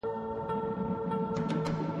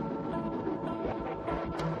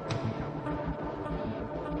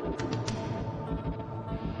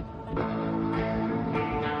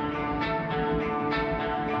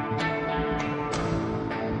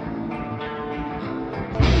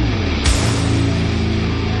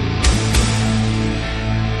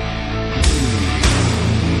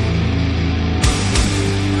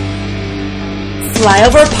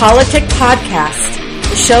Flyover Politic Podcast,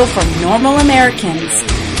 the show for normal Americans.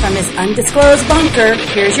 From his undisclosed bunker,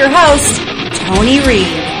 here's your host, Tony Reed.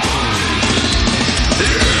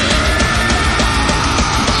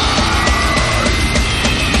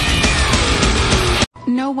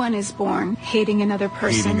 No one is born hating another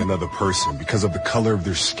person. Hating another person because of the color of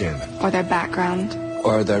their skin. Or their background.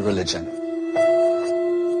 Or their religion.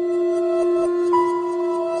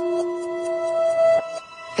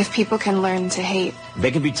 If people can learn to hate, they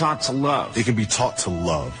can be taught to love. They can be taught to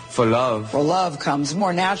love. For love comes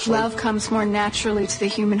more naturally. Love comes more naturally to the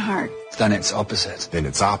human heart than its opposite.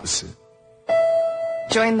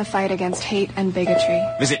 Join the fight against hate and bigotry.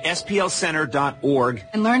 Visit SPLCenter.org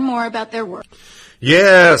and learn more about their work.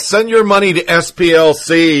 Yeah, send your money to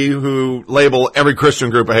SPLC, who label every Christian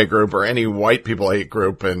group a hate group or any white people a hate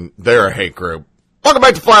group, and they're a hate group. Welcome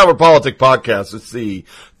back to Flyover Politic Podcast. It's the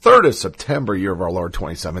 3rd of September, year of our Lord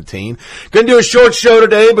 2017. Going to do a short show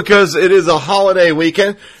today because it is a holiday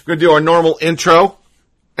weekend. We're going to do our normal intro,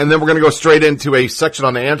 and then we're going to go straight into a section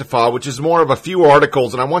on the Antifa, which is more of a few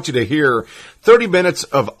articles, and I want you to hear 30 minutes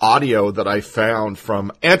of audio that I found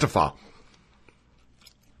from Antifa.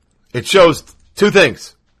 It shows two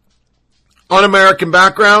things: un-American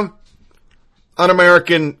background,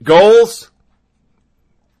 un-American goals,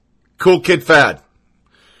 cool kid fad.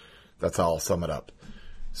 That's how I'll sum it up.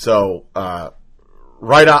 So,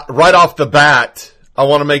 right off the bat, I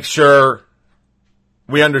want to make sure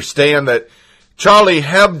we understand that Charlie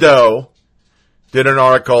Hebdo did an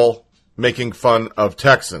article making fun of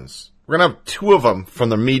Texans. We're going to have two of them from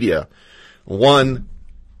the media. One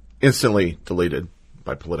instantly deleted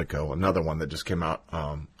by Politico. Another one that just came out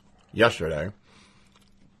yesterday.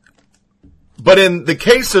 But in the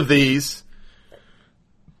case of these,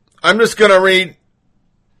 I'm just going to read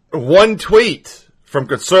one tweet from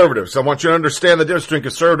conservatives. I want you to understand the difference between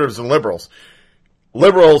conservatives and liberals.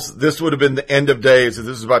 Liberals, this would have been the end of days if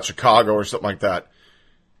this is about Chicago or something like that.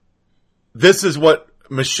 This is what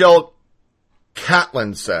Michelle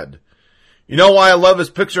Catlin said. You know why I love this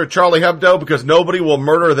picture of Charlie Hebdo? Because nobody will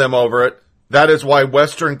murder them over it. That is why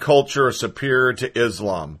Western culture is superior to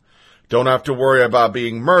Islam. Don't have to worry about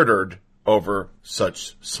being murdered over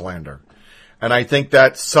such slander. And I think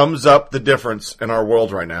that sums up the difference in our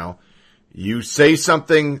world right now. You say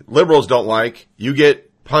something liberals don't like, you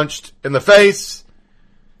get punched in the face.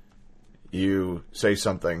 You say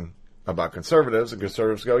something about conservatives, and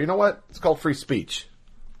conservatives go, you know what? It's called free speech.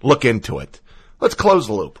 Look into it. Let's close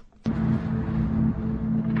the loop.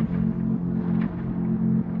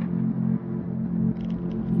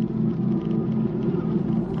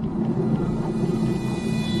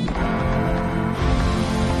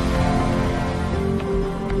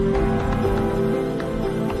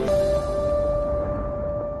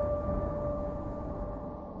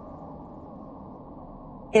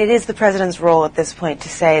 It is the president's role at this point to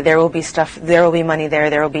say there will be stuff, there will be money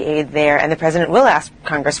there will be aid there, and the president will ask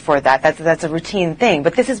Congress for that. That's a routine thing.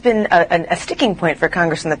 But this has been a sticking point for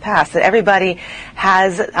Congress in the past, that everybody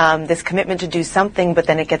has this commitment to do something, but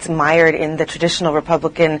then it gets mired in the traditional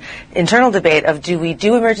Republican internal debate of, do we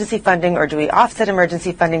do emergency funding or do we offset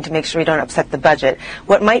emergency funding to make sure we don't upset the budget?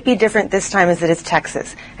 What might be different this time is that it's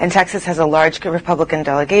Texas, and Texas has a large Republican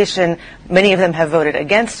delegation. Many of them have voted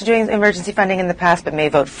against doing emergency funding in the past, but may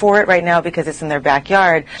vote for it right now because it's in their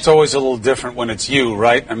backyard. It's always a little different when it's you,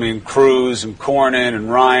 right? I mean, Cruz and Cornyn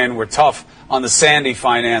and Ryan were tough on the Sandy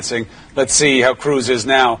financing. Let's see how Cruz is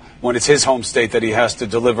now when it's his home state that he has to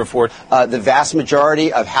deliver for it. The vast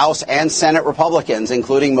majority of House and Senate Republicans,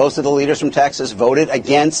 including most of the leaders from Texas, voted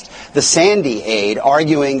against the Sandy aid,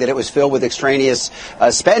 arguing that it was filled with extraneous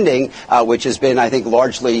spending, which has been, I think,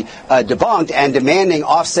 largely debunked, and demanding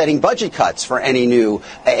offsetting budget cuts for any new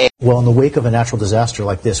aid. Well, in the wake of a natural disaster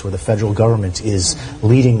like this, where the federal government is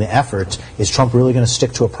leading the effort, is Trump really going to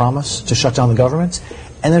stick to a promise to shut down the government?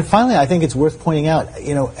 And then finally, I think it's worth pointing out,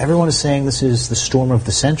 everyone is saying this is the storm of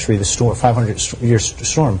the century, the 500-year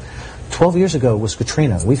storm. 12 years ago was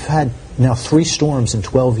Katrina. We've had now 3 storms in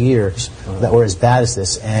 12 years that were as bad as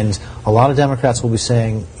this, and a lot of Democrats will be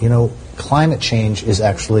saying, climate change is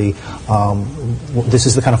actually, this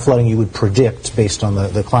is the kind of flooding you would predict based on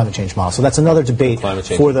the climate change model. So that's another debate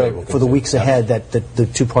for the weeks ahead that the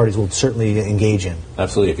two parties will certainly engage in.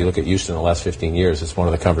 Absolutely. If you look at Houston in the last 15 years, it's one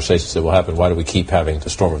of the conversations that will happen. Why do we keep having the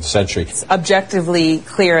storm of the century? It's objectively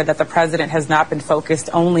clear that the president has not been focused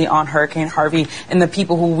only on Hurricane Harvey and the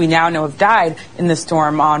people who we now know have died in the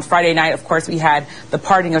storm. On Friday night, of course, we had the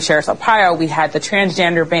parting of Sheriff Sampaio. We had the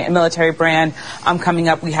transgender military brand coming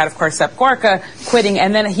up. We had, of course, Jeff Gorka quitting,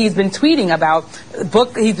 and then he's been tweeting about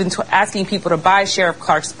he's been asking people to buy Sheriff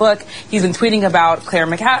Clark's book. He's been tweeting about Claire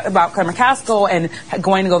McCaskill and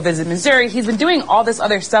going to go visit Missouri. He's been doing all this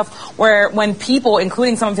other stuff where when people,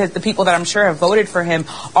 including some of the people that I'm sure have voted for him,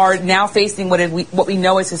 are now facing what we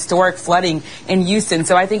know is historic flooding in Houston.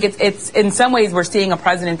 So I think it's in some ways we're seeing a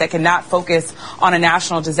president that cannot focus on a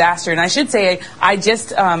national disaster. And I should say I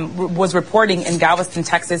just was reporting in Galveston,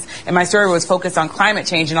 Texas, and my story was focused on climate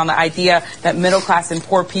change and on the idea that middle class and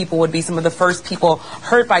poor people would be some of the first people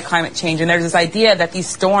hurt by climate change. And there's this idea that these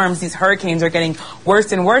storms, these hurricanes are getting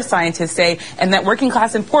worse and worse, scientists say, and that working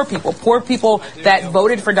class and poor people that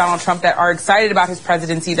voted for Donald Trump, that are excited about his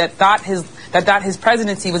presidency, that thought his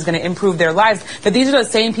presidency was going to improve their lives, that these are the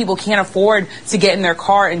same people can't afford to get in their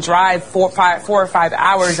car and drive 4 or 5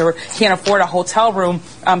 hours, or can't afford a hotel room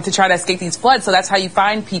to try to escape these floods. So that's how you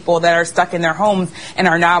find people that are stuck in their homes and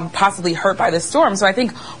are now possibly hurt by the storm. So I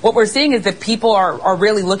think what we're seeing is that people are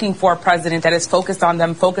really looking for a president that is focused on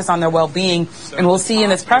them, focused on their well-being. And we'll see in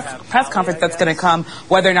this press conference that's going to come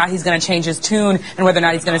whether or not he's going to change his tune and whether or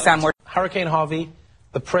not he's going to sound more. Hurricane Harvey,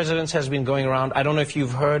 the president has been going around. I don't know if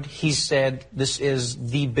you've heard. He said this is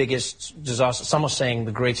the biggest disaster. Some are saying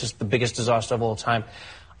the biggest disaster of all time.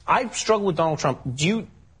 I struggle with Donald Trump. Do you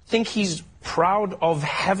think he's proud of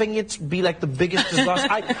having it be like the biggest disaster?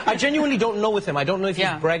 I genuinely don't know with him. I don't know if he's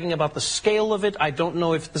bragging about the scale of it. I don't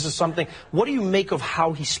know if this is something. What do you make of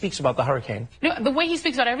how he speaks about the hurricane? The way he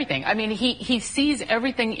speaks about everything. I mean, he sees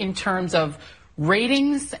everything in terms of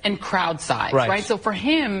ratings and crowd size, right? So for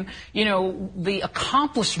him, the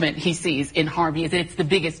accomplishment he sees in Harvey is that it's the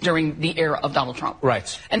biggest during the era of Donald Trump.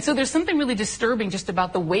 Right. And so there's something really disturbing just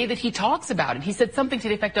about the way that he talks about it. He said something to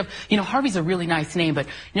the effect of, Harvey's a really nice name, but,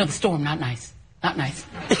 the storm, not nice. Not nice.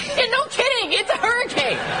 And no kidding, it's a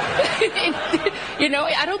hurricane.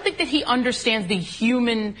 I don't think that he understands the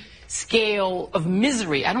human scale of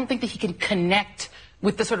misery. I don't think that he can connect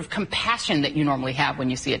with the sort of compassion that you normally have when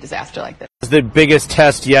you see a disaster like this. The biggest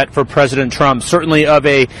test yet for President Trump, certainly of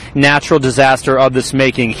a natural disaster of this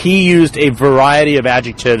making. He used a variety of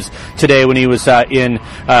adjectives today when he was in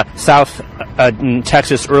South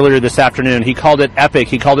Texas earlier this afternoon. He called it epic.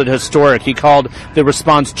 He called it historic. He called the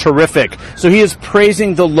response terrific. So he is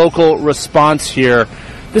praising the local response here.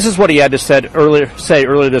 This is what he had to say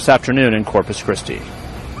earlier this afternoon in Corpus Christi.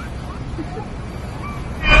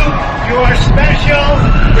 You are special.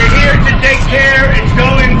 We're here to take care. It's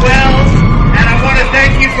going well. And I want to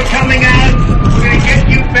thank you for coming out. We're going to get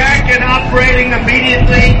you back and operating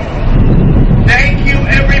immediately. Thank you,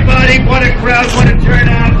 everybody. What a crowd. What a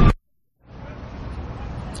turnout.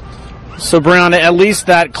 So, Brianna, at least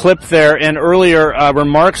that clip there and earlier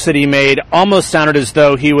remarks that he made almost sounded as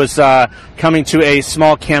though he was coming to a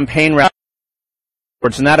small campaign rally.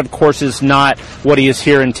 And that, of course, is not what he is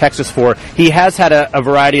here in Texas for. He has had a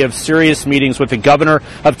variety of serious meetings with the governor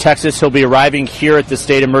of Texas. He'll be arriving here at the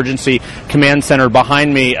State Emergency Command Center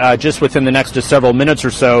behind me just within the next several minutes or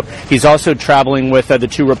so. He's also traveling with the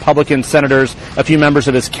two Republican senators, a few members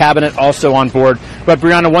of his cabinet also on board. But,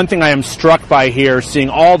 Brianna, one thing I am struck by here, seeing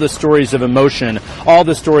all the stories of emotion, all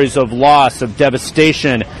the stories of loss, of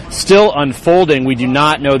devastation still unfolding. We do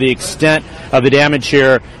not know the extent of the damage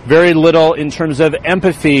here. Very little in terms of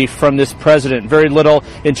empathy from this president, very little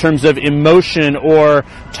in terms of emotion or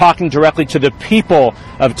talking directly to the people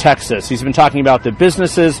of Texas. He's been talking about the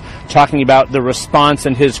businesses, talking about the response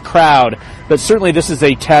and his crowd, but certainly this is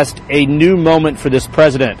a test, a new moment for this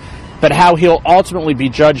president. But how he'll ultimately be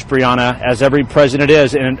judged, Brianna, as every president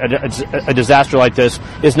is in a disaster like this,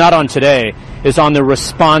 is not on today, is on the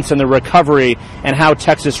response and the recovery and how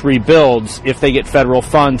Texas rebuilds if they get federal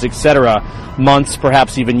funds, etc., months,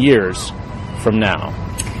 perhaps even years from now.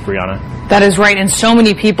 Brianna. That is right, and so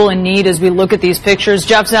many people in need as we look at these pictures.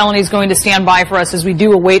 Jeff Zeleny is going to stand by for us as we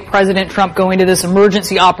do await President Trump going to this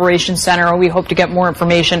emergency operations center, and we hope to get more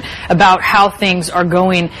information about how things are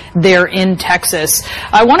going there in Texas.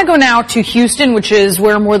 I want to go now to Houston, which is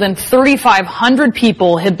where more than 3,500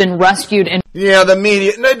 people have been rescued. Yeah, the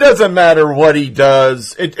media, it doesn't matter what he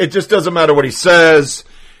does. It just doesn't matter what he says.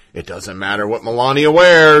 It doesn't matter what Melania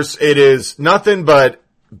wears. It is nothing but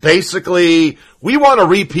basically, we want to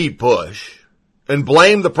repeat Bush and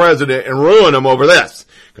blame the president and ruin him over this.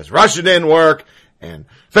 Because Russia didn't work, and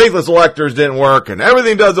faithless electors didn't work, and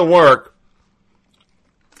everything doesn't work.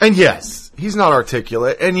 And yes, he's not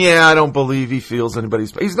articulate, and yeah, I don't believe he feels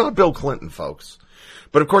anybody's... He's not Bill Clinton, folks.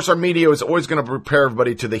 But of course, our media is always going to prepare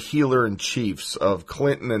everybody to the healer-in-chiefs of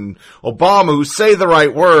Clinton and Obama, who say the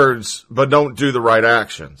right words, but don't do the right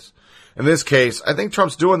actions. In this case, I think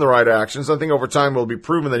Trump's doing the right actions. I think over time it will be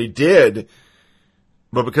proven that he did.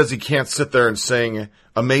 but because he can't sit there and sing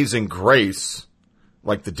Amazing Grace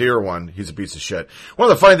like the dear one, he's a piece of shit. One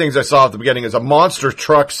of the funny things I saw at the beginning is a monster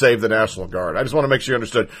truck saved the National Guard. I just want to make sure you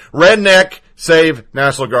understood. Redneck saved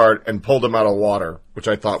National Guard and pulled him out of the water, which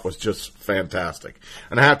I thought was just fantastic.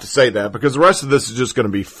 And I have to say that because the rest of this is just going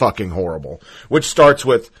to be fucking horrible, which starts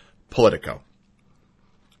with Politico.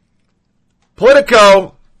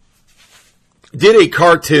 Politico did a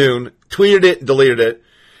cartoon, tweeted it, and deleted it.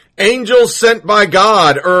 Angels sent by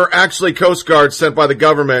God, or actually Coast Guard sent by the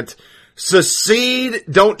government. Secede,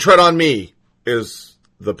 don't tread on me, is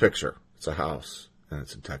the picture. It's a house, and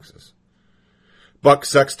it's in Texas. Buck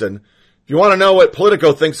Sexton. If you want to know what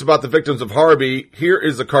Politico thinks about the victims of Harvey, here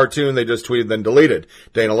is a cartoon they just tweeted, then deleted.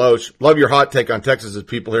 Dana Loesch. Love your hot take on Texas as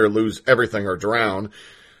people here lose everything or drown.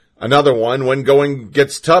 Another one, when going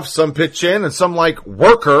gets tough, some pitch in, and some like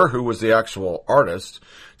Worker, who was the actual artist,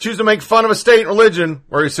 choose to make fun of a state and religion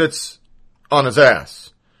where he sits on his ass.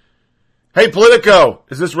 Hey, Politico,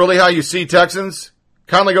 is this really how you see Texans?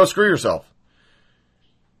 Kindly go screw yourself.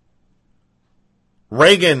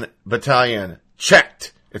 Reagan Battalion,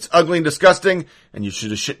 checked. It's ugly and disgusting, and you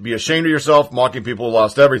should be ashamed of yourself mocking people who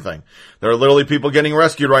lost everything. There are literally people getting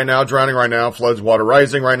rescued right now, drowning right now, floods, water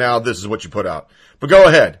rising right now. This is what you put out. But go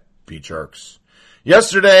ahead, be jerks.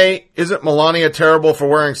 Yesterday, isn't Melania terrible for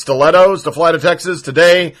wearing stilettos to fly to Texas?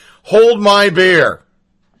 Today, hold my beer.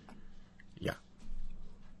 Yeah.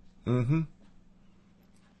 Mm-hmm.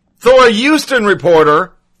 So a Houston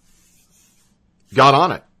reporter got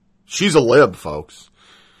on it. She's a lib, folks.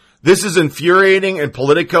 This is infuriating, and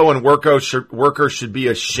Politico and workers should be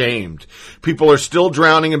ashamed. People are still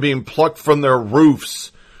drowning and being plucked from their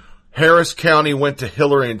roofs. Harris County went to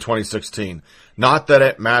Hillary in 2016. Not that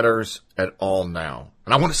it matters at all now.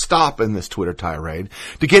 And I want to stop in this Twitter tirade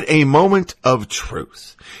to get a moment of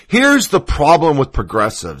truth. Here's the problem with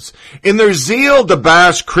progressives. In their zeal to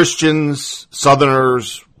bash Christians,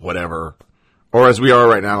 Southerners, whatever, or as we are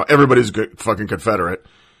right now, everybody's good fucking Confederate.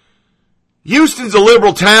 Houston's a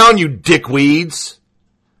liberal town, you dickweeds.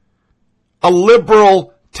 A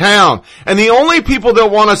liberal town. And the only people that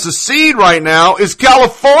want to secede right now is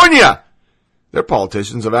California. Their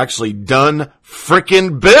politicians have actually done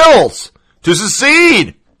frickin' bills to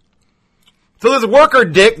secede. So this worker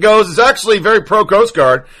dick goes, it's actually very pro-Coast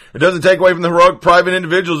Guard. It doesn't take away from the heroic private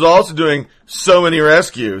individuals also doing so many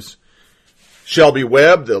rescues. Shelby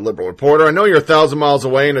Webb, the liberal reporter, I know you're 1,000 miles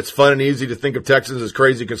away and it's fun and easy to think of Texans as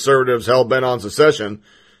crazy conservatives hell-bent on secession.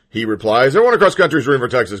 He replies, everyone across the country is rooting for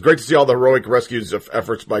Texas. Great to see all the heroic rescues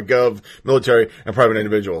efforts by gov, military, and private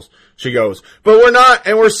individuals. She goes, but we're not,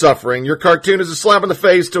 and we're suffering. Your cartoon is a slap in the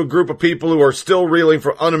face to a group of people who are still reeling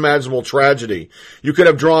for unimaginable tragedy. You could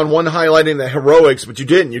have drawn one highlighting the heroics, but you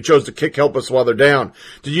didn't. You chose to kick help us while they're down.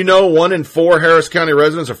 Did you know 1 in 4 Harris County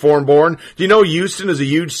residents are foreign-born? Do you know Houston is a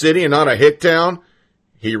huge city and not a hick town?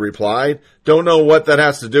 He replied, don't know what that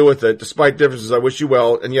has to do with it. Despite differences, I wish you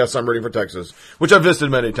well, and yes, I'm rooting for Texas, which I've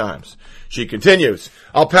visited many times. She continues,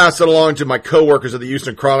 I'll pass it along to my co-workers at the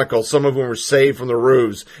Houston Chronicle, some of whom were saved from the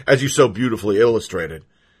roofs, as you so beautifully illustrated.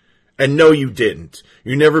 And no, you didn't.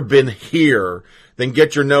 You never been here. Then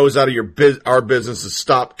get your nose out of our business and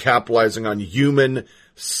stop capitalizing on human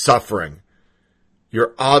suffering.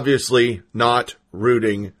 You're obviously not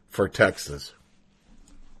rooting for Texas.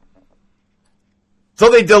 So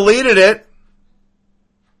they deleted it,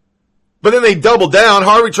 but then they doubled down.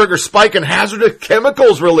 Harvey triggers spike in hazardous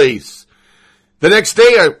chemicals release. The next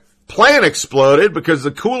day, a plant exploded because the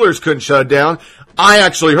coolers couldn't shut it down. I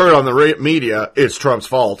actually heard on the media, it's Trump's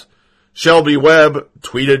fault. Shelby Webb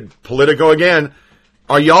tweeted Politico again.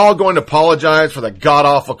 Are y'all going to apologize for the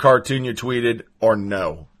god-awful cartoon you tweeted or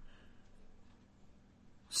no?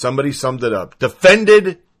 Somebody summed it up.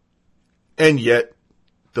 Defended and yet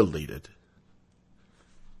deleted.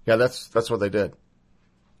 Yeah, that's what they did.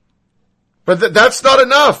 But that's not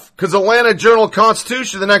enough, because Atlanta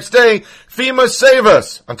Journal-Constitution the next day, FEMA save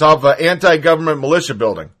us, on top of an anti-government militia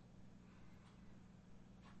building.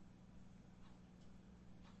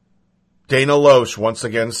 Dana Loesch once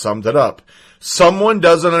again summed it up. Someone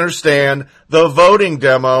doesn't understand the voting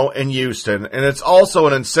demo in Houston, and it's also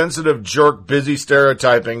an insensitive jerk busy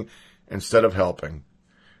stereotyping instead of helping.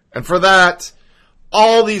 And for that,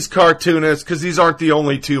 all these cartoonists, because these aren't the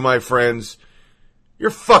only two, my friends, you're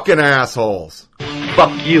fucking assholes.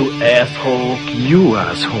 Fuck you, asshole. You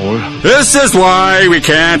asshole. This is why we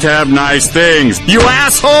can't have nice things. You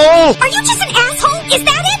asshole! Are you just an asshole? Is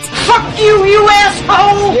that it? Fuck you, you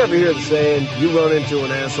asshole! You ever hear the saying, you run into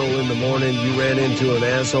an asshole in the morning, you ran into an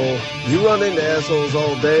asshole? You run into assholes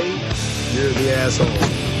all day, you're the asshole.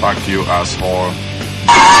 Fuck you, asshole.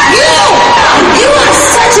 You are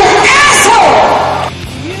such an asshole!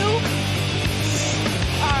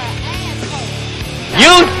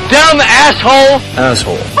 dumb asshole.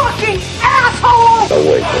 Asshole. Fucking asshole!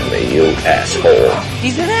 Away from me, you asshole.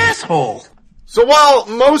 He's an asshole. So while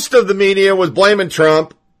most of the media was blaming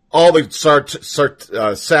Trump, all the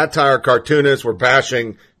satire cartoonists were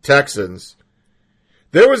bashing Texans,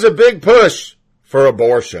 there was a big push for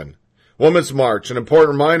abortion. Women's March, an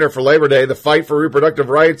important reminder for Labor Day. The fight for reproductive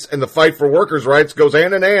rights and the fight for workers' rights goes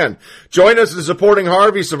hand in hand. Join us in supporting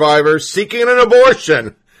Harvey survivors seeking an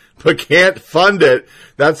abortion, but can't fund it.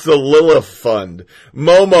 That's the Lilith Fund.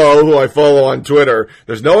 Momo, who I follow on Twitter,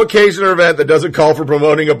 there's no occasion or event that doesn't call for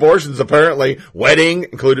promoting abortions, apparently. Wedding,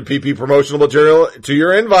 included PP promotional material to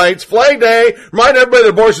your invites. Flag Day, remind everybody that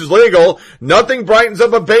abortion's legal. Nothing brightens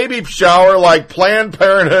up a baby shower like Planned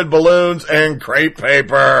Parenthood balloons and crepe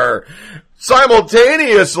paper.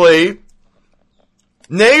 Simultaneously,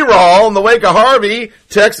 NARAL, in the wake of Harvey,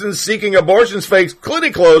 Texans seeking abortions face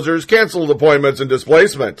clinic closures, canceled appointments, and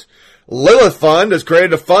displacement. Lilith Fund has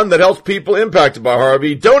created a fund that helps people impacted by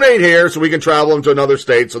Harvey. Donate here so we can travel them to another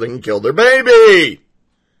state so they can kill their baby.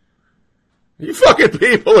 You fucking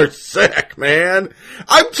people are sick, man.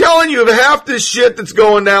 I'm telling you, if half this shit that's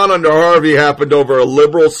going down under Harvey happened over a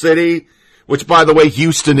liberal city, which, by the way,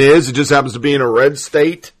 Houston is, it just happens to be in a red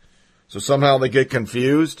state, so somehow they get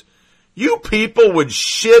confused, you people would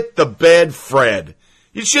shit the bed Fred.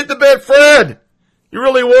 You'd shit the bed Fred. You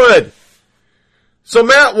really would. So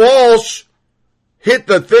Matt Walsh hit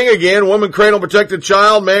the thing again. Woman cradle protected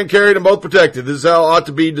child, man carried and both protected. This is how it ought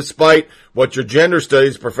to be despite what your gender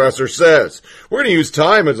studies professor says. We're going to use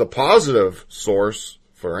Time as a positive source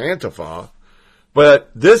for Antifa.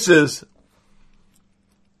 But this is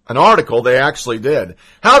an article they actually did.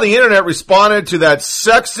 How the internet responded to that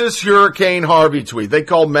sexist Hurricane Harvey tweet. They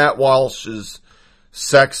called Matt Walsh's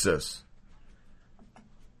sexist.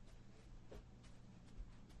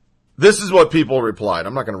 This is what people replied.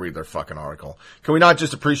 I'm not going to read their fucking article. Can we not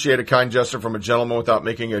just appreciate a kind gesture from a gentleman without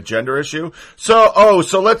making it a gender issue? So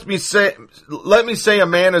let me say a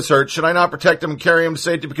man is hurt. Should I not protect him and carry him to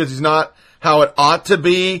safety because he's not how it ought to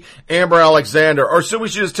be? Amber Alexander. Or should we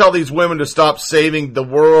just tell these women to stop saving the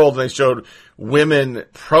world? And they showed women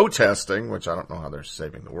protesting, which I don't know how they're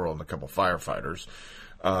saving the world, and a couple firefighters.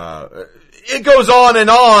 It goes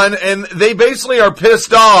on, and they basically are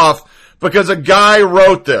pissed off because a guy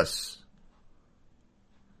wrote this.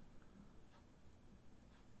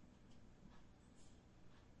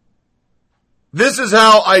 This is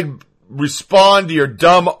how I respond to your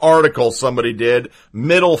dumb article somebody did.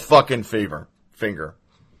 Middle fucking finger.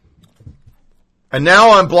 And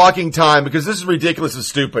now I'm blocking time because this is ridiculous and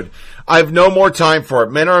stupid. I have no more time for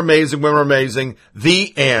it. Men are amazing. Women are amazing.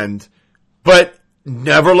 The end. But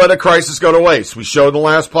never let a crisis go to waste. We showed in the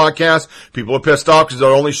last podcast, people are pissed off because they're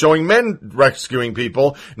only showing men rescuing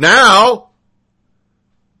people. Now,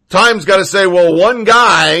 Time's got to say, well, one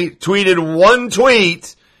guy tweeted one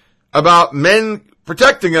tweet about men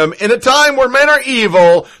protecting them in a time where men are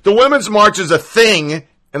evil. The Women's March is a thing,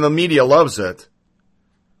 and the media loves it.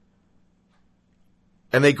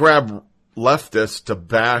 And they grab leftists to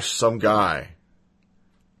bash some guy.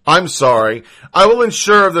 I'm sorry. I will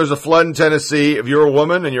ensure if there's a flood in Tennessee, if you're a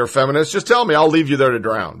woman and you're a feminist, just tell me. I'll leave you there to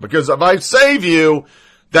drown. Because if I save you,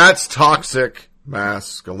 that's toxic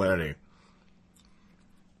masculinity.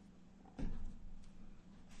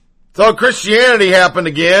 So Christianity happened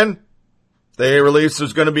again. They released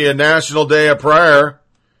there's going to be a national day of prayer.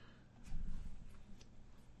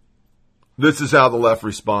 This is how the left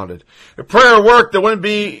responded. If prayer worked, there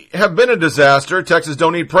wouldn't have been a disaster. Texas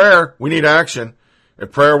don't need prayer. We need action.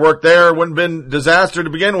 If prayer worked there, it wouldn't have been disaster to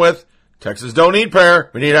begin with. Texas don't need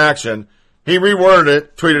prayer. We need action. He reworded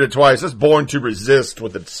it, tweeted it twice. That's born to resist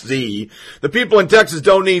with a Z. The people in Texas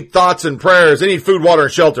don't need thoughts and prayers. They need food, water,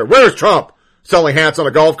 and shelter. Where's Trump? Selling hats on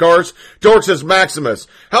a golf course? Dork says Maximus.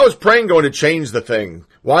 How is praying going to change the thing?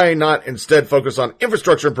 Why not instead focus on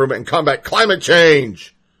infrastructure improvement and combat climate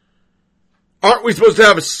change? Aren't we supposed to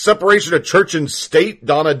have a separation of church and state?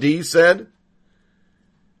 Donna D said.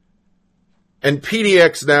 And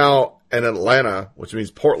PDX now in Atlanta, which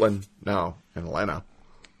means Portland now in Atlanta.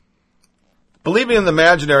 Believing in the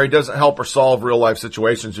imaginary doesn't help or solve real life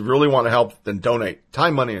situations. If you really want to help, then donate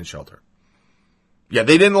time, money, and shelter. Yeah,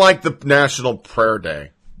 they didn't like the National Prayer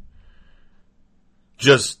Day.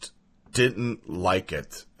 Just didn't like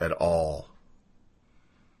it at all.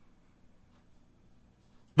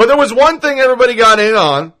 But there was one thing everybody got in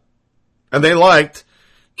on, and they liked.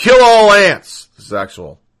 Kill all ants. This is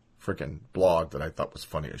actual freaking blog that I thought was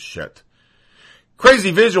funny as shit.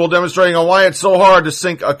 Crazy visual demonstrating on why it's so hard to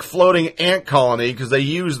sink a floating ant colony because they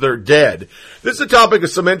use their dead. This is a topic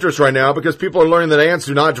of some interest right now because people are learning that ants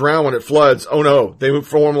do not drown when it floods. Oh no, they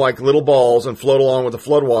form like little balls and float along with the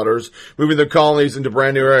floodwaters, moving their colonies into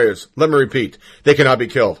brand new areas. Let me repeat, they cannot be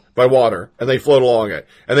killed by water, and they float along it,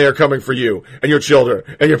 and they are coming for you, and your children,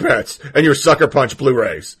 and your pets, and your sucker punch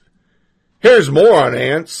Blu-rays. Here's more on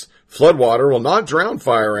ants. Floodwater will not drown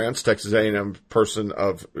fire ants, Texas A&M person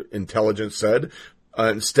of intelligence said.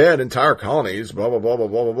 Instead, entire colonies, blah, blah, blah, blah,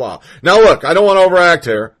 blah, blah, blah. Now look, I don't want to overact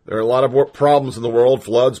here. There are a lot of problems in the world.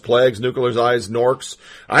 Floods, plagues, nuclear-sized norks.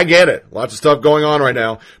 I get it. Lots of stuff going on right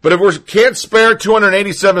now. But if we can't spare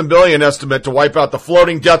 $287 billion estimate to wipe out the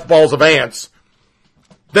floating death balls of ants,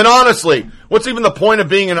 then honestly, what's even the point of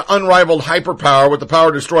being an unrivaled hyperpower with the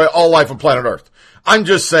power to destroy all life on planet Earth? I'm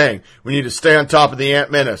just saying, we need to stay on top of the ant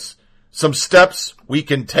menace. Some steps we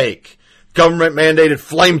can take. Government-mandated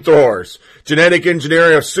flamethrowers. Genetic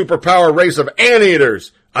engineering of superpower race of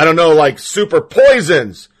anteaters. I don't know, like super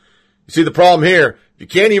poisons. You see the problem here? You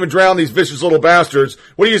can't even drown these vicious little bastards.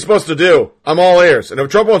 What are you supposed to do? I'm all ears. And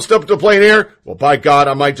if Trump won't step up to the plane here, well, by God,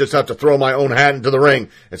 I might just have to throw my own hat into the ring.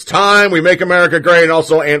 It's time we make America great and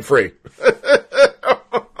also ant-free.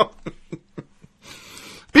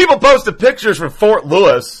 People posted pictures from Fort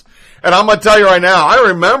Lewis, and I'm going to tell you right now, I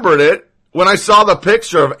remembered it when I saw the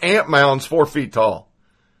picture of ant mounds 4 feet tall.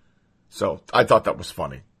 So I thought that was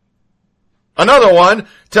funny. Another one,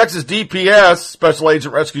 Texas DPS special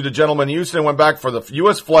agent rescued a gentleman in Houston and went back for the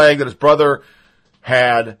U.S. flag that his brother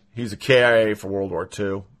had. He's a KIA for World War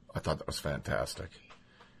II. I thought that was fantastic.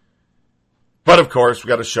 But of course, we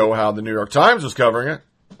got to show how the New York Times was covering it.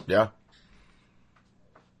 Yeah.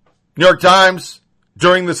 New York Times,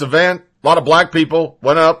 during this event, a lot of black people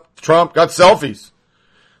went up to Trump, got selfies.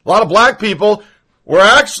 A lot of black people were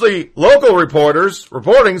actually local reporters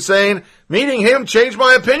reporting saying, meeting him changed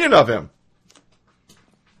my opinion of him.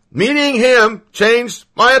 Meeting him changed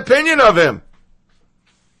my opinion of him.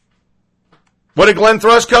 What did Glenn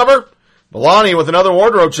Thrush cover? Melania with another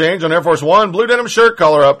wardrobe change on Air Force One, blue denim shirt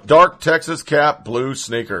color up, dark Texas cap, blue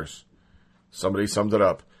sneakers. Somebody summed it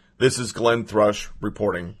up. This is Glenn Thrush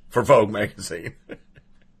reporting for Vogue magazine.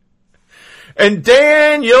 And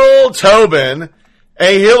Daniel Tobin,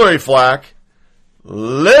 a Hillary flack,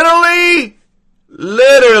 literally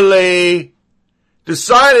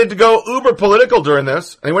decided to go uber political during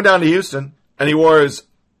this. And he went down to Houston and he wore his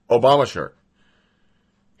Obama shirt.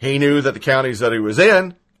 He knew that the counties that he was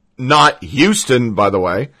in, not Houston, by the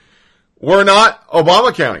way, were not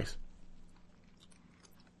Obama counties.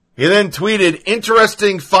 He then tweeted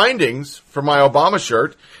interesting findings from my Obama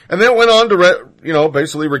shirt and then went on to,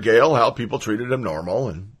 basically regale how people treated him normal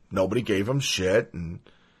and nobody gave him shit. And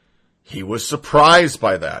he was surprised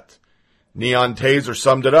by that. Neon Taser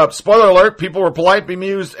summed it up. Spoiler alert, people were polite,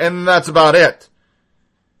 bemused, and that's about it.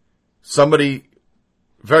 Somebody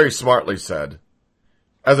very smartly said,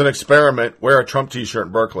 as an experiment, wear a Trump t-shirt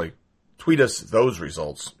in Berkeley. Tweet us those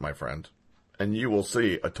results, my friend, and you will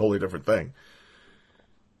see a totally different thing.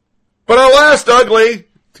 But our last ugly,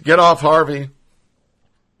 to get off Harvey,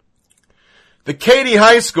 the Katy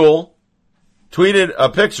High School tweeted a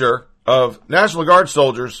picture of National Guard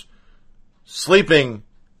soldiers sleeping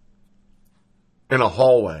in a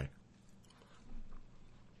hallway.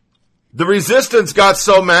 The resistance got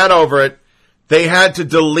so mad over it, they had to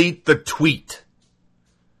delete the tweet.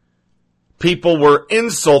 People were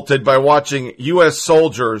insulted by watching U.S.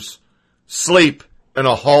 soldiers sleep in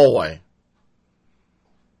a hallway.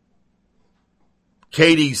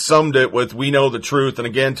 Katie summed it with, "We know the truth." And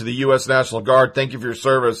again, to the U.S. National Guard, thank you for your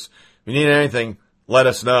service. If you need anything, let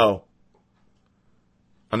us know.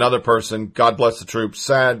 Another person, God bless the troops.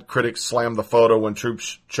 Sad critics slammed the photo when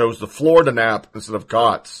troops chose the floor to nap instead of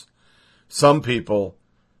cots. Some people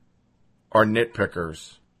are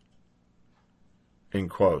nitpickers. In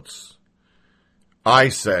quotes. I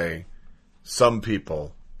say, some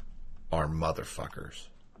people are motherfuckers.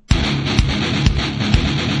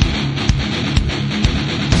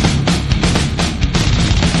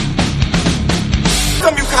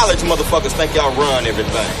 Come you college motherfuckers think y'all run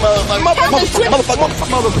everything. Motherfucker.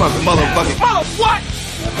 What?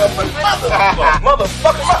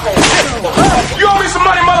 Motherfucker. You owe me some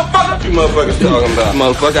money, motherfucker. What you motherfuckers talking about?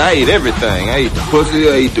 Motherfucker, I eat everything. I eat the pussy,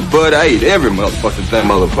 I eat the butt, I eat every motherfucking thing.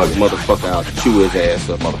 Motherfucker, I'll chew his ass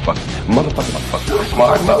up, motherfucker.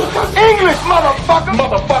 Smart motherfucker. English, motherfucker.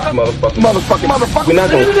 Motherfucker. We're not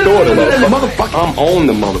gonna store the motherfucker. I'm on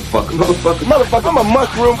the motherfucker. I'm a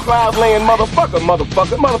mushroom cloud laying motherfucker.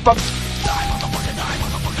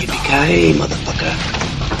 Yippee-ki-yay, motherfucker.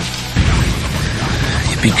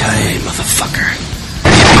 Yippee-ki-yay, motherfucker.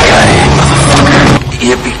 Yippee-ki-yay, motherfucker.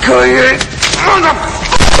 Yippee-ki-yay, motherfucker!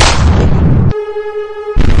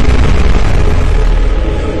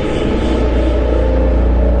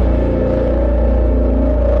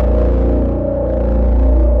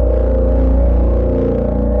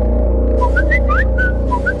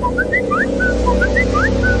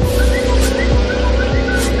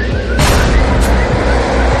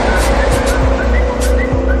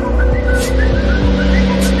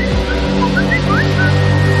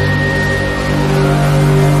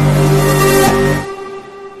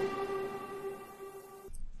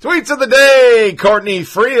 Tweets of the day. Courtney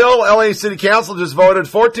Friel, LA City Council just voted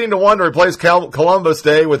 14-1 to replace Columbus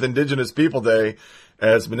Day with Indigenous People Day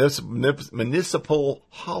as municipal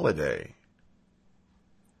holiday.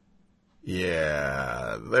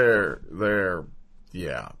 Yeah,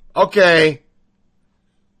 yeah. Okay.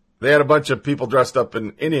 They had a bunch of people dressed up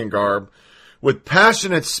in Indian garb with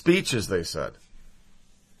passionate speeches, they said.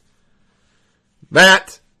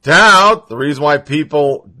 Matt Dowd, the reason why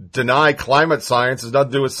people deny climate science has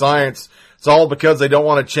nothing to do with science. It's all because they don't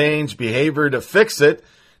want to change behavior to fix it.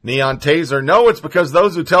 Neon Taser, no, it's because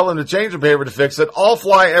those who tell them to change their behavior to fix it all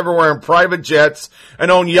fly everywhere in private jets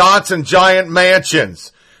and own yachts and giant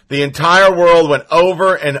mansions. The entire world went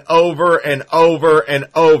over and over and over and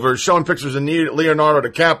over, showing pictures of Leonardo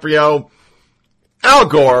DiCaprio, Al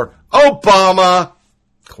Gore, Obama,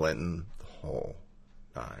 Clinton, the whole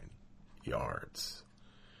 9 yards.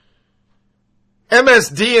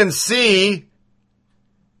 MSDNC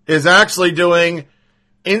is actually doing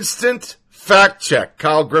instant fact check.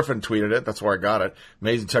 Kyle Griffin tweeted it. That's where I got it.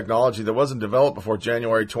 Amazing technology that wasn't developed before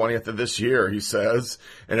January 20th of this year, he says.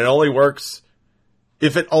 And it only works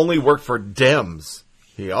if it only worked for Dems,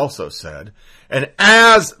 he also said. And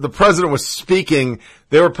as the president was speaking,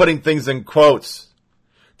 they were putting things in quotes.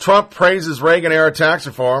 Trump praises Reagan-era tax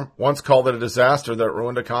reform, once called it a disaster that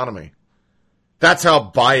ruined economy. That's how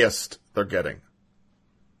biased they're getting.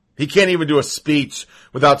 He can't even do a speech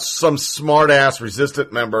without some smart-ass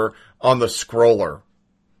resistant member on the scroller.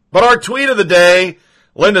 But our tweet of the day,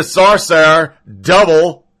 Linda Sarsour,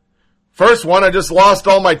 double. First one, I just lost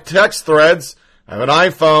all my text threads. I have an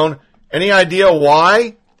iPhone. Any idea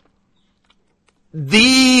why?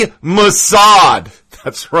 The Mossad.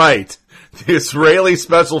 That's right. The Israeli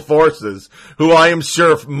Special Forces, who I am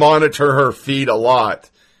sure monitor her feed a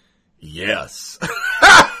lot. Yes.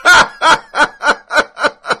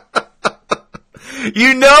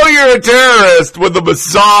 You know you're a terrorist when the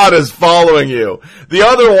Mossad is following you. The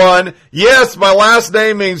other one, yes, my last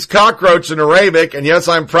name means cockroach in Arabic, and yes,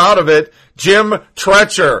 I'm proud of it. Jim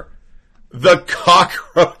Treacher, the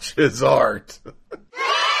cockroach's art.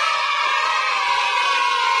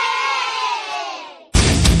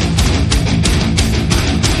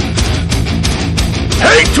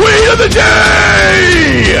 Hate tweet of the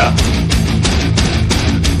day!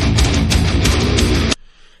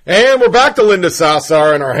 And we're back to Linda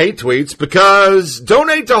Sarsour and our hate tweets because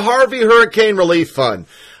donate to Harvey Hurricane Relief Fund.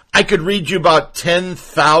 I could read you about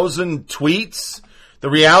 10,000 tweets. The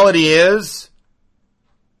reality is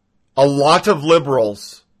a lot of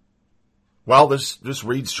liberals. Well, this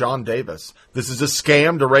reads Sean Davis. This is a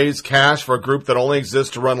scam to raise cash for a group that only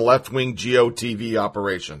exists to run left-wing GOTV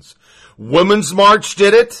operations. Women's March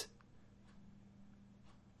did it.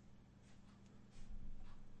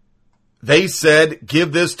 They said,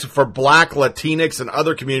 give this for black, Latinx, and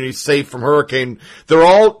other communities safe from hurricane. They're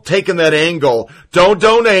all taking that angle. Don't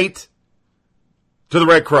donate to the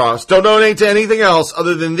Red Cross. Don't donate to anything else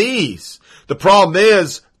other than these. The problem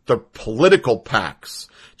is the political PACs.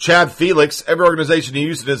 Chad Felix, every organization in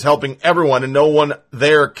Houston is helping everyone, and no one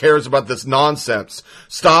there cares about this nonsense.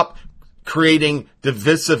 Stop creating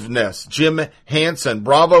divisiveness. Jim Hansen,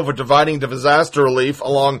 bravo for dividing disaster relief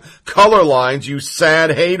along color lines, you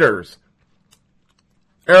sad haters.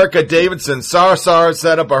 Erica Davidson, Sarsour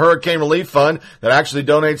set up a hurricane relief fund that actually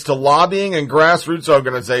donates to lobbying and grassroots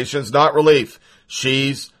organizations, not relief.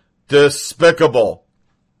 She's despicable.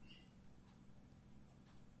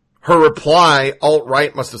 Her reply,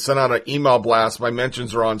 alt-right must have sent out an email blast. My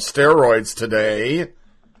mentions are on steroids today.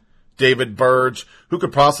 David Burge, who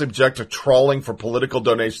could possibly object to trawling for political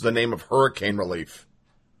donations in the name of hurricane relief?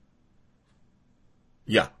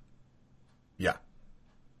 Yeah.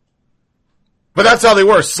 But that's how they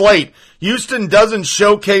were. Slate. Houston doesn't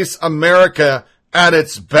showcase America at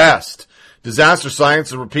its best. Disaster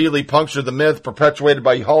science has repeatedly punctured the myth perpetuated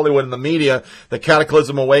by Hollywood and the media that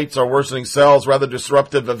cataclysm awaits our worsening selves. Rather,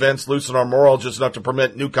 disruptive events loosen our morals just enough to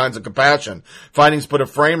permit new kinds of compassion. Findings put a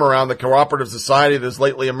frame around the cooperative society that has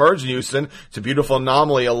lately emerged in Houston. It's a beautiful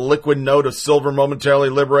anomaly, a liquid note of silver momentarily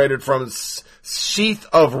liberated from its sheath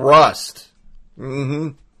of rust.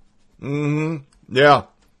 Yeah.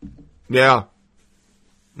 Yeah.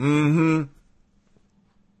 Mm-hmm.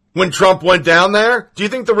 When Trump went down there, do you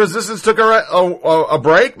think the resistance took a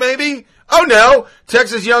break, maybe? Oh, no.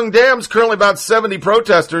 Texas Young Dems, currently about 70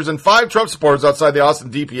 protesters and 5 Trump supporters outside the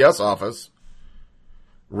Austin DPS office.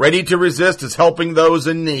 Ready to Resist is helping those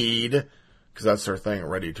in need, because that's their thing,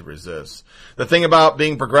 ready to resist. The thing about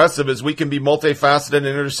being progressive is we can be multifaceted and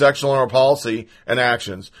intersectional in our policy and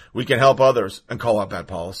actions. We can help others and call out bad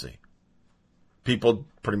policy. People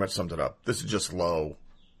pretty much summed it up. This is just lower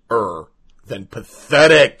than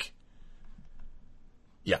pathetic.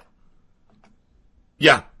 Yeah.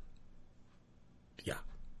 Yeah. Yeah.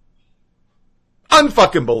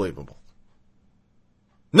 Unfucking believable.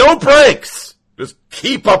 No breaks. Just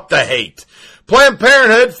keep up the hate. Planned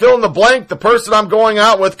Parenthood, fill in the blank. The person I'm going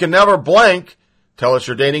out with can never blank. Tell us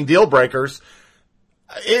your dating deal breakers.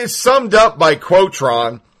 It's summed up by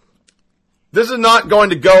Quotron. This is not going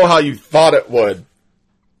to go how you thought it would.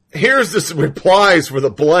 Here's the replies for the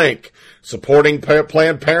blank. Supporting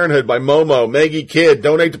Planned Parenthood by Momo. Maggie Kidd,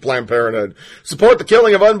 donate to Planned Parenthood. Support the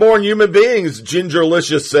killing of unborn human beings,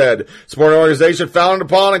 Gingerlicious said. Support an organization founded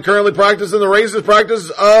upon and currently practicing the racist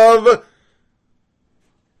practice of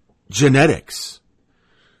genetics.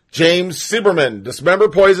 James Sieberman, dismember,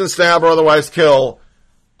 poison, stab, or otherwise kill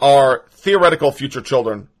our theoretical future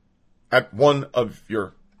children at one of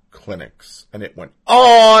your clinics. And it went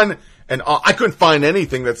on and on. I couldn't find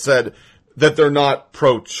anything that said that they're not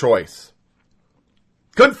pro-choice.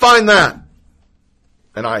 Couldn't find that.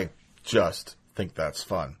 And I just think that's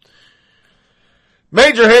fun.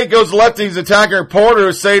 Major hate goes to lefties attacking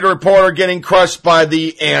reporters, say to reporter getting crushed by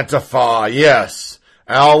the Antifa. Yes.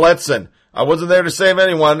 Al Letson. I wasn't there to save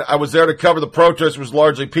anyone. I was there to cover the protest, which was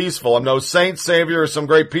largely peaceful. I'm no saint, savior, or some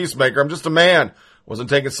great peacemaker. I'm just a man. Wasn't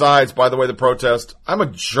taking sides, by the way, the protest. I'm a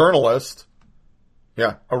journalist.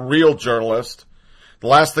 Yeah, a real journalist. The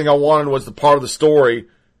last thing I wanted was the part of the story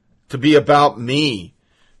to be about me.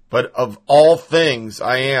 But of all things,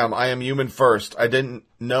 I am human first. I didn't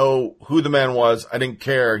know who the man was. I didn't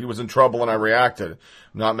care. He was in trouble and I reacted.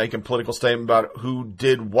 I'm not making a political statement about who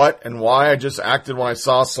did what and why. I just acted when I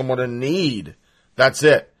saw someone in need. That's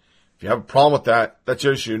it. If you have a problem with that, that's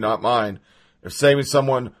your issue, not mine. If saving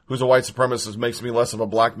someone who's a white supremacist makes me less of a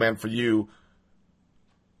black man for you,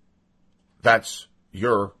 that's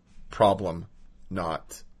your problem,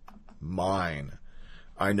 not mine.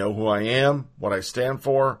 I know who I am, what I stand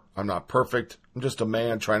for. I'm not perfect. I'm just a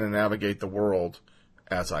man trying to navigate the world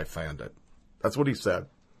as I found it. That's what he said.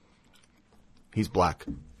 He's black.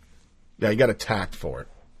 Yeah, he got attacked for it.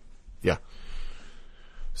 Yeah.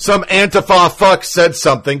 Some Antifa fuck said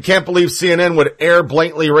something. Can't believe CNN would air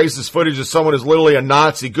blatantly racist footage of someone who's literally a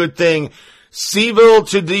Nazi. Good thing Seville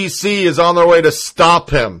to D.C. is on their way to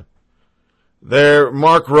stop him.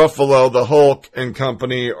 Mark Ruffalo, the Hulk, and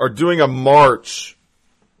company are doing a march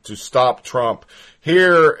to stop Trump.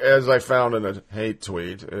 Here, as I found in a hate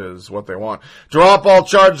tweet, is what they want. Drop all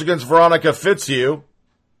charges against Veronica Fitzhugh,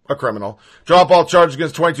 a criminal. Drop all charges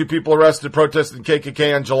against 22 people arrested protesting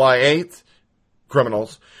KKK on July 8th,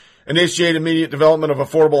 criminals. Initiate immediate development of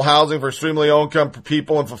affordable housing for extremely low-income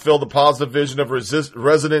people and fulfill the positive vision of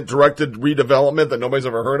resident-directed redevelopment that nobody's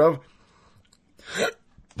ever heard of.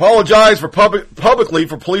 Apologize for publicly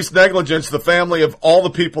for police negligence to the family of all the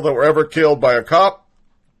people that were ever killed by a cop.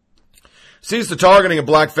 Cease the targeting of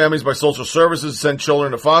black families by social services, send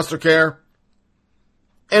children to foster care.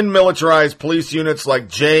 End militarized police units like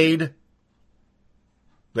Jade.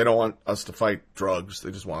 They don't want us to fight drugs. They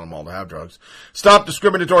just want them all to have drugs. Stop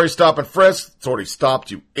discriminatory stop and frisk. It's already stopped,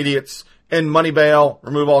 you idiots. End money bail.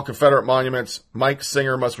 Remove all Confederate monuments. Mike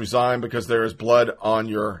Singer must resign because there is blood on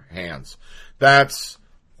your hands. That's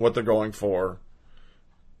what they're going for.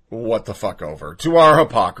 What the fuck over. To our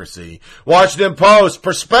hypocrisy. Washington Post.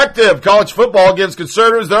 Perspective. College football gives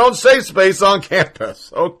conservatives their own safe space on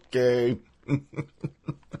campus. Okay.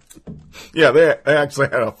 Yeah, they actually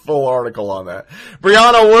had a full article on that.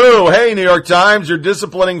 Brianna Wu. Hey, New York Times. You're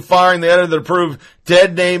disciplining, firing the editor that approved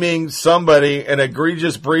dead naming somebody an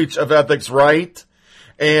egregious breach of ethics, right?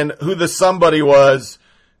 And who the somebody was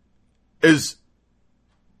is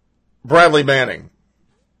Bradley Manning.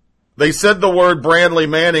 They said the word Bradley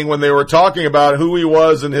Manning when they were talking about who he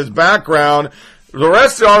was and his background. The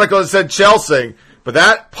rest of the article said Chelsea, but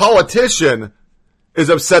that politician is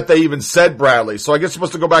upset they even said Bradley. So I guess you're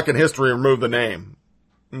supposed to go back in history and remove the name.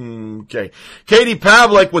 Okay. Katie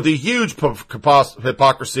Pavlik with the huge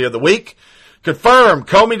hypocrisy of the week. Confirmed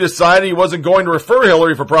Comey decided he wasn't going to refer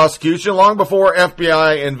Hillary for prosecution long before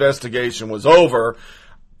FBI investigation was over.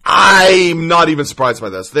 I'm not even surprised by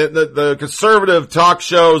this. The conservative talk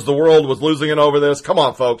shows, the world was losing it over this. Come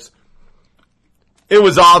on, folks. It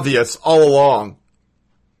was obvious all along.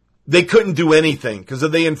 They couldn't do anything because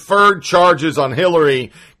if they inferred charges on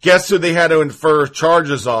Hillary, guess who they had to infer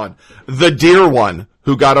charges on? The dear one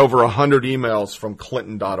who got over 100 emails from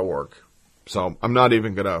Clinton.org. So I'm not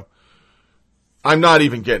even getting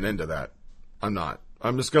into that. I'm not.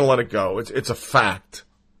 I'm just going to let it go. It's a fact.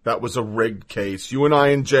 That was a rigged case. You and I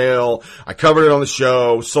in jail. I covered it on the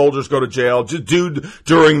show. Soldiers go to jail. Dude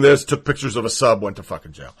during this took pictures of a sub, went to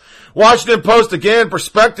fucking jail. Washington Post again,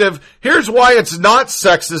 perspective. Here's why it's not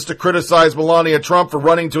sexist to criticize Melania Trump for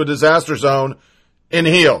running to a disaster zone in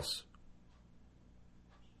heels.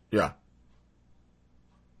 Yeah.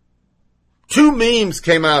 2 memes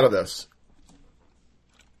came out of this.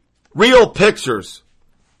 Real pictures.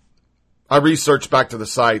 I researched back to the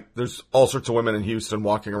site. There's all sorts of women in Houston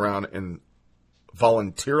walking around in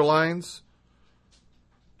volunteer lines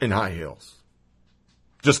in high heels.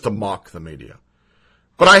 Just to mock the media.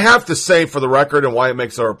 But I have to say, for the record, and why it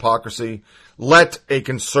makes our hypocrisy, let a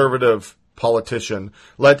conservative politician,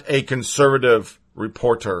 let a conservative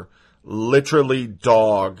reporter literally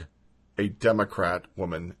dog a Democrat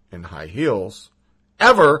woman in high heels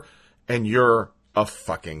ever, and you're a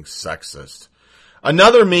fucking sexist.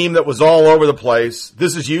 Another meme that was all over the place.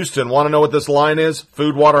 This is Houston. Want to know what this line is?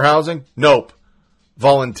 Food, water, housing? Nope.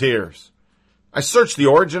 Volunteers. I searched the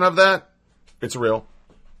origin of that. It's real.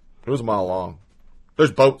 It was a mile long.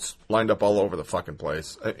 There's boats lined up all over the fucking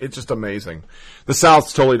place. It's just amazing. The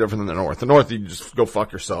South's totally different than the North. The North, you just go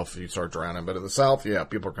fuck yourself if you start drowning. But in the South, yeah,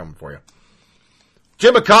 people are coming for you.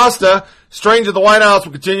 Jim Acosta, strange at the White House,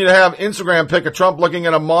 will continue to have Instagram pic of Trump looking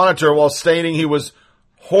at a monitor while stating he was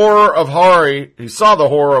horror of Harvey. He saw the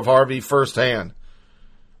horror of Harvey firsthand.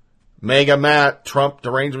 Mega Matt, Trump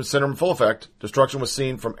derangement syndrome full effect. Destruction was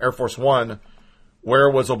seen from Air Force One. Where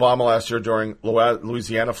was Obama last year during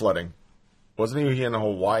Louisiana flooding? Wasn't he in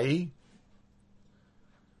Hawaii?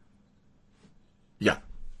 Yeah.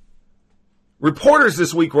 Reporters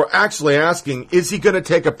this week were actually asking, is he going to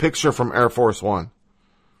take a picture from Air Force One?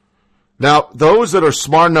 Now, those that are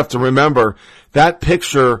smart enough to remember, that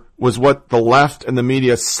picture was what the left and the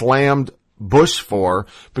media slammed Bush for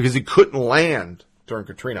because he couldn't land during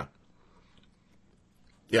Katrina.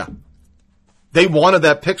 Yeah. They wanted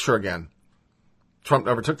that picture again. Trump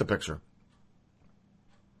never took the picture.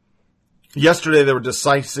 Yesterday they were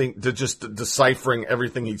deciphering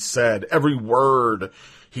everything he said, every word.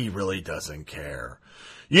 He really doesn't care.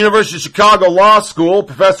 University of Chicago Law School,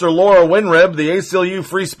 Professor Laura Winrib, the ACLU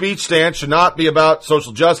free speech stance should not be about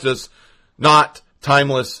social justice, not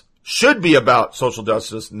timeless. Should be about social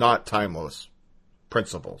justice, not timeless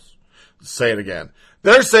principles. Say it again.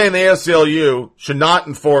 They're saying the ACLU should not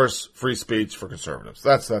enforce free speech for conservatives.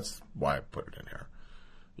 That's why I put it in here.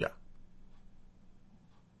 Yeah.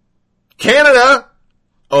 Canada.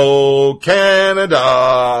 Oh,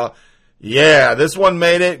 Canada. Yeah, this one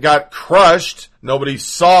made it, got crushed. Nobody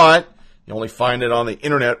saw it. You only find it on the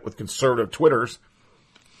internet with conservative Twitters.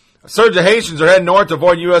 A surge of Haitians are heading north to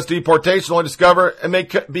avoid U.S. deportation, only discover it may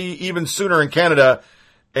be even sooner in Canada.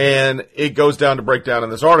 And it goes down to break down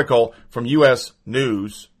in this article from U.S.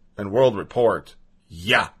 News and World Report.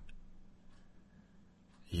 Yeah.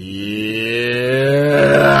 Yeah.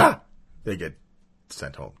 They get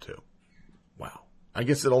sent home too. Wow. I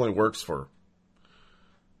guess it only works for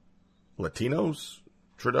Latinos,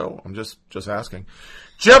 Trudeau? I'm just asking.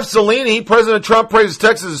 Jeff Zeleny, President Trump praises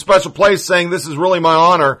Texas as a special place, saying this is really my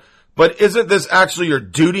honor. But isn't this actually your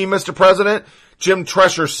duty, Mr. President? Jim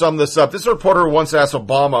Tresher summed this up. This is a reporter who once asked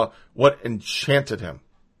Obama what enchanted him.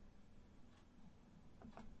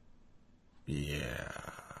 Yeah.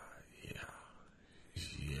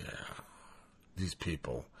 These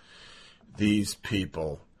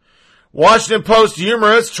people. Washington Post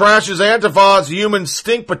humorist trashes Antifa's human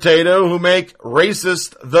stink potato who make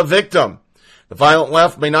racist the victim. The violent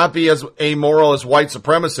left may not be as amoral as white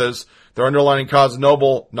supremacists. Their underlying cause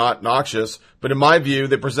noble, not noxious. But in my view,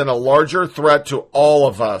 they present a larger threat to all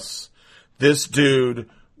of us. This dude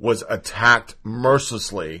was attacked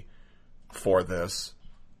mercilessly for this.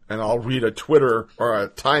 And I'll read a Twitter or a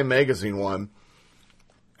Time magazine one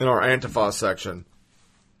in our Antifa section.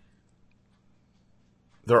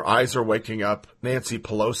 Their eyes are waking up. Nancy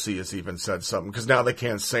Pelosi has even said something because now they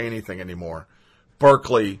can't say anything anymore.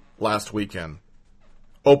 Berkeley last weekend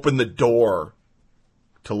opened the door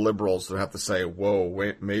to liberals that have to say, whoa,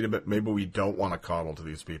 wait, maybe we don't want to coddle to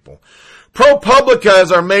these people. ProPublica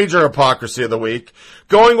is our major hypocrisy of the week.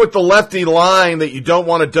 Going with the lefty line that you don't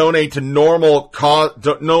want to donate to normal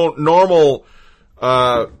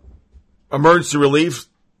emergency relief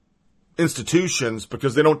institutions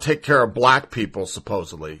because they don't take care of black people,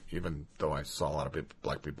 supposedly, even though I saw a lot of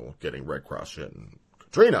black people getting Red Cross shit and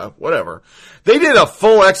Katrina, whatever. They did a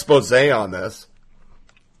full expose on this.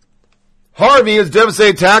 Harvey has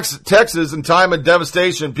devastated Texas in time of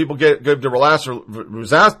devastation. People give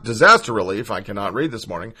to disaster relief. I cannot read this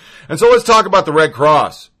morning. And so let's talk about the Red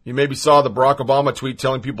Cross. You maybe saw the Barack Obama tweet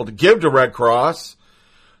telling people to give to Red Cross.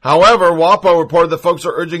 However, WAPO reported that folks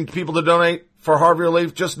are urging people to donate for Harvey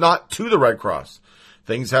relief, just not to the Red Cross.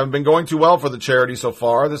 Things haven't been going too well for the charity so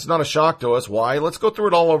far. This is not a shock to us. Why? Let's go through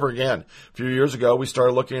it all over again. A few years ago, we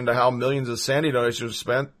started looking into how millions of Sandy donations were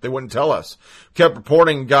spent. They wouldn't tell us. Kept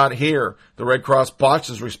reporting, got here. The Red Cross botched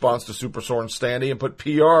its response to Superstorm Sandy and put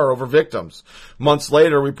PR over victims. Months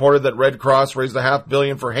later, reported that Red Cross raised $500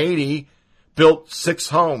 million for Haiti, built 6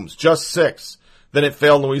 homes, just 6. Then it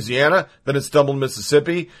failed in Louisiana. Then it stumbled in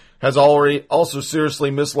Mississippi. Has already also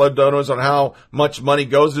seriously misled donors on how much money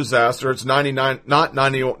goes to disaster. It's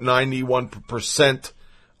 91%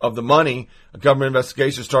 of the money. A government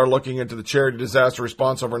investigation started looking into the charity disaster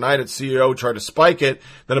response overnight. Its CEO tried to spike it.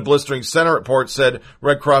 Then a blistering Senate report said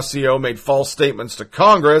Red Cross CEO made false statements to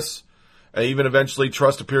Congress. Even eventually,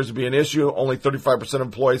 trust appears to be an issue. Only 35% of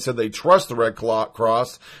employees said they trust the Red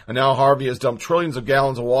Cross. And now Harvey has dumped trillions of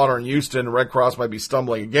gallons of water in Houston. Red Cross might be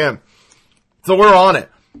stumbling again. So we're on it,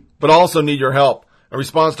 but also need your help. In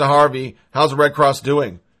response to Harvey, how's the Red Cross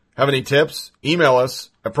doing? Have any tips? Email us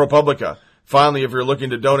at ProPublica. Finally, if you're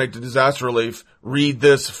looking to donate to disaster relief, read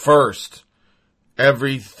this first.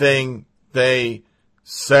 Everything they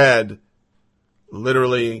said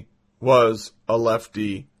literally was a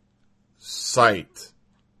lefty site.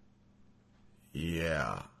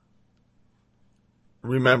 Yeah.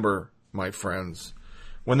 Remember, my friends,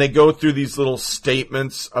 when they go through these little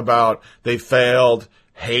statements about they failed,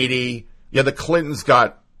 Haiti, yeah, the Clintons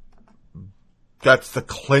that's the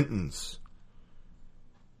Clintons.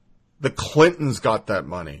 The Clintons got that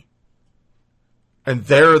money. And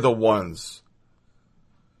they're the ones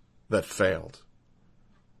that failed.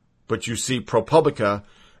 But you see, ProPublica,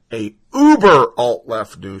 a uber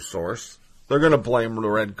alt-left news source, they're going to blame the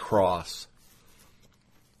Red Cross.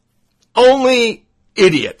 Only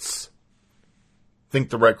idiots think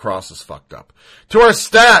the Red Cross is fucked up. To our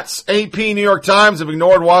stats, AP, New York Times have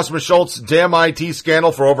ignored Wasserman Schultz's damn IT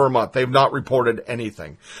scandal for over a month. They've not reported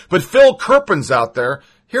anything. But Phil Kerpen's out there.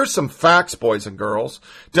 Here's some facts, boys and girls.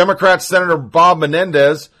 Democrat Senator Bob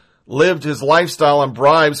Menendez lived his lifestyle on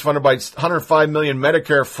bribes funded by $105 million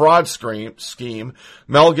Medicare fraud scheme.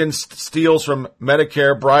 Melgen steals from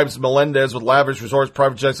Medicare, bribes Melendez with lavish resorts,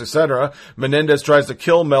 private jets, etc. Menendez tries to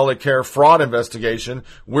kill Medicare fraud investigation.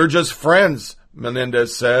 We're just friends,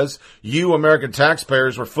 Menendez says. You, American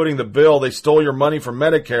taxpayers, were footing the bill. They stole your money from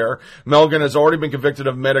Medicare. Melgen has already been convicted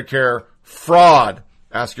of Medicare fraud.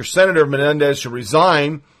 Ask your senator if Menendez should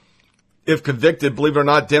resign. If convicted, believe it or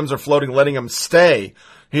not, Dems are floating letting him stay.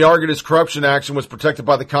 He argued his corruption action was protected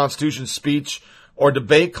by the Constitution's speech or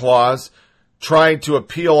debate clause, tried to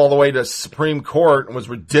appeal all the way to Supreme Court and was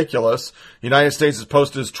ridiculous. The United States has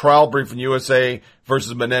posted his trial brief in USA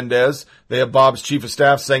versus Menendez. They have Bob's chief of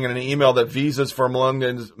staff saying in an email that visas for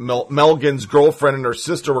Melgen's girlfriend and her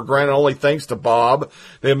sister were granted only thanks to Bob.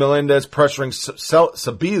 They have Melendez pressuring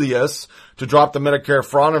Sebelius to drop the Medicare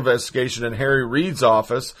fraud investigation in Harry Reid's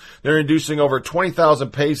office. They're introducing over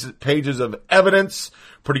 20,000 pages of evidence.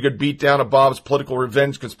 Pretty good beatdown of Bob's political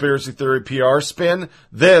revenge conspiracy theory PR spin.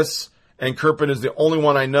 This, and Kerpen is the only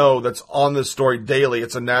one I know that's on this story daily.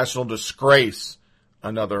 It's a national disgrace,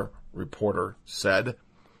 another reporter said.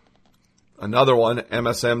 Another one,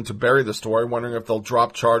 MSM, to bury the story, wondering if they'll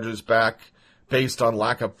drop charges back based on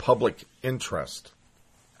lack of public interest.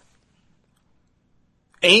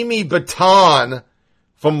 Amy Baton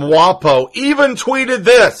from WAPO even tweeted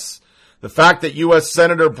this. The fact that U.S.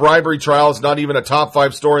 Senator bribery trial is not even a top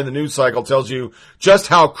 5 story in the news cycle tells you just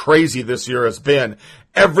how crazy this year has been.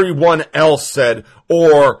 Everyone else said,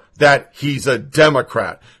 or that he's a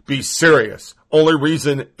Democrat. Be serious. Only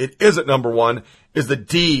reason it isn't number 1 is the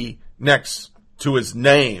D next to his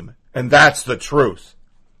name. And that's the truth.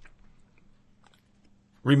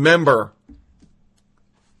 Remember,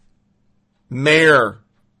 Mayor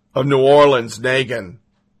of New Orleans, Nagin.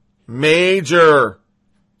 Major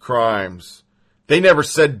crimes. They never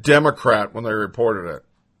said Democrat when they reported it.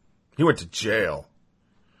 He went to jail.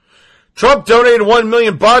 Trump donated $1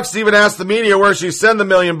 million, even asked the media where she sent the $1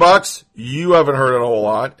 million. You haven't heard it a whole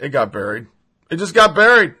lot. It got buried. It just got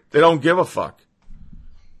buried. They don't give a fuck.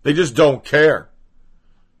 They just don't care.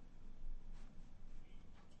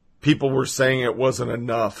 People were saying it wasn't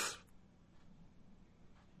enough.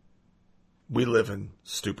 We live in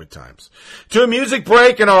stupid times. To a music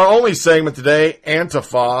break in our only segment today,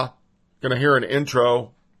 Antifa. Gonna hear an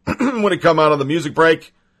intro when it come out of the music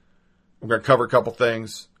break. We're going to cover a couple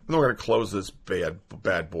things. And then we're going to close this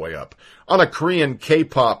bad boy up. On a Korean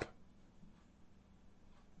K-pop,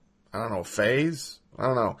 I don't know, phase? I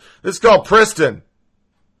don't know. This is called Priston.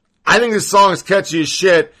 I think this song is catchy as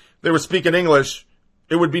shit. If they were speaking English,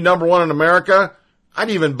 it would be number one in America.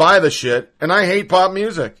 I'd even buy the shit. And I hate pop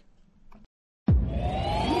music.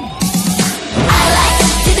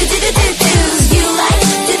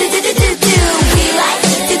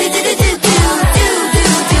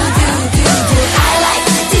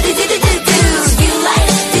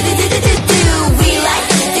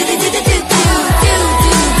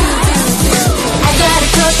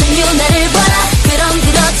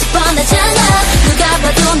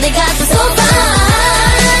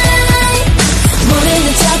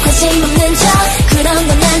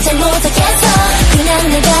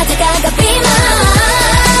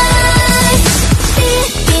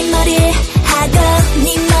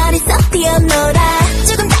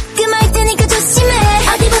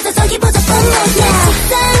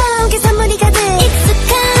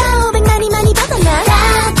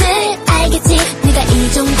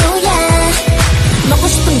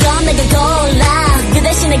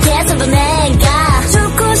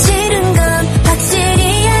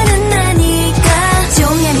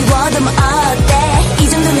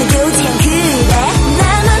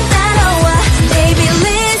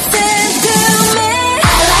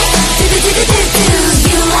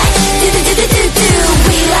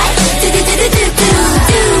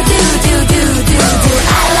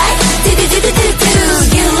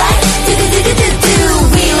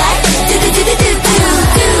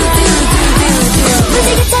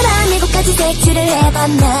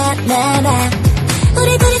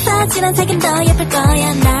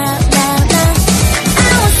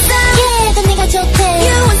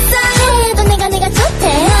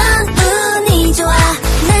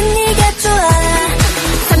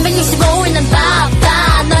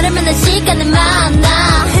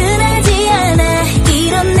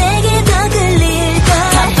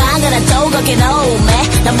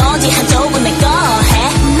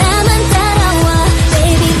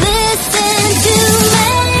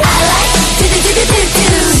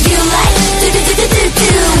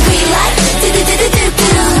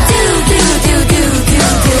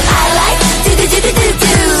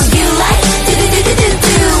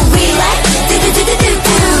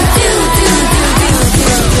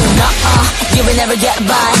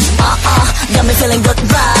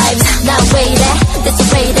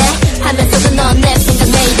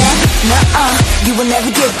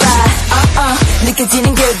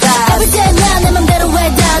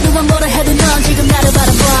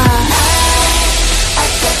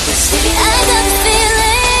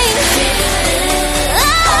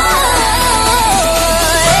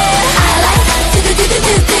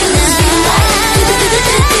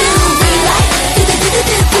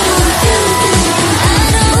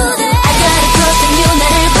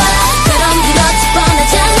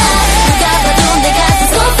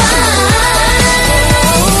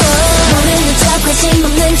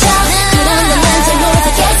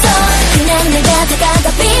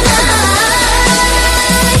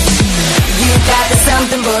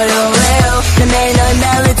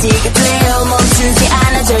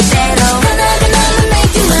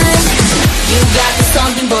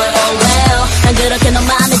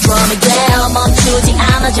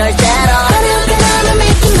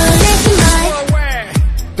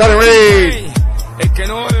 Donnie Reed!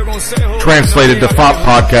 Translated to Fop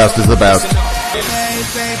Podcast is the best.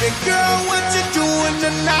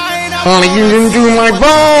 Honey, you can do my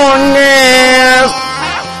bonus!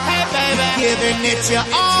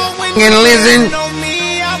 And listen.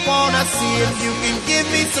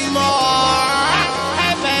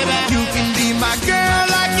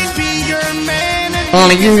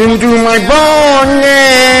 Honey, you can do my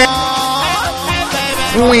bonus!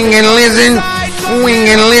 Wing and listen. Wing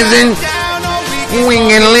and listen.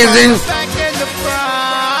 Wing and listen.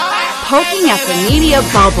 Poking at the media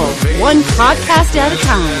bubble, one podcast at a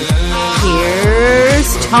time.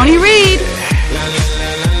 Here's Tony Reed.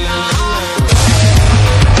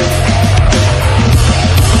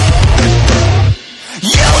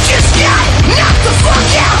 You just got knocked the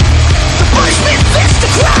fuck out. The punishment fits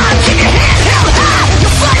the crime. Keep your head held high.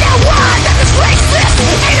 You'll find out why that this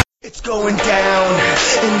racist. It's going down,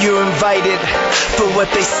 and you're invited for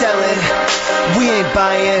what they selling. We ain't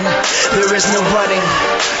buying. There is no running.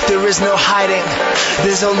 There is no hiding.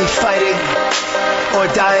 There's only fighting or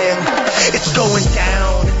dying. It's going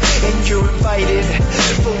down, and you're invited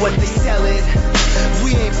for what they selling.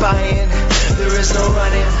 We ain't buying. There is no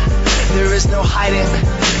running. There is no hiding.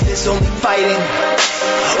 There's only fighting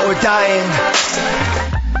or dying.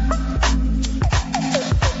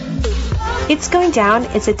 It's Going Down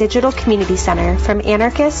is a digital community center from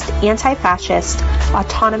anarchist, anti-fascist,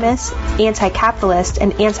 autonomous, anti-capitalist,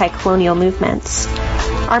 and anti-colonial movements.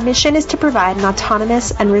 Our mission is to provide an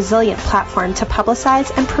autonomous and resilient platform to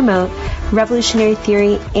publicize and promote revolutionary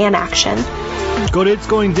theory and action. Go to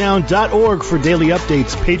itsgoingdown.org for daily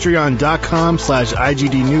updates,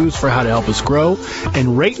 patreon.com/IGD News for how to help us grow,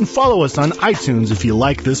 and rate and follow us on iTunes if you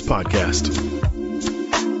like this podcast.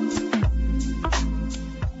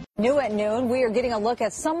 New at noon, we are getting a look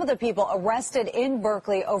at some of the people arrested in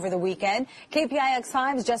Berkeley over the weekend. KPIX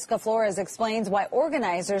Times' Jessica Flores explains why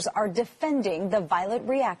organizers are defending the violent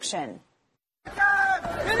reaction. Get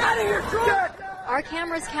out of here, Trump! Our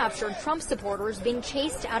cameras captured Trump supporters being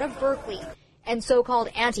chased out of Berkeley and so-called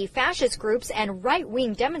anti-fascist groups and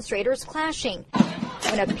right-wing demonstrators clashing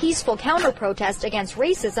when a peaceful counter-protest against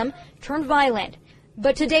racism turned violent.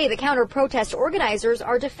 But today, the counter-protest organizers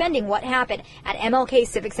are defending what happened at MLK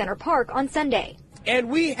Civic Center Park on Sunday. And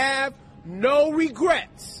we have no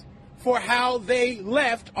regrets for how they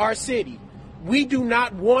left our city. We do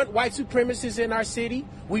not want white supremacists in our city.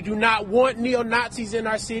 We do not want neo-Nazis in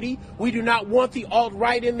our city. We do not want the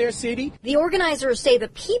alt-right in their city. The organizers say the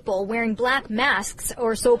people wearing black masks,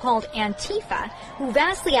 or so-called Antifa, who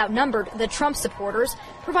vastly outnumbered the Trump supporters,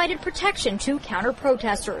 provided protection to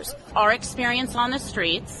counter-protesters. Our experience on the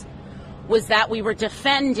streets was that we were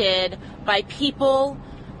defended by people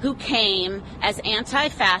who came as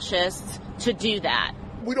anti-fascists to do that.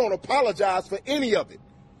 We don't apologize for any of it.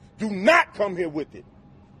 Do not come here with it.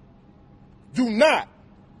 Do not.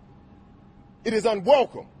 It is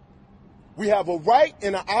unwelcome. We have a right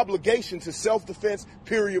and an obligation to self-defense,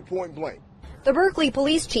 period, point blank. The Berkeley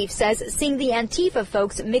police chief says seeing the Antifa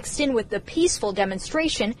folks mixed in with the peaceful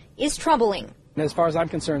demonstration is troubling. As far as I'm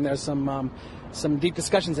concerned, there's some deep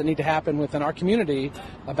discussions that need to happen within our community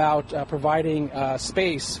about providing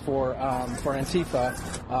space for Antifa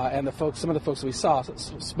and some of the folks that we saw.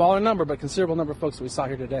 Smaller number, but considerable number of folks that we saw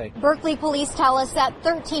here today. Berkeley police tell us that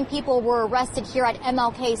 13 people were arrested here at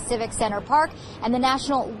MLK Civic Center Park, and the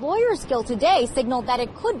National Lawyers Guild today signaled that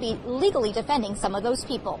it could be legally defending some of those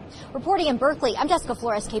people. Reporting in Berkeley, I'm Jessica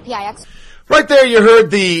Flores, KPIX. Right there, you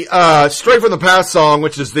heard the Straight from the Past song,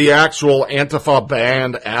 which is the actual Antifa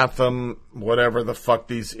band anthem, whatever the fuck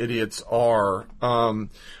these idiots are.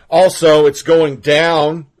 Also, It's Going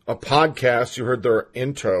Down, a podcast. You heard their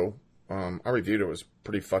intro. I reviewed it. It was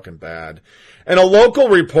pretty fucking bad. And a local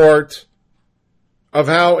report of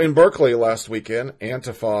how in Berkeley last weekend,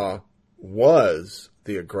 Antifa was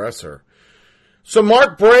the aggressor. So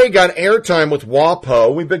Mark Bray got airtime with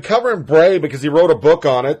WAPO. We've been covering Bray because he wrote a book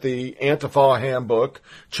on it, the Antifa Handbook.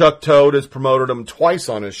 Chuck Todd has promoted him twice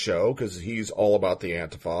on his show because he's all about the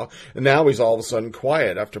Antifa. And now he's all of a sudden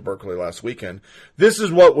quiet after Berkeley last weekend. This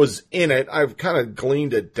is what was in it. I've kind of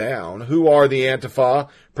gleaned it down. Who are the Antifa?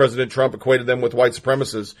 President Trump equated them with white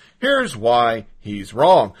supremacists. Here's why he's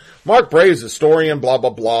wrong. Mark Bray is a historian, blah, blah,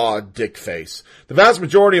 blah, dick face. The vast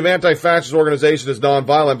majority of anti-fascist organizations is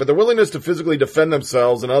nonviolent, but their willingness to physically defend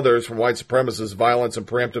themselves and others from white supremacist violence and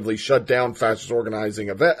preemptively shut down fascist organizing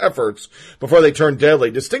efforts before they turn deadly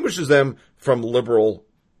distinguishes them from liberal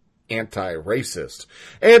anti-racist.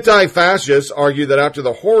 Anti-fascists argue that after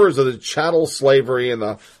the horrors of the chattel slavery and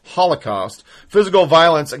the Holocaust, physical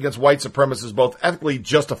violence against white supremacists is both ethically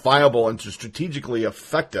justifiable and strategically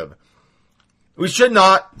effective. We should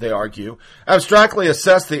not, they argue, abstractly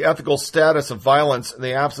assess the ethical status of violence in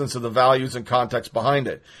the absence of the values and context behind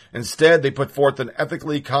it. Instead, they put forth an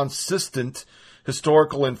ethically consistent,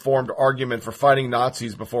 historical informed argument for fighting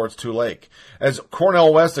Nazis before it's too late. As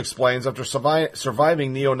Cornel West explains, after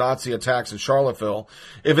surviving neo-Nazi attacks in Charlottesville,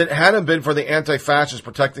 if it hadn't been for the anti-fascists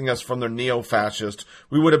protecting us from their neo-fascists,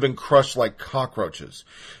 we would have been crushed like cockroaches.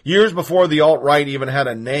 Years before the alt-right even had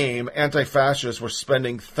a name, anti-fascists were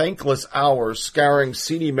spending thankless hours scouring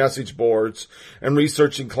seedy message boards and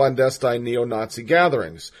researching clandestine neo-Nazi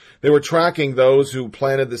gatherings. They were tracking those who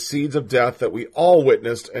planted the seeds of death that we all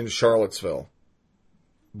witnessed in Charlottesville.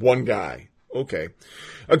 One guy. Okay.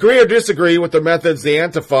 Agree or disagree with the methods, the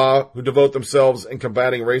Antifa, who devote themselves in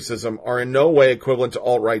combating racism, are in no way equivalent to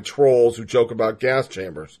alt-right trolls who joke about gas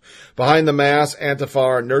chambers. Behind the mask, Antifa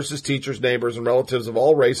are nurses, teachers, neighbors, and relatives of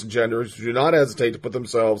all race and genders who do not hesitate to put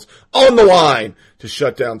themselves on the line to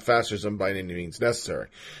shut down fascism by any means necessary.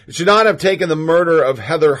 It should not have taken the murder of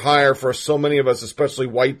Heather Heyer for so many of us, especially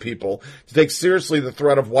white people, to take seriously the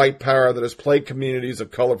threat of white power that has plagued communities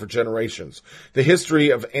of color for generations. The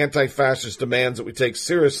history of anti-fascists demands that we take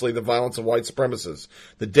seriously the violence of white supremacists.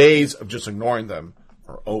 The days of just ignoring them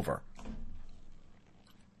are over.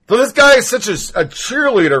 So this guy is such a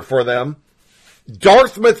cheerleader for them.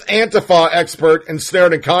 Dartmouth Antifa expert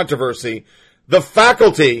ensnared in controversy. The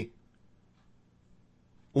faculty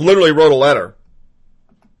literally wrote a letter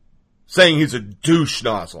saying he's a douche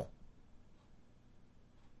nozzle.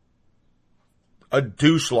 A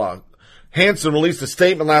douche log. Hansen released a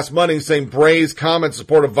statement last Monday saying Bray's comments in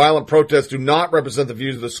support of violent protests do not represent the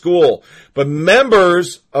views of the school. But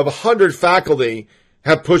members of 100 faculty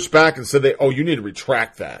have pushed back and said, you need to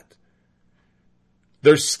retract that.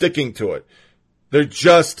 They're sticking to it. They're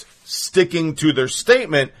just sticking to their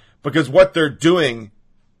statement because what they're doing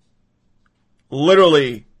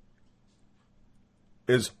literally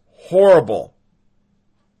is horrible.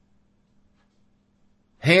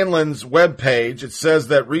 Hanlon's webpage, it says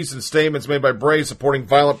that recent statements made by Bray supporting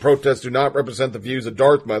violent protests do not represent the views of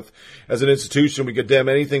Dartmouth. As an institution, we condemn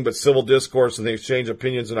anything but civil discourse and the exchange of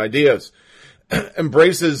opinions and ideas.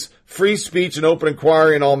 Embraces free speech and open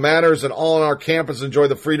inquiry in all matters, and all on our campus enjoy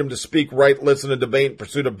the freedom to speak, write, listen, and debate in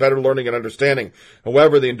pursuit of better learning and understanding.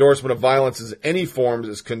 However, the endorsement of violence in any form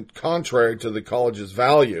is contrary to the college's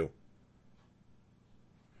value.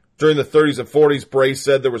 During the 30s and 40s, Bray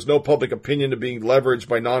said there was no public opinion to being leveraged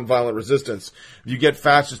by nonviolent resistance. If you get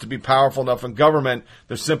fascists to be powerful enough in government,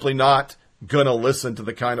 they're simply not going to listen to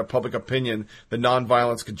the kind of public opinion that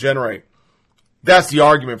nonviolence could generate. That's the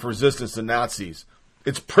argument for resistance to Nazis.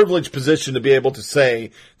 It's a privileged position to be able to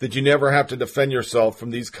say that you never have to defend yourself from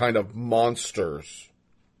these kind of monsters.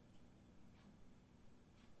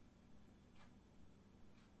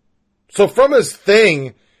 So from his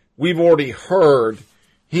thing, we've already heard,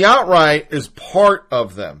 he outright is part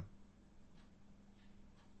of them.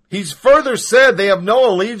 He's further said they have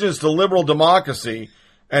no allegiance to liberal democracy,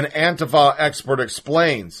 an Antifa expert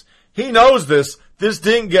explains. He knows this. This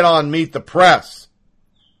didn't get on Meet the Press.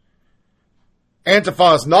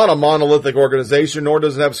 Antifa is not a monolithic organization, nor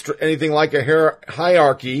does it have anything like a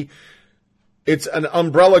hierarchy. It's an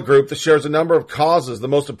umbrella group that shares a number of causes, the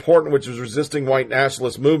most important which is resisting white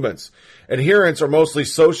nationalist movements. Adherents are mostly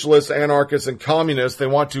socialists, anarchists, and communists. They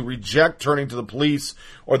want to reject turning to the police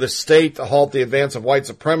or the state to halt the advance of white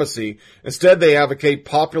supremacy. Instead, they advocate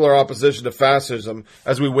popular opposition to fascism,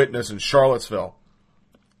 as we witnessed in Charlottesville.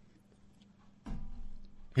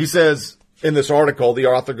 He says in this article, the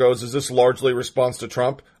author goes, is this largely a response to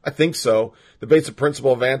Trump? I think so. The basic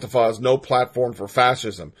principle of Antifa is no platform for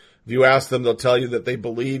fascism. If you ask them, they'll tell you that they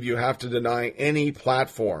believe you have to deny any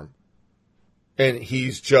platform. And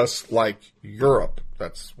he's just like Europe.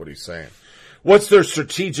 That's what he's saying. What's their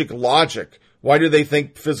strategic logic? Why do they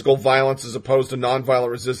think physical violence as opposed to nonviolent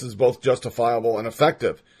resistance is both justifiable and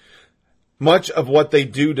effective? Much of what they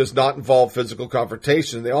do does not involve physical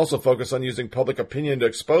confrontation. They also focus on using public opinion to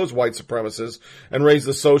expose white supremacists and raise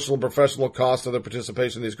the social and professional cost of their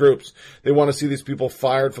participation in these groups. They want to see these people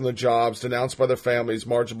fired from their jobs, denounced by their families,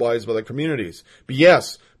 marginalized by their communities. But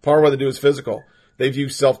yes, part of what they do is physical. They view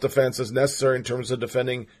self-defense as necessary in terms of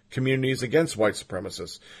defending communities against white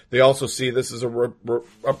supremacists. They also see this as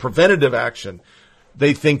a preventative action.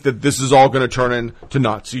 They think that this is all going to turn into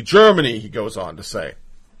Nazi Germany, he goes on to say.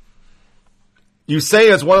 You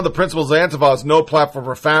say as one of the principles of Antifa is no platform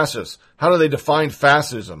for fascists. How do they define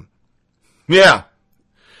fascism? Yeah.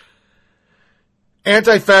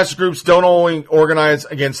 Anti-fascist groups don't only organize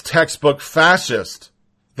against textbook fascists.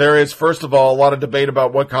 There is, first of all, a lot of debate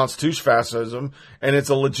about what constitutes fascism, and it's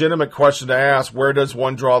a legitimate question to ask, where does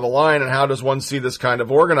one draw the line, and how does one see this kind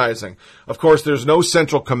of organizing? Of course, there's no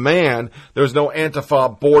central command. There's no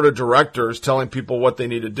Antifa board of directors telling people what they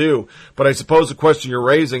need to do. But I suppose the question you're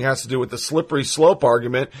raising has to do with the slippery slope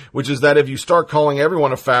argument, which is that if you start calling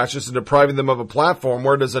everyone a fascist and depriving them of a platform,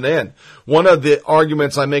 where does it end? One of the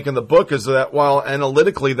arguments I make in the book is that while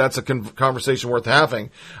analytically that's a conversation worth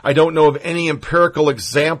having, I don't know of any empirical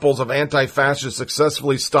examples of anti-fascists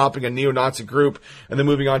successfully stopping a neo-Nazi group and then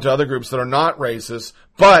moving on to other groups that are not racist,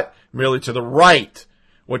 but merely to the right.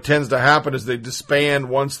 What tends to happen is they disband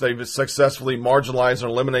once they've successfully marginalized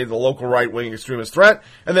and eliminated the local right-wing extremist threat,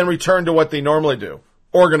 and then return to what they normally do,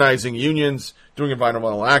 organizing unions, doing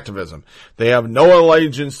environmental activism. They have no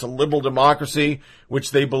allegiance to liberal democracy,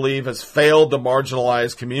 which they believe has failed the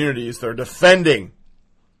marginalized communities they're defending.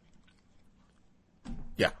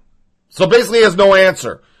 So basically he has no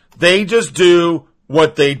answer. They just do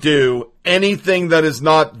what they do. Anything that is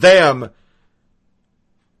not them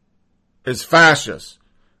is fascist.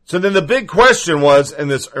 So then the big question was in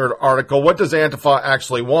this article, what does Antifa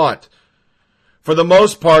actually want? For the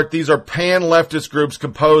most part, these are pan-leftist groups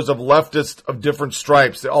composed of leftists of different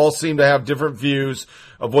stripes. They all seem to have different views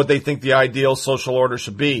of what they think the ideal social order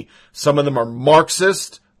should be. Some of them are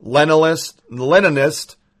Marxist,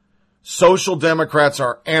 Leninist, Social Democrats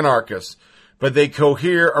are anarchists. but they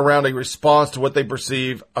cohere around a response to what they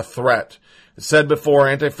perceive a threat. As said before,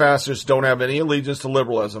 anti-fascists don't have any allegiance to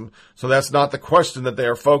liberalism, so that's not the question that they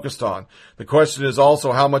are focused on. The question is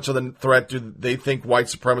also how much of the threat do they think white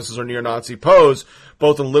supremacists or neo-Nazi pose,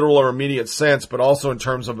 both in literal or immediate sense, but also in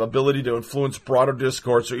terms of ability to influence broader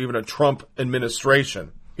discourse or even a Trump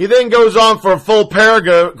administration. He then goes on for a full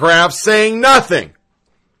paragraph saying nothing,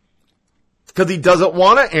 because he doesn't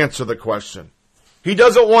want to answer the question. He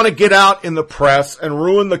doesn't want to get out in the press and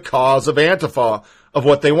ruin the cause of Antifa, of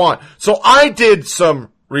what they want. So I did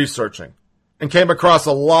some researching and came across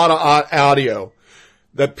a lot of audio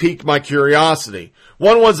that piqued my curiosity.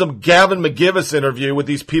 One was a Gavin McGinnis interview with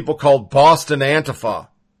these people called Boston Antifa.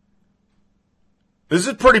 This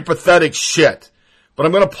is pretty pathetic shit, but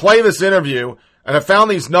I'm going to play this interview, and I found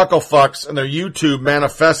these knucklefucks in their YouTube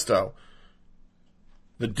manifesto.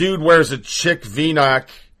 The dude wears a chick V-neck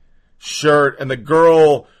shirt, and the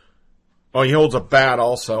girl, he holds a bat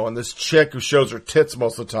also, and this chick who shows her tits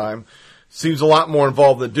most of the time seems a lot more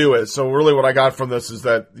involved than do it. So really what I got from this is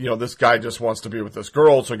that, this guy just wants to be with this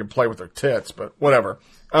girl so he can play with her tits, but whatever.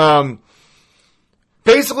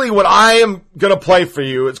 Basically what I am going to play for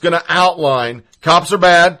you, it's going to outline cops are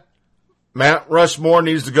bad. Matt Rushmore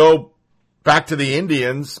needs to go back to the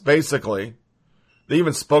Indians, basically. They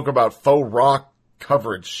even spoke about faux rock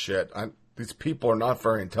coverage shit. These people are not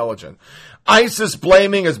very intelligent. ISIS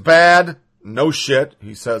blaming is bad. No shit,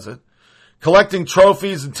 he says it. Collecting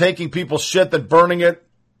trophies and taking people's shit, then burning it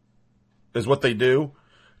is what they do.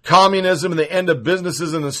 Communism and the end of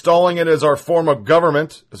businesses and installing it as our form of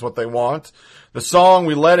government is what they want. The song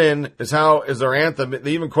we let in is their anthem.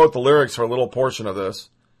 They even quote the lyrics for a little portion of this.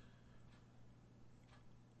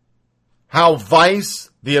 How Vice,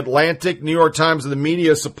 The Atlantic, New York Times, and the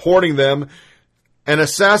media is supporting them. And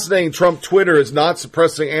assassinating Trump Twitter is not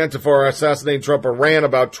suppressing Antifa or assassinating Trump or ran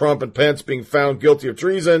about Trump and Pence being found guilty of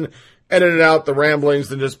treason, edited out the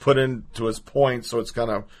ramblings, and just put into his point so it's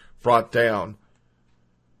kind of brought down.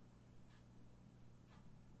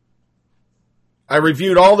 I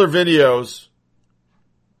reviewed all their videos,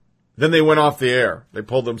 then they went off the air. They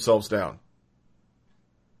pulled themselves down.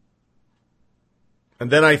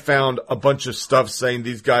 And then I found a bunch of stuff saying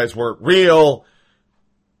these guys weren't real,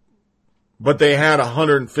 but they had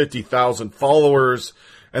 150,000 followers,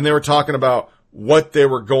 and they were talking about what they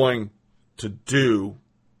were going to do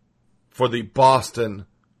for the Boston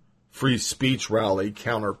free speech rally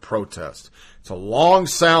counter-protest. It's a long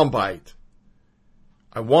soundbite.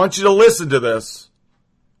 I want you to listen to this,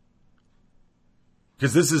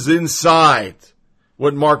 because this is inside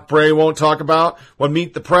what Mark Bray won't talk about, what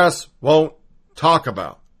Meet the Press won't talk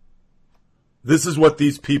about. This is what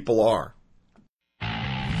these people are.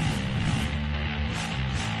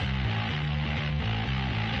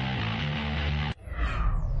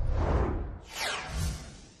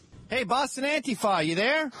 Hey, Boston Antifa, you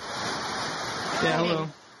there? Yeah, hello.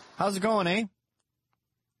 How's it going, eh?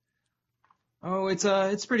 Oh,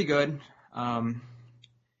 it's pretty good.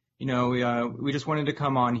 We just wanted to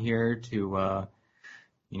come on here to,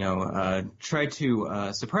 try to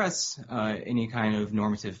suppress any kind of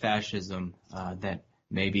normative fascism that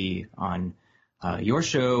may be on your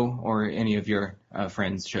show or any of your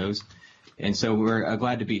friends' shows. And so we're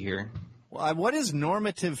glad to be here. Well, what is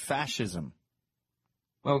normative fascism?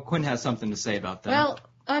 Well, Quinn has something to say about that. Well,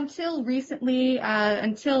 until recently,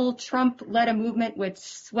 until Trump led a movement which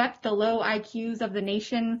swept the low IQs of the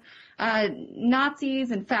nation,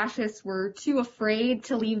 Nazis and fascists were too afraid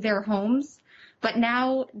to leave their homes. But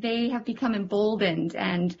now they have become emboldened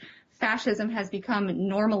and fascism has become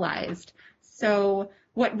normalized. So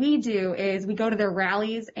what we do is we go to their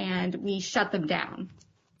rallies and we shut them down.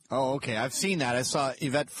 Oh, okay. I've seen that. I saw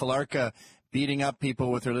Yvette Filarka beating up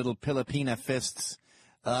people with her little Filipina fists.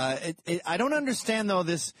 I don't understand, though,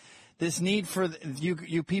 this need for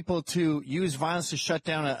you people to use violence to shut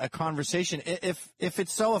down a conversation. If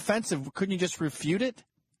it's so offensive, couldn't you just refute it?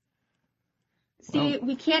 See,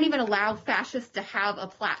 we can't even allow fascists to have a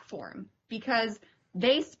platform because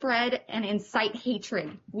they spread and incite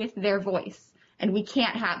hatred with their voice, and we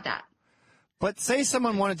can't have that. But say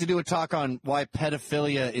someone wanted to do a talk on why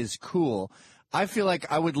pedophilia is cool. I feel like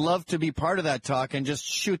I would love to be part of that talk and just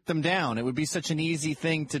shoot them down. It would be such an easy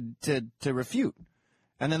thing to refute.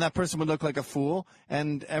 And then that person would look like a fool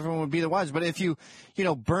and everyone would be the wiser. But if you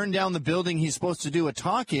burn down the building he's supposed to do a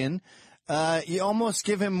talk in, you almost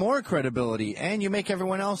give him more credibility and you make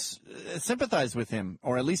everyone else sympathize with him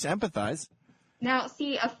or at least empathize. Now,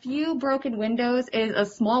 see, a few broken windows is a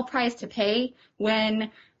small price to pay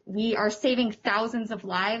when we are saving thousands of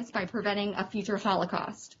lives by preventing a future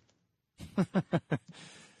Holocaust.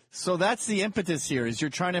 So that's the impetus here, is you're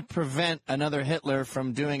trying to prevent another Hitler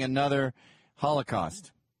from doing another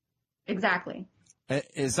Holocaust. Exactly.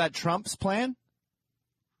 Is that Trump's plan?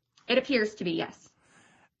 It appears to be, yes.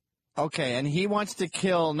 Okay, and he wants to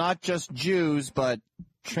kill not just Jews, but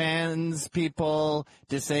trans people,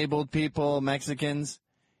 disabled people, Mexicans.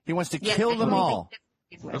 He wants to kill them all.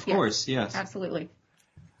 Of course, yes. Absolutely.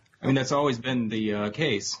 I mean, that's always been the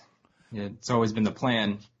case. It's always been the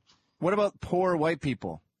plan. What about poor white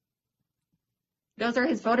people? Those are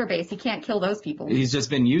his voter base. He can't kill those people. He's just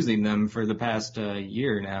been using them for the past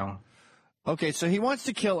year now. Okay, so he wants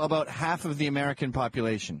to kill about half of the American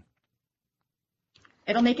population.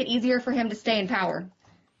 It'll make it easier for him to stay in power.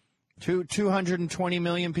 220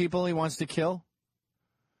 million people he wants to kill?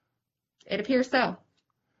 It appears so.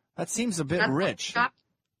 That seems a bit rich.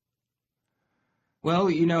 Well,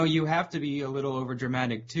 you have to be a little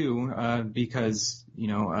overdramatic too, because,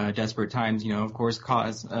 desperate times, of course,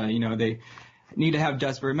 cause, they need to have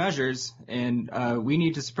desperate measures, and we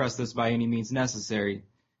need to suppress this by any means necessary.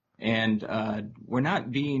 And we're not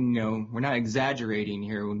exaggerating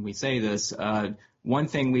here when we say this. One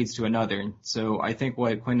thing leads to another. So I think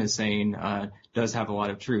what Quinn is saying does have a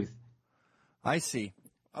lot of truth. I see.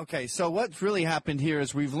 Okay, so what's really happened here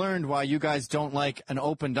is we've learned why you guys don't like an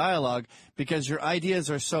open dialogue, because your ideas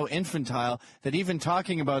are so infantile that even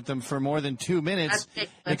talking about them for more than 2 minutes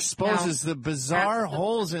exposes the bizarre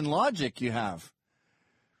holes in logic you have.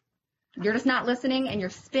 You're just not listening, and you're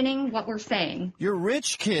spinning what we're saying. You're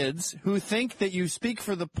rich kids who think that you speak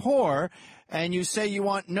for the poor, and you say you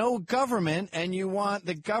want no government, and you want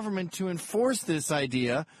the government to enforce this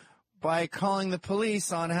idea by calling the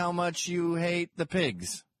police on how much you hate the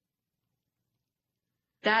pigs.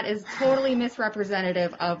 That is totally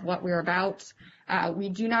misrepresentative of what we're about. We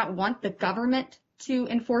do not want the government to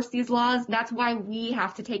enforce these laws. That's why we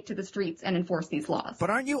have to take to the streets and enforce these laws. But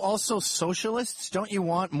aren't you also socialists? Don't you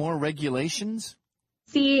want more regulations?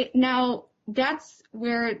 See, now that's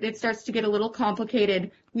where it starts to get a little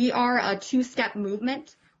complicated. We are a two-step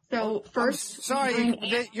movement. So first... Sorry,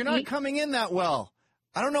 you're not coming in that well.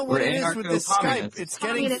 I don't know what it is with this Skype. It's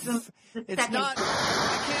getting... It's not...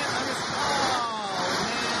 I can't understand...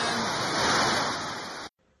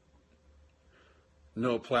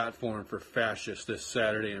 No platform for fascists this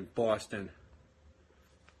Saturday in Boston.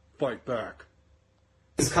 Fight back.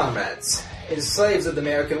 His comrades, it is slaves of the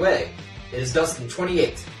American way. It is Dustin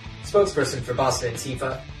 28, spokesperson for Boston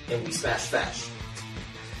Antifa, and we smash fash.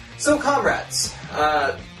 So comrades,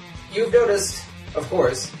 you've noticed, of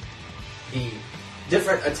course, the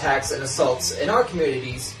different attacks and assaults in our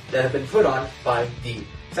communities that have been put on by the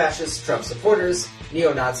fascist Trump supporters,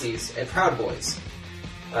 neo-Nazis, and Proud Boys.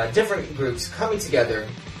 Different groups coming together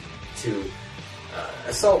to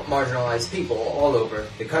assault marginalized people all over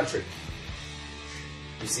the country.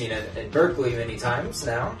 You've seen it in Berkeley many times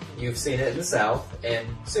now, you've seen it in the South, and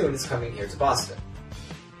soon it's coming here to Boston.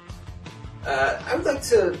 I would like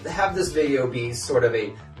to have this video be sort of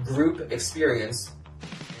a group experience.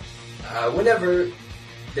 Whenever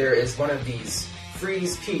there is one of these free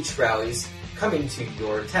speech rallies coming to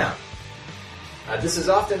your town. This is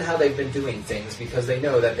often how they've been doing things because they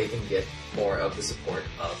know that they can get more of the support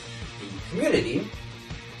of the community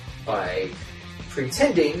by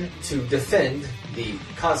pretending to defend the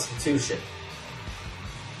Constitution.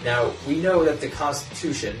 Now, we know that the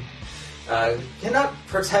Constitution cannot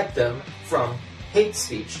protect them from hate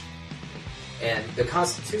speech, and the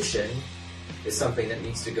Constitution is something that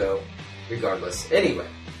needs to go regardless anyway.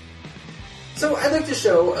 So I'd like to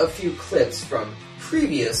show a few clips from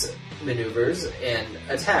previous maneuvers and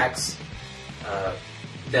attacks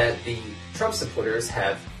that the Trump supporters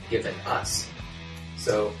have given us.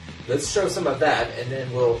 So let's show some of that, and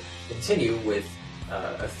then we'll continue with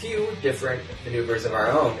a few different maneuvers of our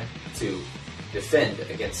own to defend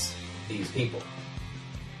against these people.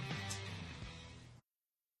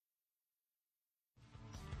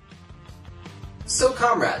 So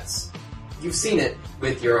comrades, you've seen it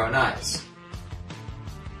with your own eyes.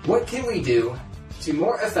 What can we do to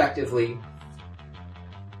more effectively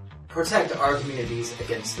protect our communities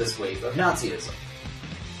against this wave of Nazism?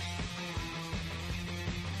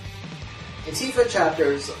 Antifa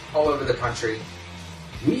chapters all over the country,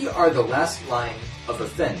 we are the last line of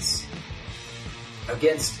defense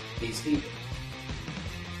against these people.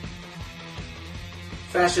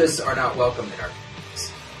 Fascists are not welcome in our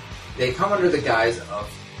communities. They come under the guise of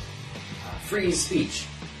free speech,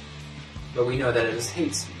 but we know that it is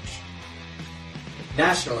hate speech.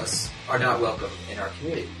 Nationalists are not welcome in our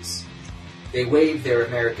communities. They wave their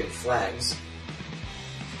American flags,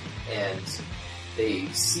 and they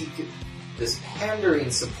seek this pandering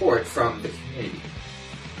support from the community.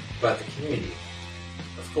 But the community,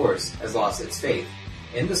 of course, has lost its faith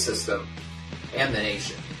in the system and the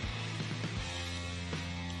nation.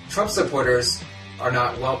 Trump supporters are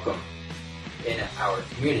not welcome in our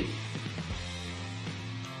community.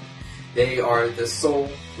 They are the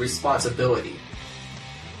sole responsibility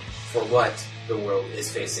for what the world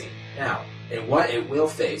is facing now and what it will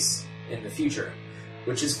face in the future,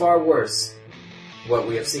 which is far worse what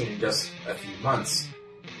we have seen in just a few months.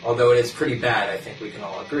 Although it is pretty bad, I think we can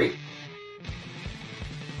all agree.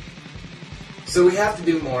 So we have to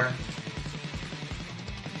do more.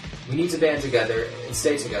 We need to band together and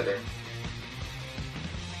stay together.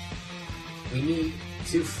 We need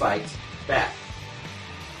to fight back.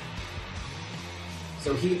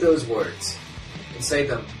 So heed those words and say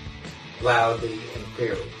them loudly and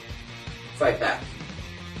clearly. Fight back.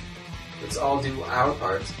 Let's all do our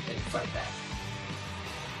part and fight back.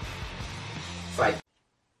 Fight.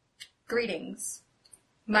 Greetings.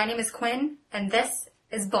 My name is Quinn, and this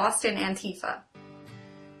is Boston Antifa.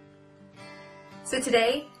 So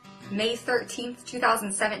today, May 13th,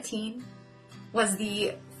 2017, was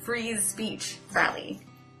the Free Speech rally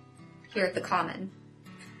here at the Common.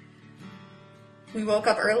 We woke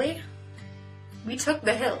up early. We took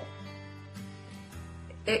the hill.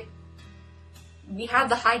 We had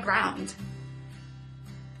the high ground.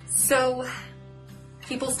 So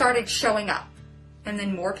people started showing up. And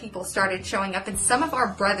then more people started showing up. And some of our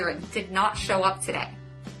brethren did not show up today.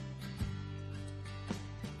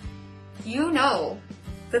 You know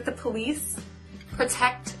that the police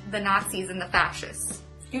protect the Nazis and the fascists.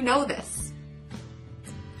 You know this.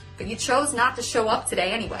 But you chose not to show up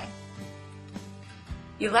today anyway.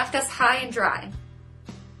 You left us high and dry.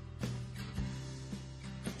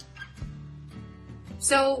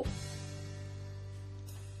 So,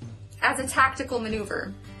 as a tactical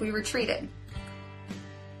maneuver, we retreated.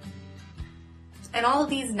 And all of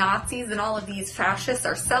these Nazis and all of these fascists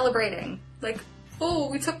are celebrating. Like, oh,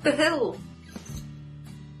 we took the hill.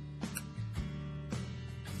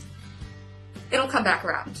 It'll come back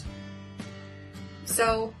around.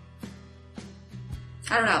 So,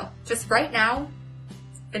 I don't know. Just right now,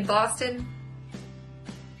 in Boston,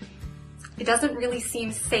 it doesn't really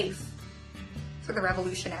seem safe for the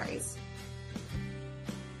revolutionaries.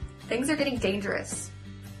 Things are getting dangerous.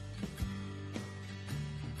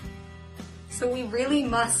 So we really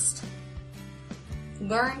must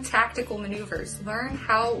learn tactical maneuvers, learn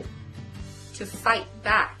how to fight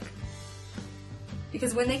back.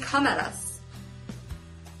 Because when they come at us,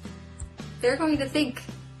 they're going to think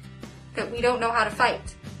that we don't know how to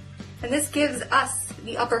fight. And this gives us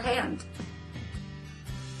the upper hand.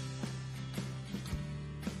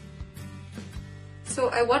 So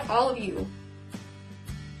I want all of you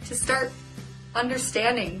to start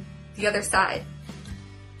understanding the other side.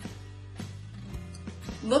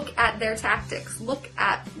 Look at their tactics. Look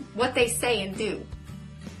at what they say and do.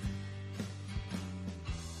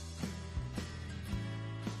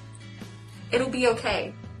 It'll be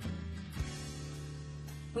okay.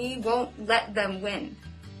 We won't let them win.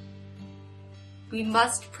 We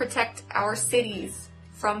must protect our cities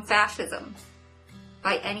from fascism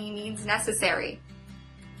by any means necessary.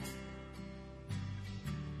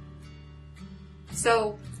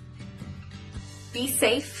 So, be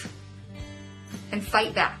safe and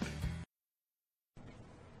fight back.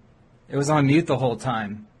 It was on mute the whole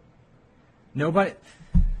time. Nobody...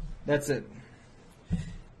 That's it.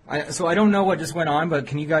 So I don't know what just went on, but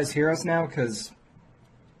can you guys hear us now? Because...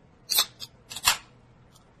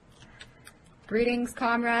 Greetings,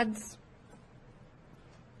 comrades.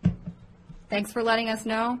 Thanks for letting us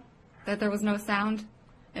know that there was no sound.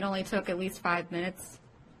 It only took at least 5 minutes.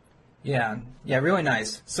 Yeah, really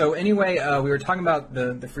nice. So anyway, we were talking about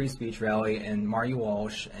the free speech rally and Marty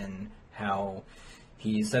Walsh and how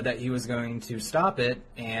he said that he was going to stop it,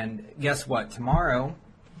 and guess what? Tomorrow,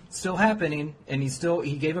 it's still happening, and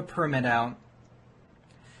he gave a permit out,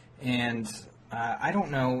 and I don't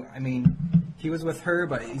know, I mean, he was with her,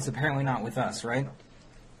 but he's apparently not with us, right?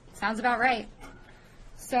 Sounds about right.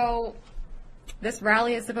 So, this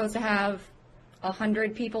rally is supposed to have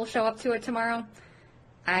 100 people show up to it tomorrow.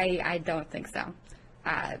 I don't think so.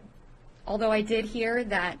 Although I did hear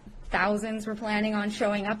that thousands were planning on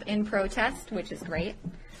showing up in protest, which is great.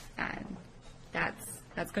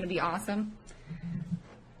 That's going to be awesome.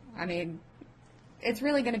 I mean, it's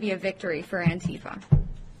really going to be a victory for Antifa.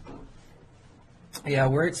 Yeah,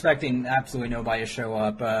 we're expecting absolutely nobody to show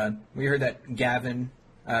up. We heard that Gavin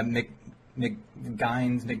McGuinness,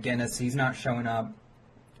 he's not showing up,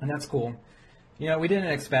 and that's cool. You know, we didn't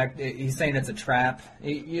expect, he's saying it's a trap.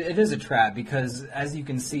 It is a trap because, as you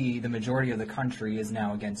can see, the majority of the country is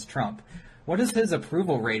now against Trump. What is his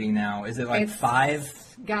approval rating now? Is it like It's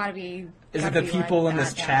 5? Gotta be. Is it gotta the be people like in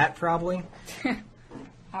this that, chat, probably?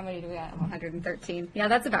 How many do we got? 113. Yeah,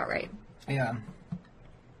 that's about right. Yeah.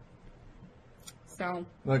 So.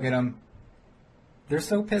 Look at them. They're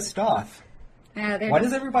so pissed off. Yeah, Why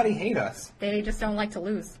does everybody hate us? They just don't like to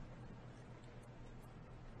lose.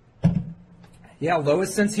 Yeah,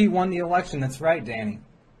 lowest since he won the election. That's right, Danny.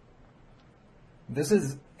 This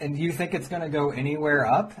is, and do you think it's going to go anywhere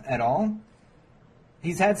up at all?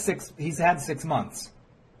 He's had 6 months.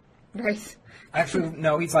 Right. Actually,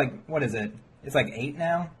 no, he's like, what is it? It's like 8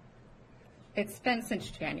 now? It's been since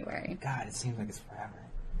January. God, it seems like it's forever.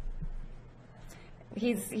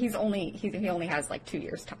 He only has like 2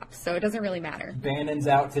 years tops, so it doesn't really matter. Bannon's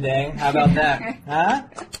out today. How about that? Huh?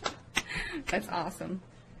 That's awesome.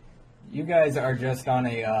 You guys are just on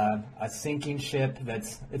a sinking ship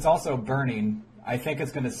it's also burning. I think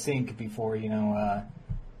it's going to sink before, you're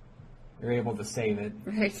able to save it.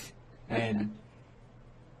 Right. And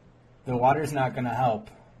the water's not going to help.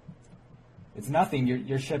 It's nothing.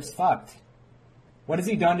 Your ship's fucked. What has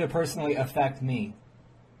he done to personally affect me?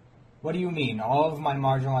 What do you mean? All of my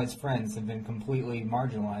marginalized friends have been completely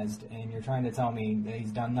marginalized, and you're trying to tell me that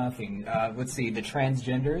he's done nothing. Let's see, the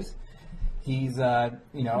transgenders, he's, They're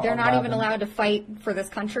not even allowed to fight for this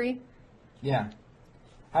country? Yeah.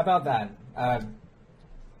 How about that?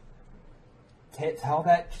 Tell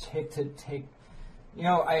that chick to take...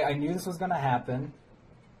 I knew this was going to happen.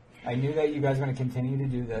 I knew that you guys were going to continue to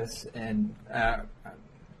do this, and,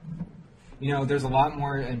 there's a lot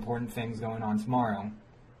more important things going on tomorrow.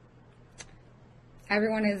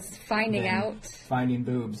 Everyone is finding out. Finding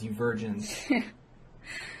boobs, you virgins.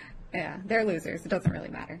 Yeah, they're losers. It doesn't really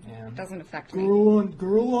matter. Yeah. It doesn't affect me.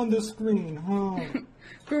 Girl on the screen, huh?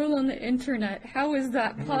 Girl on the internet. How is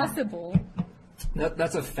that possible?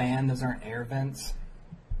 That's a fan. Those aren't air vents.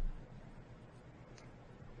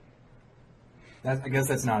 I guess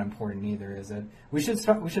that's not important either, is it? We should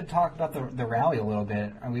talk about the rally a little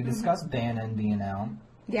bit. We discussed Bannon being out.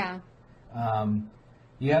 Yeah.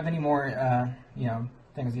 Do you have any more,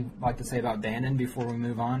 things you'd like to say about Bannon before we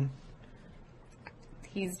move on?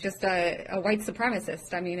 He's just a white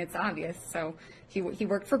supremacist. I mean, it's obvious. So he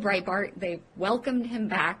worked for Breitbart. They welcomed him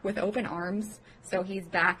back with open arms. So he's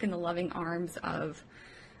back in the loving arms of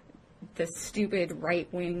the stupid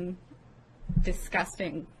right-wing,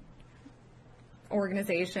 disgusting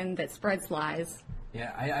organization that spreads lies.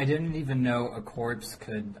 Yeah, I didn't even know a corpse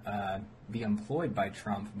could be employed by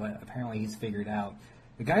Trump, but apparently he's figured out.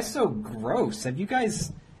 The guy's so gross. Have you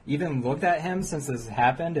guys even looked at him since this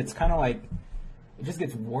happened? It's kind of like, it just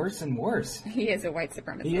gets worse and worse. He is a white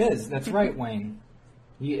supremacist. He is. That's right, Wayne.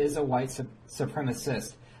 He is a white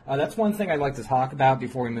supremacist. That's one thing I'd like to talk about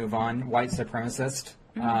before we move on. White supremacist.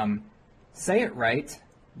 Mm-hmm. Say it right.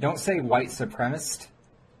 Don't say white supremacist.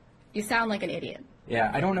 You sound like an idiot.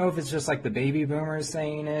 Yeah, I don't know if it's just like the baby boomers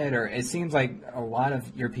saying it, or it seems like a lot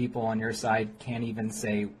of your people on your side can't even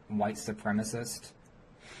say white supremacist.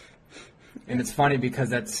 And it's funny because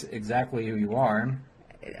that's exactly who you are.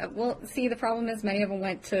 Well, see, the problem is many of them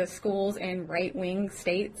went to schools in right-wing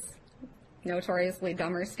states, notoriously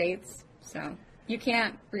dumber states, so you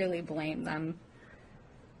can't really blame them.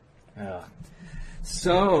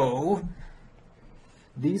 So,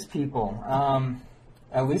 these people,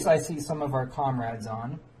 at least I see some of our comrades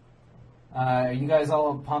on. Are you guys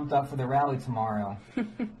all pumped up for the rally tomorrow?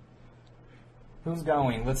 Who's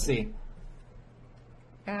going? Let's see.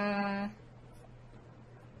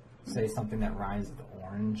 Say something that rhymes with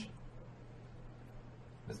orange.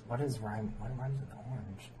 What rhymes with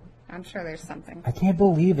orange? I'm sure there's something. I can't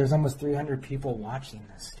believe there's almost 300 people watching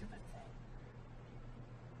this stupid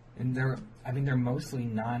thing. And they're mostly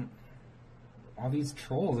not... All these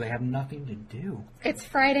trolls, they have nothing to do. It's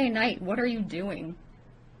Friday night. What are you doing?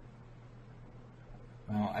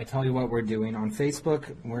 Well, I tell you what we're doing. On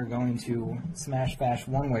Facebook, we're going to smash bash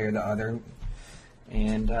one way or the other.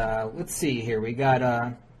 And let's see here. We got...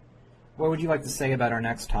 what would you like to say about our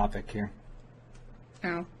next topic here?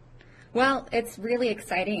 Oh. Well, it's really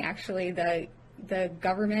exciting, actually. The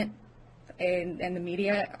government and the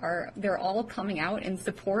media they're all coming out in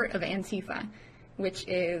support of Antifa, which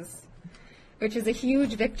is a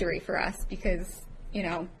huge victory for us because,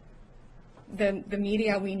 the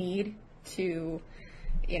media we need to,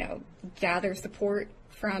 gather support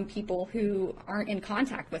from people who aren't in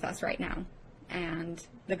contact with us right now. And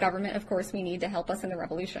the government, of course, we need to help us in the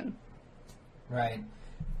revolution. Right.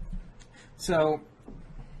 So,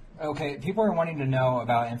 okay, people are wanting to know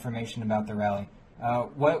about information about the rally.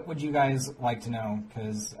 What would you guys like to know?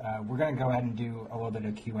 Because we're going to go ahead and do a little bit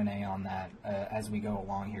of Q&A on that as we go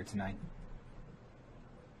along here tonight.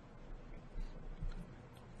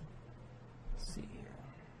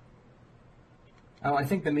 Oh, I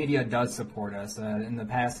think the media does support us. In the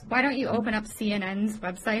past... Why don't you open up CNN's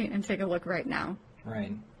website and take a look right now?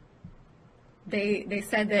 Right. They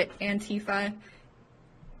said that Antifa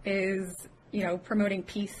is, promoting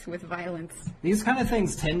peace with violence. These kind of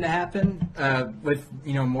things tend to happen with,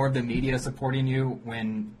 more of the media supporting you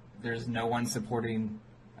when there's no one supporting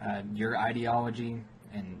your ideology,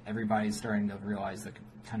 and everybody's starting to realize the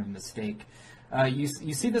kind of mistake.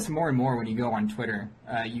 You see this more and more when you go on Twitter.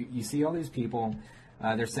 You see all these people,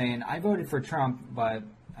 they're saying, I voted for Trump, but,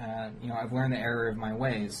 I've learned the error of my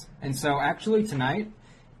ways. And so actually tonight,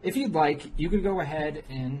 if you'd like, you could go ahead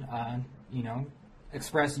and,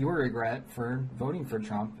 express your regret for voting for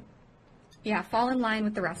Trump. Yeah, fall in line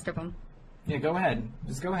with the rest of them. Yeah, go ahead.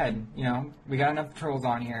 Just go ahead. We got enough trolls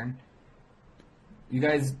on here. You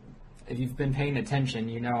guys, if you've been paying attention,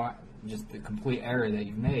 you know just the complete error that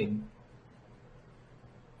you've made.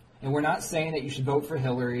 And we're not saying that you should vote for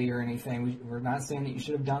Hillary or anything. We're not saying that you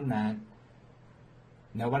should have done that.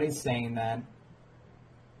 Nobody's saying that.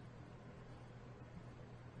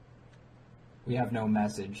 We have no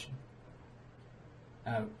message.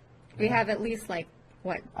 We have at least, I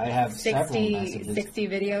have 60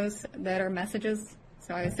 videos that are messages.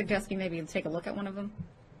 So I would suggest you maybe take a look at one of them.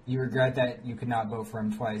 You regret that you could not vote for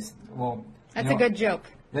him twice. Well, that's a good joke.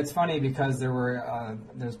 That's funny because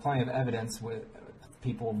there's plenty of evidence with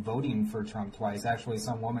people voting for Trump twice. Actually,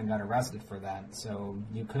 some woman got arrested for that. So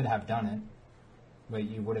you could have done it, but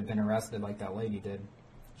you would have been arrested like that lady did.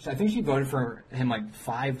 I think she voted for him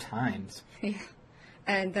 5 times. Yeah.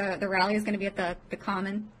 And the rally is going to be at the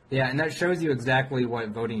Common. Yeah, and that shows you exactly what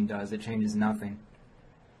voting does. It changes nothing.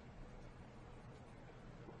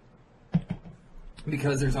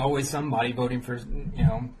 Because there's always somebody voting for,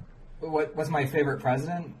 what's my favorite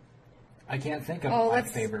president? I can't think of my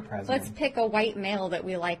favorite president. Let's pick a white male that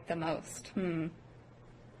we like the most.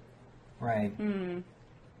 Right.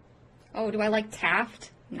 Oh, do I like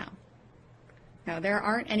Taft? No. No, there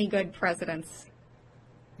aren't any good presidents.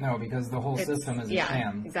 No, because the whole system is a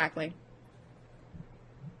sham. Exactly.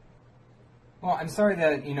 Well, I'm sorry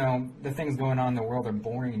that, the things going on in the world are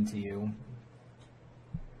boring to you.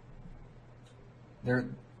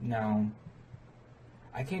 No.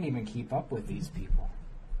 I can't even keep up with these people.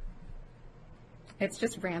 It's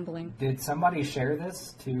just rambling. Did somebody share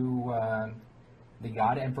this to the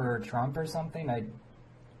God Emperor Trump or something?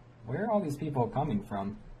 Where are all these people coming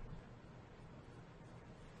from?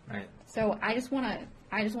 Right. So I just want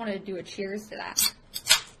to do a cheers to that.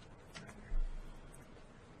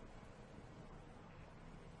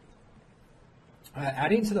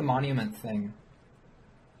 Adding to the monument thing,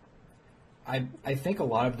 I think a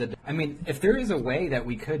lot of if there is a way that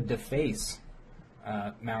we could deface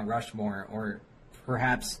Mount Rushmore or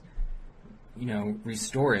perhaps,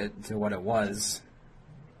 restore it to what it was,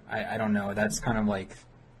 I don't know. That's kind of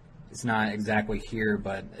it's not exactly here,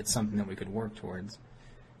 but it's something that we could work towards.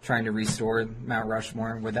 Trying to restore Mount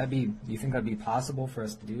Rushmore, do you think that'd be possible for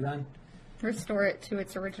us to do that? Restore it to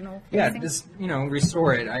its original facing? Yeah, just,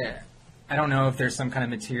 restore it. I don't know if there's some kind of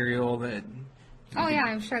material that... Oh, yeah,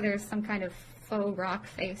 I'm sure there's some kind of faux rock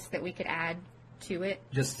face that we could add to it.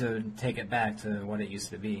 Just to take it back to what it used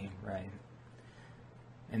to be, right.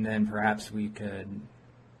 And then perhaps we could...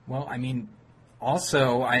 Well,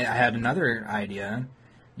 also, I had another idea.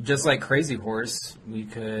 Just like Crazy Horse, we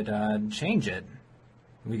could change it.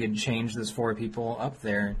 We could change those 4 people up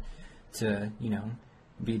there to,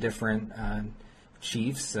 be different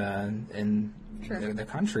chiefs in the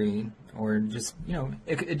country, or just,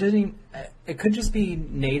 it could just be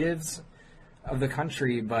natives of the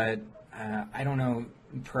country, but I don't know,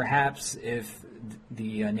 perhaps if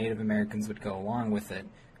the Native Americans would go along with it,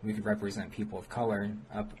 we could represent people of color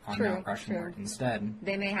up on Mount Rushmore instead.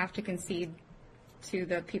 They may have to concede to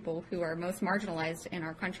the people who are most marginalized in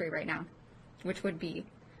our country right now, which would be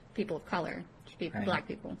people of color, which would be black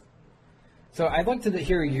people. So I'd like to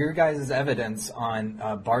hear your guys' evidence on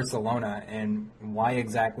Barcelona and why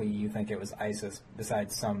exactly you think it was ISIS,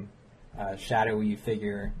 besides some shadowy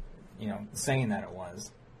figure, saying that it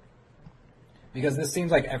was. Because this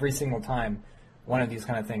seems like every single time one of these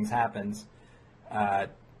kind of things happens,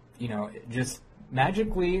 just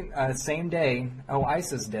magically, same day,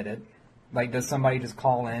 ISIS did it. Does somebody just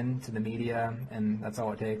call in to the media and that's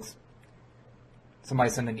all it takes? Somebody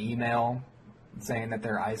send an email saying that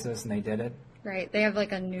they're ISIS and they did it? Right. They have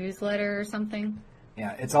a newsletter or something?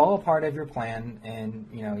 Yeah, it's all a part of your plan, and,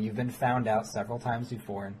 you've been found out several times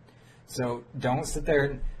before. So don't sit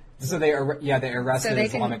there. So they arrested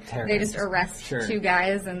Islamic terrorists. They just arrest 2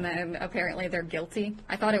 guys, and then apparently they're guilty.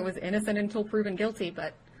 I thought it was innocent until proven guilty,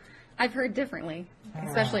 but I've heard differently,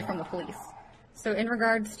 especially from the police. So in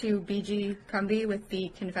regards to BG Cumby with the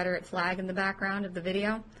Confederate flag in the background of the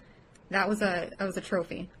video, that was a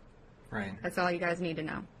trophy. Right. That's all you guys need to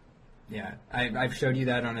know. Yeah, I've showed you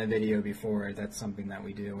that on a video before. That's something that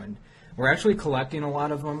we do, and we're actually collecting a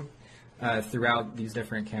lot of them throughout these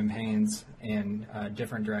different campaigns and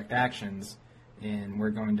different direct actions. And we're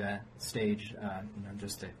going to stage, we're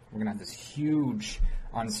going to have this huge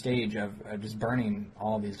on stage of just burning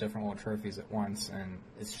all these different little trophies at once, and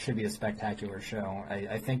it should be a spectacular show.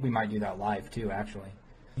 I think we might do that live too, actually.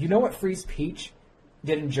 You know what Freeze Peach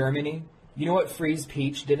did in Germany? You know what Freeze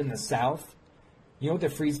Peach did in the South? You know what the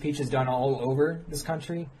Freeze Peach has done all over this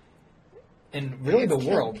country? And really the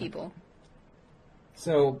world. People.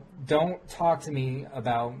 So don't talk to me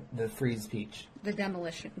about the Freeze Peach. The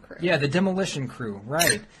Demolition Crew. Yeah, the Demolition Crew,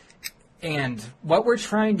 right. And what we're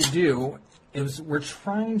trying to do is we're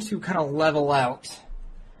trying to kind of level out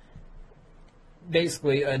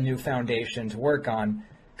basically a new foundation to work on.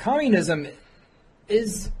 Communism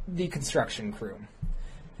is the construction crew.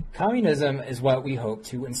 Communism is what we hope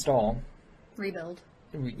to install. Rebuild.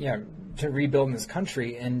 Yeah, to rebuild in this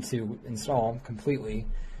country and to install completely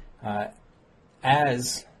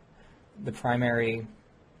as the primary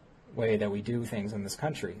way that we do things in this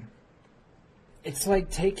country. It's like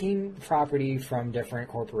taking property from different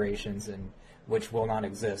corporations, and which will not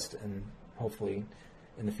exist, and hopefully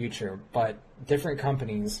in the future, but different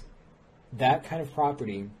companies, that kind of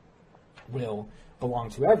property will belong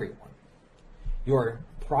to everyone. Your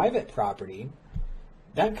private property,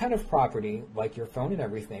 that kind of property, like your phone and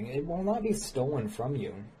everything, it will not be stolen from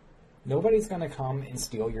you. Nobody's going to come and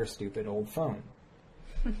steal your stupid old phone.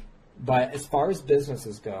 But as far as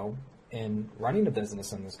businesses go, in running a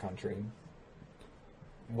business in this country,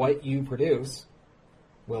 what you produce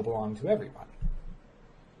will belong to everybody.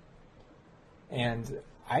 And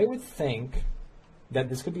I would think that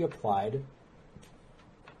this could be applied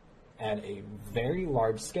at a very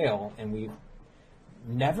large scale, and we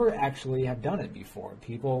never actually have done it before.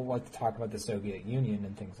 People like to talk about the Soviet Union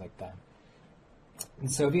and things like that. The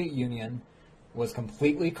Soviet Union was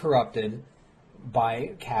completely corrupted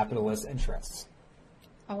by capitalist interests.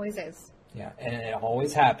 Always is. Yeah, and it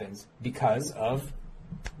always happens because of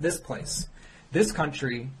this place. This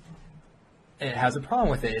country, it has a problem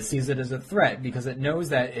with it. It sees it as a threat because it knows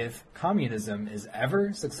that if communism is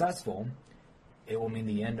ever successful, it will mean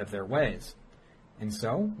the end of their ways. And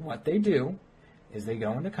so what they do is they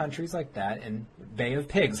go into countries like that, and Bay of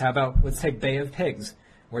Pigs. How about, let's take Bay of Pigs,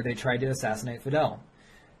 where they tried to assassinate Fidel.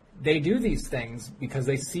 They do these things because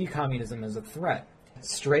they see communism as a threat.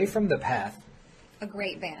 Stray from the Path. A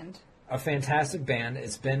great band. A fantastic band.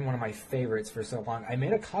 It's been one of my favorites for so long. I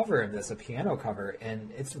made a cover of this, a piano cover,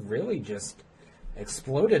 and it's really just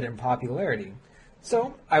exploded in popularity.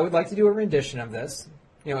 So I would like to do a rendition of this.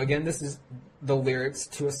 You know, again, this is the lyrics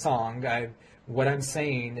to a song. What I'm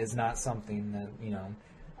saying is not something that,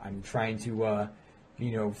 I'm trying to,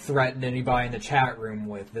 threaten anybody in the chat room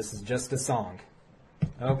with. This is just a song.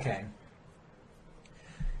 Okay.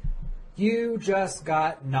 You just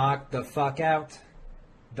got knocked the fuck out.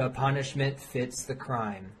 The punishment fits the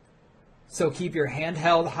crime. So keep your hand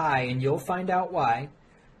held high and you'll find out why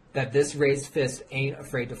that this raised fist ain't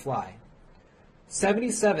afraid to fly.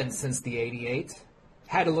 77 since the 88.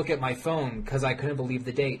 Had to look at my phone because I couldn't believe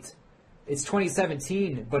the date. It's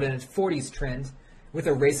 2017, but in a 40s trend with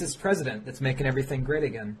a racist president that's making everything great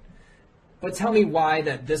again. But tell me why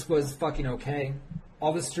that this was fucking okay.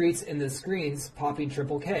 All the streets and the screens popping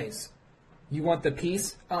triple Ks. You want the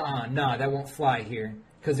peace? Nah, that won't fly here.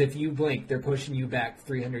 Because if you blink, they're pushing you back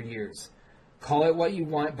 300 years. Call it what you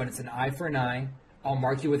want, but it's an eye for an eye. I'll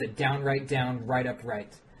mark you with a downright down, right up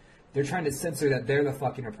right. They're trying to censor that they're the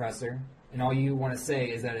fucking oppressor, and all you want to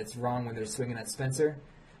say is that it's wrong when they're swinging at Spencer.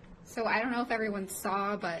 So I don't know if everyone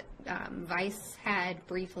saw, but Vice had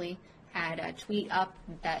briefly had a tweet up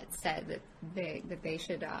that said that they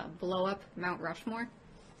should blow up Mount Rushmore.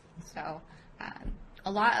 So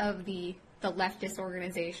a lot of the leftist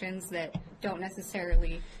organizations that don't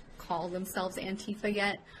necessarily call themselves Antifa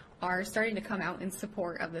yet are starting to come out in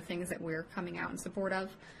support of the things that we're coming out in support of.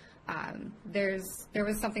 There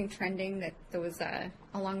was something trending that there was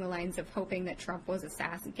along the lines of hoping that Trump was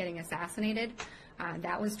getting assassinated.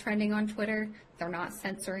 That was trending on Twitter. They're not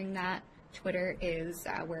censoring that. Twitter is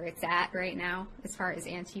where it's at right now as far as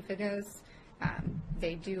Antifa goes.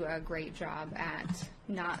 They do a great job at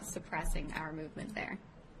not suppressing our movement there.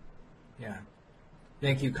 Yeah.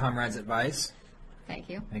 Thank you, Comrades at Vice. Thank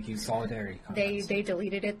you. Thank you, Solidarity Comrades. They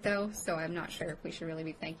deleted it, though, so I'm not sure if we should really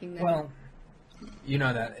be thanking them. Well, you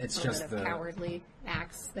know that it's just the cowardly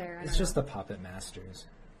acts there. It's just the puppet masters.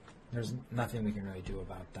 There's nothing we can really do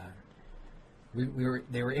about that.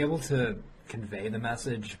 they were able to convey the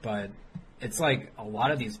message, but it's like a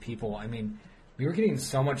lot of these people, I mean, we were getting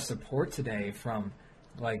so much support today from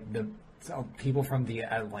like the people from the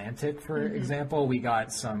Atlantic, for example. We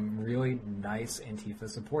got some really nice Antifa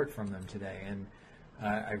support from them today, and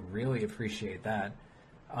I really appreciate that.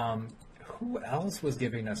 Who else was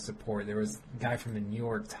giving us support? There was a guy from the New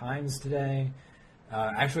York Times today.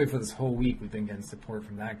 Actually, for this whole week, we've been getting support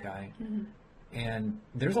from that guy. And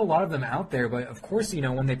there's a lot of them out there, but of course, you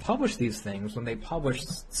know, when they publish these things, when they publish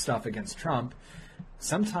stuff against Trump,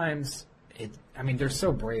 sometimes they're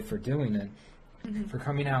so brave for doing it, for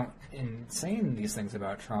coming out and saying these things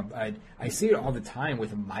about Trump. I see it all the time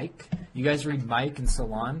with Mike. You guys read Mike and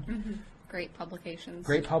Salon? Great publications.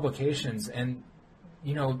 Great publications, and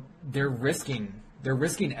you know, they're risking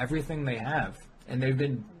everything they have, and they've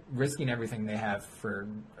been risking everything they have for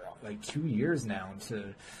like 2 years now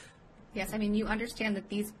to. Yes, I mean, you understand that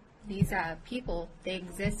these people, they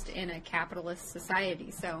exist in a capitalist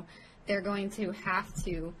society, so they're going to have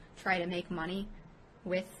to try to make money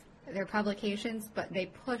with their publications, but they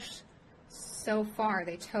push so far,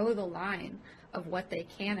 they toe the line of what they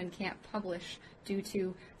can and can't publish due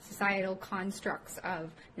to societal constructs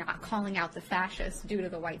of not calling out the fascists due to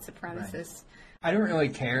the white supremacists. Right. I don't really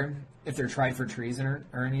care if they're tried for treason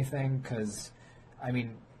or anything, because, I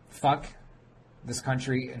mean, fuck this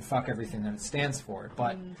country and fuck everything that it stands for.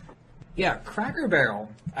 But, yeah, Cracker Barrel.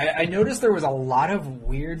 I noticed there was a lot of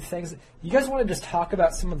weird things. You guys want to just talk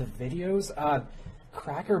about some of the videos?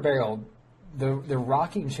 Cracker Barrel, the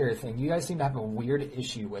rocking chair thing, you guys seem to have a weird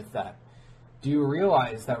issue with that. Do you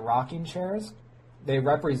realize that rocking chairs, they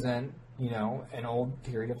represent, you know, an old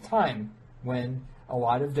period of time when a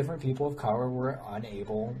lot of different people of color were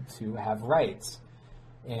unable to have rights?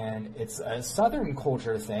 And it's a Southern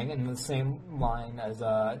culture thing, in the same line as,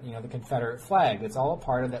 you know, the Confederate flag. It's all a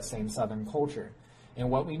part of that same Southern culture.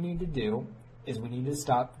 And what we need to do is we need to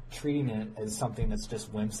stop treating it as something that's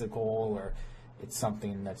just whimsical or it's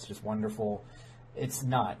something that's just wonderful. It's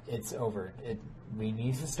not. It's over. We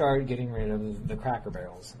need to start getting rid of the Cracker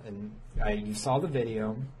Barrels. And you saw the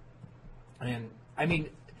video. And, I mean,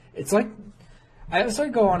 it's like, I sort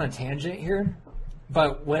of go on a tangent here,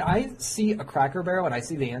 but when I see a Cracker Barrel and I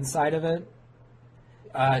see the inside of it,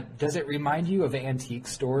 does it remind you of antique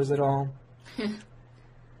stores at all?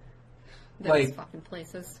 Those fucking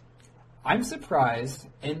places. I'm surprised,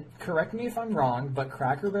 and correct me if I'm wrong, but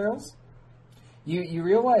Cracker Barrels, you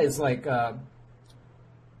realize, like,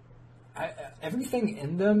 everything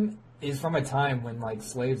in them is from a time when, like,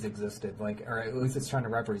 slaves existed, like, or at least it's trying to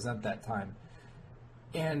represent that time.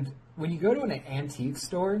 And when you go to an antique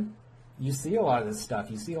store, you see a lot of this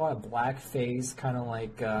stuff. You see a lot of blackface, kind of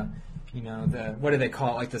like, you know, what do they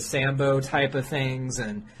call it, like the Sambo type of things,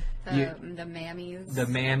 and the mammies. The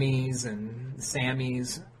mammies and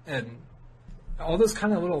Sammies, and all those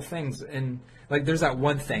kind of little things. And, like, there's that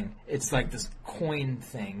one thing. It's like this coin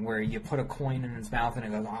thing where you put a coin in its mouth and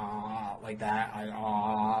it goes, ah, like that,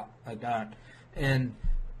 like that. And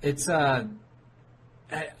it's like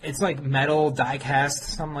metal, die-cast,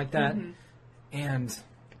 something like that. And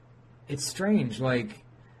it's strange. Like,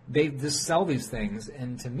 they just sell these things.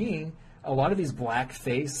 And to me, a lot of these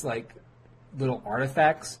blackface, like, little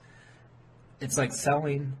artifacts, it's like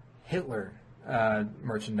selling Hitler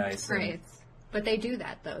merchandise. Right. But they do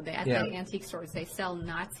that, though. At the antique stores, they sell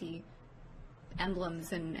Nazi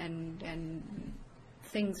emblems and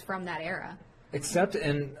things from that era. Except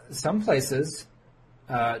in some places,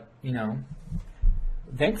 you know,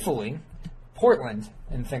 thankfully, Portland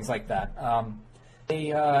and things like that.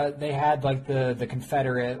 They had, like, the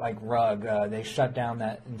Confederate, like, rug. They shut down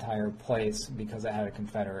that entire place because it had a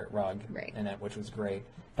Confederate rug in it, which was great.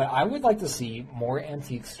 But I would like to see more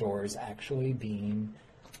antique stores actually being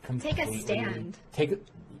completely... Take a stand.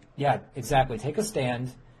 Yeah, exactly. Take a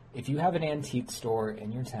stand. If you have an antique store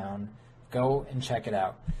in your town, go and check it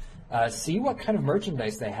out. See what kind of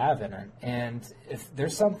merchandise they have in it. And if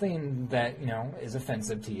there's something that, you know, is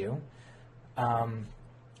offensive to you,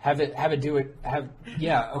 have it do it.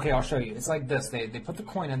 Okay, I'll show you. It's like this. They put the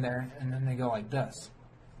coin in there, and then they go like this,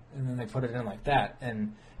 and then they put it in like that,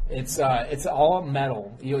 and it's all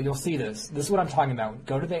metal. You'll see this. This is what I'm talking about.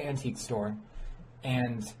 Go to the antique store,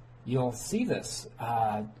 and you'll see this.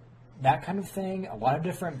 That kind of thing. A lot of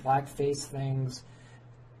different blackface things.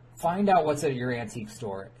 Find out what's at your antique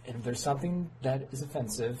store, and if there's something that is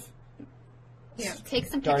offensive, take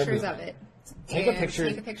some pictures of it. Take a picture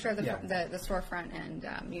of the storefront and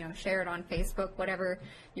you know, share it on Facebook. Whatever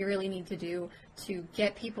you really need to do to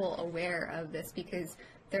get people aware of this, because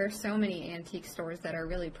there are so many antique stores that are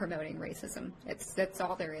really promoting racism. That's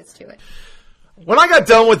all there is to it. When I got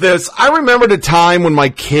done with this, I remembered a time when my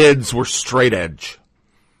kids were straight edge.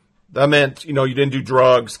 That meant, you didn't do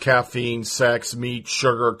drugs, caffeine, sex, meat,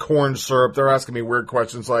 sugar, corn syrup. They're asking me weird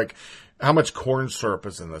questions like, how much corn syrup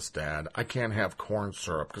is in this, Dad? I can't have corn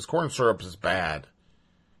syrup because corn syrup is bad.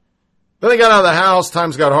 Then they got out of the house,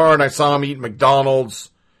 times got hard, and I saw them eating McDonald's,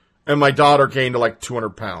 and my daughter gained to like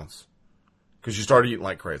 200 pounds because she started eating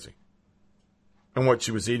like crazy. And what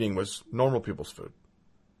she was eating was normal people's food.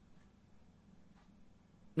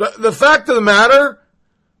 The fact of the matter,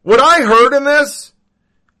 what I heard in this,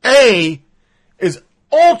 is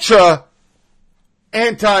ultra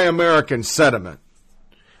anti-American sentiment.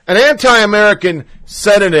 An anti-American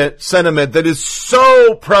sentiment that is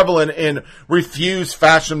so prevalent in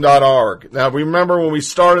refusefascism.org. Now, remember when we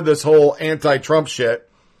started this whole anti-Trump shit,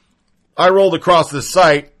 I rolled across this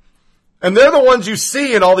site, and they're the ones you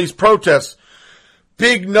see in all these protests.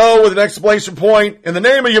 Big no with an exclamation point. In the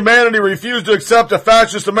name of humanity, refuse to accept a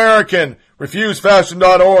fascist American.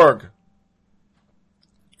 Refusefascism.org.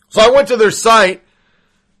 So I went to their site.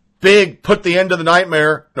 Big, put the end to the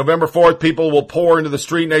nightmare. November 4th, people will pour into the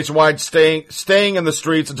street nationwide, staying in the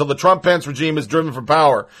streets until the Trump-Pence regime is driven from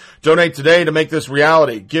power. Donate today to make this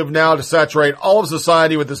reality. Give now to saturate all of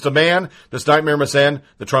society with this demand. This nightmare must end.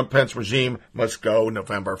 The Trump-Pence regime must go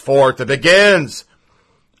November 4th. It begins.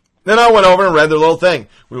 Then I went over and read their little thing.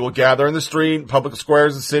 We will gather in the street, public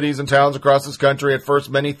squares in cities and towns across this country, at first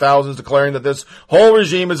many thousands, declaring that this whole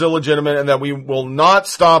regime is illegitimate and that we will not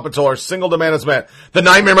stop until our single demand is met. The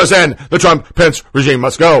nightmare must end. The Trump-Pence regime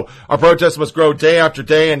must go. Our protests must grow day after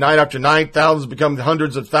day and night after night. Thousands become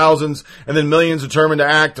hundreds of thousands, and then millions determined to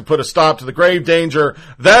act to put a stop to the grave danger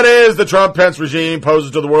that is the Trump-Pence regime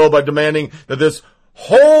poses to the world by demanding that this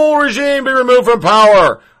whole regime be removed from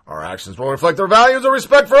power. Our actions will reflect our values of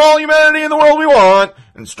respect for all humanity in the world we want,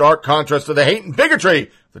 in stark contrast to the hate and bigotry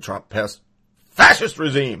of the Trump-Pence fascist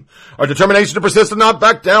regime. Our determination to persist and not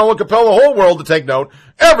back down will compel the whole world to take note.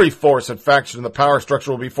 Every force and faction in the power structure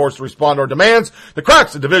will be forced to respond to our demands. The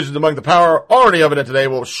cracks and divisions among the power already evident today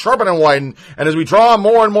will sharpen and widen, and as we draw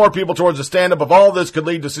more and more people towards the stand-up of all this could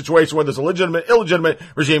lead to a situation where this illegitimate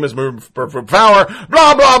regime is moved for power.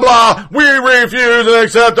 Blah, blah, blah. We refuse to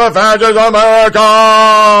accept a fascist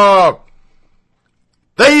America.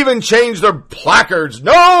 They even changed their placards.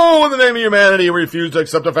 No, in the name of humanity, we refuse to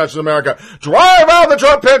accept a fascist America. Drive out the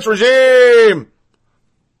Trump-Pence regime.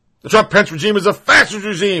 The Trump-Pence regime is a fascist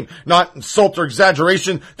regime, not insult or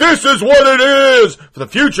exaggeration. This is what it is. For the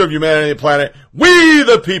future of humanity and the planet, we,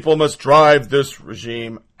 the people, must drive this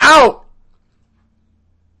regime out.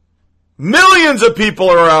 Millions of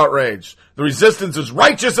people are outraged. The resistance is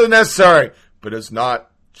righteous and necessary, but it's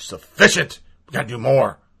not sufficient. We gotta do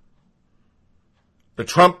more. The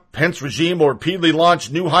Trump-Pence regime will repeatedly launch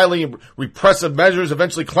new highly repressive measures,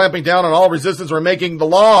 eventually clamping down on all resistance or making the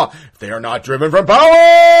law. If they are not driven from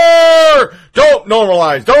power, don't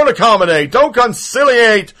normalize, don't accommodate, don't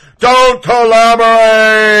conciliate, don't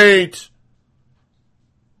collaborate.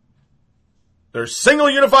 Their single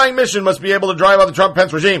unifying mission must be able to drive out the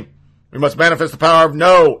Trump-Pence regime. We must manifest the power of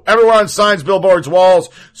no. Everywhere on signs, billboards, walls,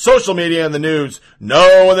 social media, and the news.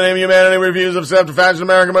 No in the name of humanity, refuse of accept fascist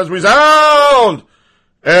America must resound.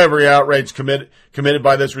 Every outrage committed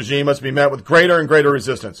by this regime must be met with greater and greater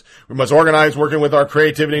resistance. We must organize, working with our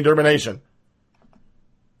creativity and determination.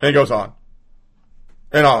 And it goes on.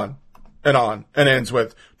 And on. And on. And ends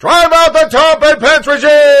with, drive out the Trump and Pence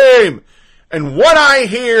regime! And what I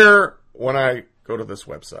hear when I go to this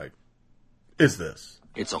website is this.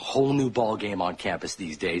 It's a whole new ball game on campus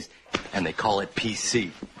these days, and they call it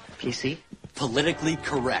PC. PC? Politically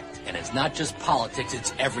correct. And it's not just politics,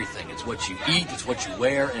 it's everything. It's what you eat, it's what you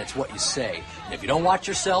wear, and it's what you say. And if you don't watch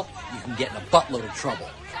yourself, you can get in a buttload of trouble.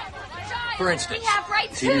 For instance,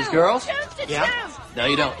 see these girls? Yeah. No,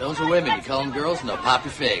 you don't. Those are women. You call them girls, and they'll pop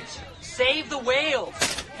your figs. Save the whales.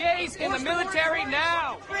 Gays in the military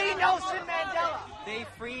now. Free Nelson Mandela. They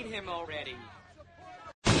freed him already.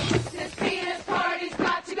 This penis party's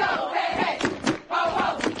got to go, hey, hey, ho,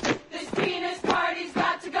 ho. This penis party's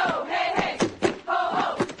got to go, hey, hey, ho,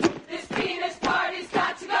 ho. This penis party's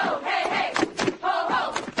got to go, hey, hey, ho,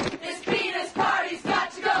 ho. This penis party's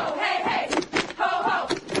got to go, hey, hey, ho, ho.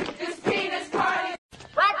 This penis party.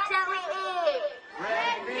 What shall we eat?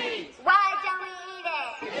 Red meat. Why don't we eat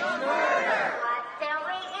it? It's murder. What shall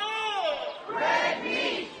we eat? Red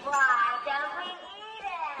meat. Why don't we eat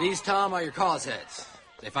it? These, Tom, are your cause heads.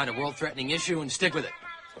 They find a world-threatening issue and stick with it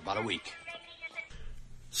for about a week.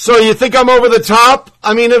 So you think I'm over the top?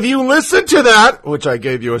 I mean, if you listen to that, which I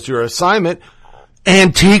gave you as your assignment,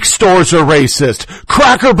 antique stores are racist.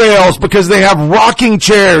 Cracker Barrels because they have rocking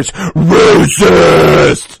chairs.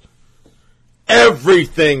 Racist!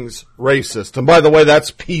 everything's racist. And by the way,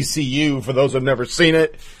 that's PCU for those who've never seen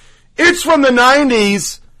it. It's from the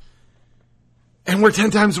 90s, and we're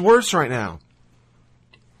 10 times worse right now.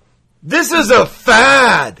 This is a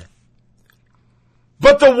fad.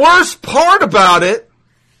 But the worst part about it,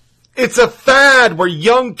 it's a fad where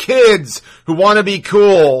young kids who want to be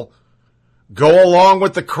cool go along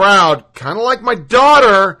with the crowd, kind of like my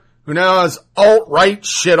daughter, who now has alt-right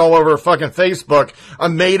shit all over her fucking Facebook, a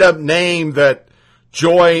made-up name that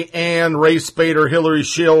Joy Ann Race Bader Hillary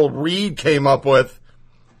Shill Reed came up with.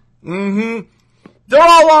 They're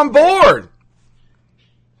all on board.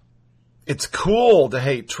 It's cool to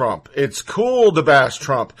hate Trump. It's cool to bash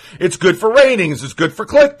Trump. It's good for ratings. It's good for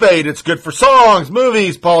clickbait. It's good for songs,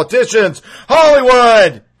 movies, politicians,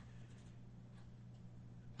 Hollywood.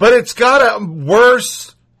 But it's got a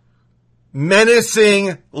worse,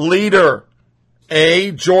 menacing leader.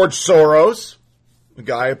 George Soros, the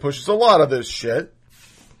guy who pushes a lot of this shit.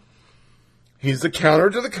 He's the counter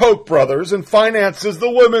to the Koch brothers and finances the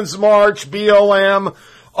Women's March, BLM,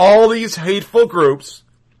 all these hateful groups.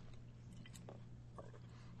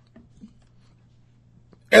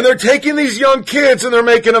 And they're taking these young kids and they're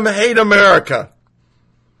making them hate America.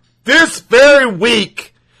 This very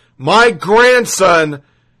week, my grandson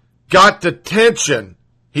got detention.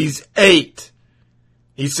 He's 8.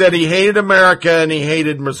 He said he hated America and he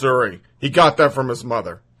hated Missouri. He got that from his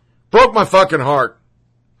mother. Broke my fucking heart.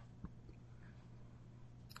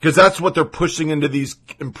 Because that's what they're pushing into these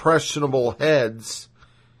impressionable heads.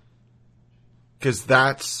 Because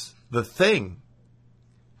that's the thing.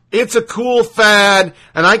 It's a cool fad,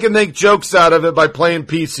 and I can make jokes out of it by playing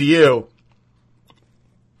PCU.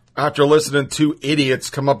 After listening to idiots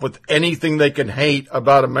come up with anything they can hate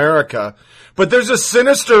about America. But there's a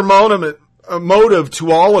sinister motive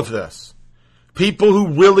to all of this. People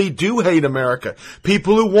who really do hate America.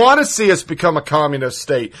 People who want to see us become a communist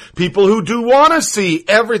state. People who do want to see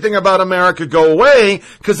everything about America go away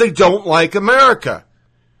because they don't like America.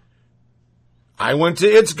 I went to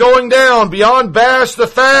It's Going Down, Beyond Bash the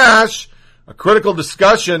Fash, a critical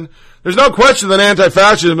discussion. There's no question that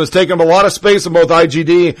anti-fascism has taken up a lot of space in both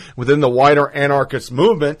IGD within the wider anarchist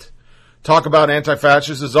movement. Talk about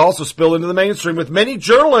anti-fascism has also spilled into the mainstream, with many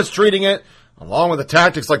journalists treating it, along with the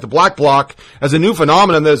tactics like the Black Bloc, as a new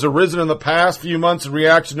phenomenon that has arisen in the past few months in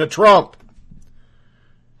reaction to Trump.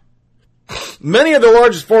 Many of the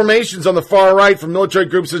largest formations on the far right, from military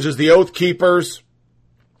groups such as the Oath Keepers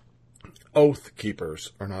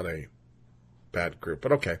are not a bad group,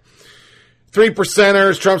 but okay.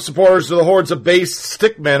 3%ers, Trump supporters, to the hordes of base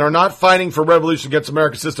stickmen are not fighting for revolution against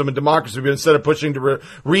America's system and democracy, but instead of pushing to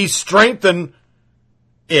re-strengthen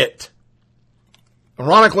it.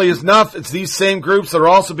 Ironically enough, it's these same groups that are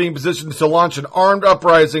also being positioned to launch an armed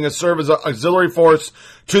uprising and serve as an auxiliary force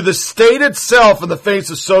to the state itself in the face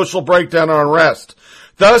of social breakdown and unrest.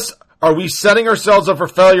 Thus, are we setting ourselves up for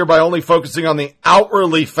failure by only focusing on the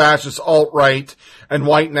outwardly fascist alt-right and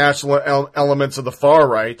white national elements of the far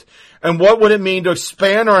right? And what would it mean to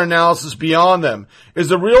expand our analysis beyond them? Is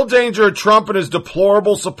the real danger of Trump and his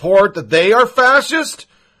deplorable support that they are fascist,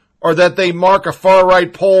 or that they mark a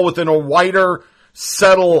far-right pole within a wider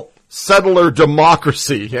settler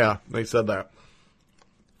democracy? Yeah, they said that.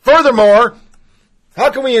 Furthermore, how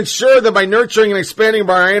can we ensure that by nurturing and expanding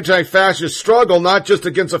our anti-fascist struggle, not just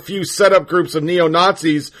against a few set-up groups of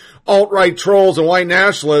neo-Nazis, alt-right trolls, and white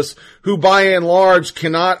nationalists, who by and large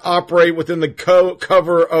cannot operate within the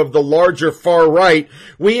cover of the larger far right,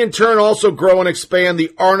 we in turn also grow and expand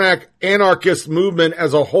the anarchist movement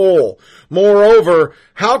as a whole? Moreover,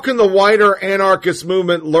 how can the wider anarchist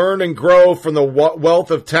movement learn and grow from the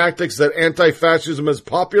wealth of tactics that anti-fascism has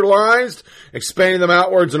popularized, expanding them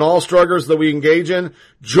outwards in all struggles that we engage in?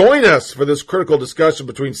 Join us for this critical discussion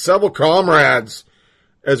between several comrades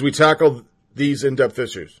as we tackle these in-depth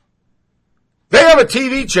issues. They have a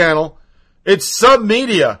TV channel. It's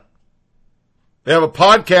Submedia. They have a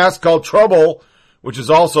podcast called Trouble, which is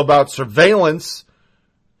also about surveillance.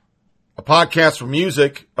 A podcast for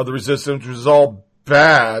music of the resistance, which is all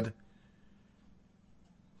bad.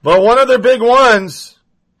 But one of their big ones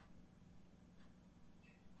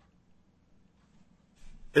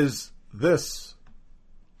is this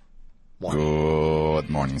one. Good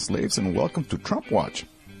morning, slaves, and welcome to Trump Watch.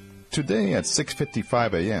 Today at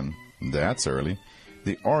 6:55 a.m., that's early,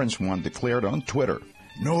 the Orange One declared on Twitter,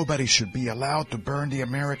 "Nobody should be allowed to burn the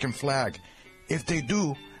American flag. If they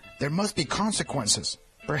do, there must be consequences.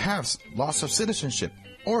 Perhaps loss of citizenship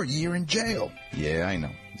or a year in jail." Yeah, I know.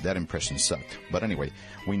 That impression sucked. But anyway,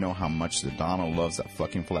 we know how much the Donald loves that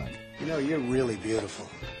fucking flag. You know, you're really beautiful.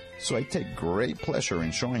 So I take great pleasure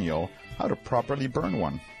in showing y'all how to properly burn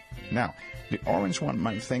one. Now, the orange one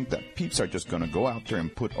might think that peeps are just going to go out there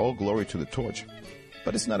and put all glory to the torch.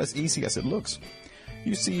 But it's not as easy as it looks.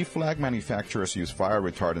 You see, flag manufacturers use fire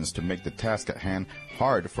retardants to make the task at hand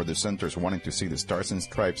hard for dissenters wanting to see the stars and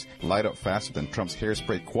stripes light up faster than Trump's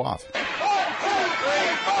hairspray quaff.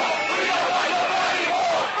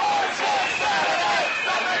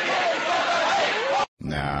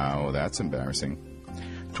 Now, that's embarrassing.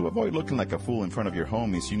 To avoid looking like a fool in front of your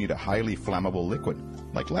homies, you need a highly flammable liquid,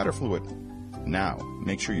 like ladder fluid. Now,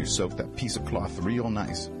 make sure you soak that piece of cloth real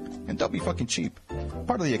nice. And don't be fucking cheap.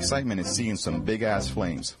 Part of the excitement is seeing some big-ass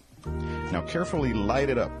flames. Now carefully light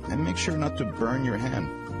it up and make sure not to burn your hand.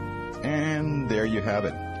 And there you have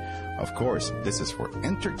it. Of course, this is for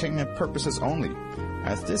entertainment purposes only,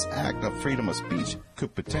 as this act of freedom of speech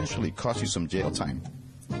could potentially cost you some jail time.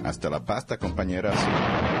 Hasta la pasta, compañeras.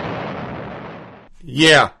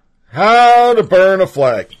 Yeah, how to burn a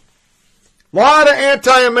flag. A lot of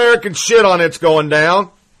anti-American shit on it's going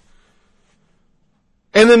down.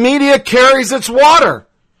 And the media carries its water.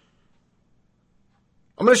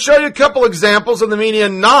 I'm going to show you a couple examples of the media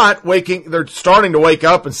not waking. They're starting to wake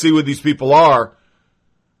up and see who these people are.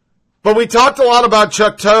 But we talked a lot about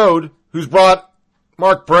Chuck Todd, who's brought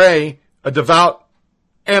Mark Bray, a devout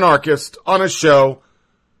anarchist, on his show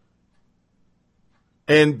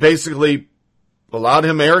and basically allowed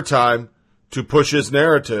him airtime to push his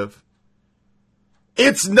narrative.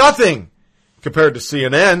 It's nothing compared to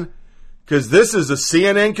CNN, because this is a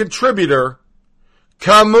CNN contributor,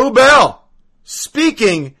 Kamau Bell,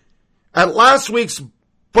 speaking at last week's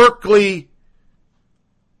Berkeley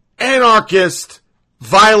anarchist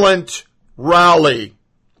violent rally.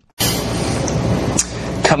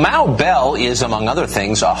 Kamau Bell is, among other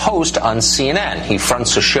things, a host on CNN. He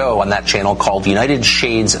fronts a show on that channel called United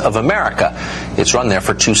Shades of America. It's run there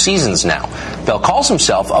for 2 seasons now. Bell calls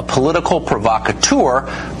himself a political provocateur,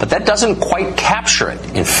 but that doesn't quite capture it.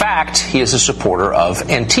 In fact, he is a supporter of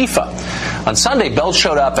Antifa. On Sunday, Bell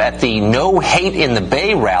showed up at the No Hate in the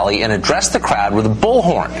Bay rally and addressed the crowd with a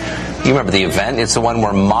bullhorn. You remember the event. It's the one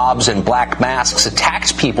where mobs in black masks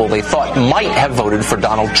attacked people they thought might have voted for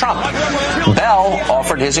Donald Trump. Bell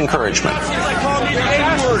offered his encouragement.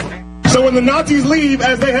 So when the Nazis leave,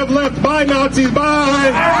 as they have left, bye Nazis, bye!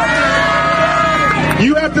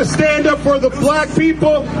 You have to stand up for the black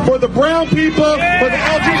people, for the brown people, for the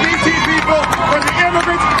LGBT people, for the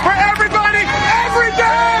immigrants, for everybody, every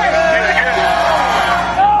day!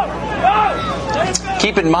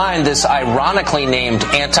 Keep in mind, this ironically named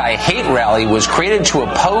anti-hate rally was created to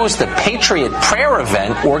oppose the Patriot Prayer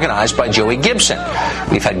event organized by Joey Gibson.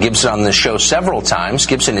 We've had Gibson on the show several times.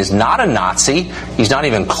 Gibson is not a Nazi. He's not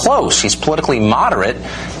even close. He's politically moderate.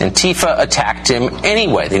 Antifa attacked him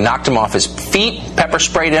anyway. They knocked him off his feet, pepper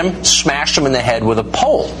sprayed him, smashed him in the head with a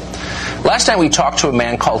pole. Last time we talked to a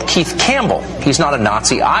man called Keith Campbell. He's not a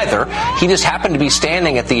Nazi either. He just happened to be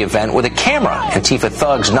standing at the event with a camera. Antifa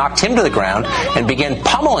thugs knocked him to the ground and began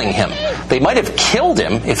pummeling him. They might have killed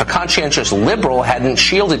him if a conscientious liberal hadn't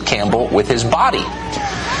shielded Campbell with his body.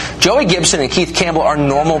 Joey Gibson and Keith Campbell are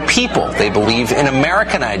normal people. They believe in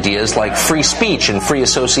American ideas like free speech and free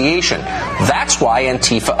association. That's why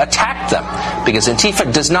Antifa attacked them, because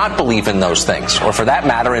Antifa does not believe in those things, or for that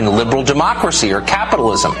matter, in liberal democracy or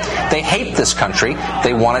capitalism. They hate this country.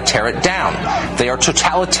 They want to tear it down. They are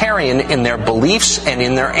totalitarian in their beliefs and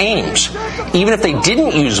in their aims. Even if they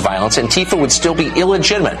didn't use violence, Antifa would still be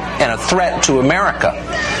illegitimate and a threat to America.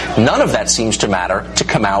 None of that seems to matter to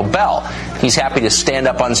Kamau Bell. He's happy to stand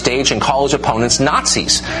up on stage and call his opponents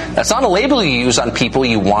Nazis. That's not a label you use on people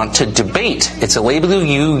you want to debate. It's a label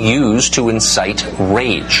you use to incite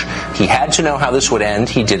rage. He had to know how this would end.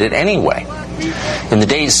 He did it anyway. In the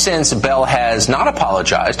days since, Bell has not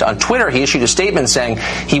apologized. On Twitter, he issued a statement saying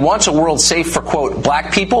he wants a world safe for, quote,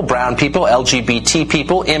 black people, brown people, LGBT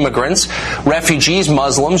people, immigrants, refugees,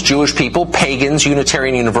 Muslims, Jewish people, pagans,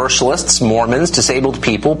 Unitarian Universalists, Mormons, disabled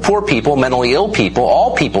people, poor people, mentally ill people,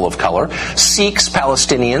 all people of color, Sikhs,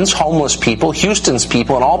 Palestinians, homeless people, Houston's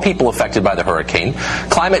people, and all people affected by the hurricane,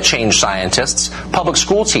 climate change scientists, public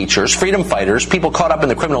school teachers, freedom fighters, people caught up in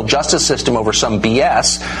the criminal justice system over some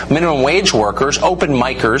BS, minimum wage workers, open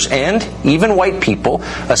micers, and even white people,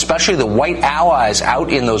 especially the white allies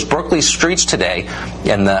out in those Berkeley streets today,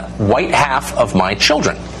 and the white half of my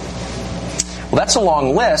children. Well, that's a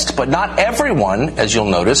long list, but not everyone, as you'll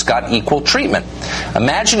notice, got equal treatment.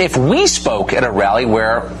 Imagine if we spoke at a rally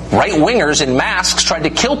where right-wingers in masks tried to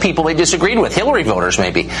kill people they disagreed with, Hillary voters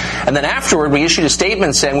maybe. And then afterward, we issued a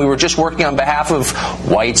statement saying we were just working on behalf of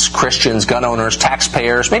whites, Christians, gun owners,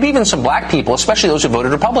 taxpayers, maybe even some black people, especially those who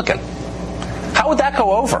voted Republican. How would that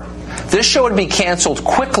go over? this show would be canceled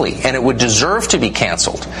quickly, and it would deserve to be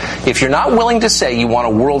canceled. If you're not willing to say you want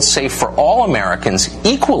a world safe for all Americans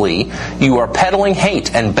equally, you are peddling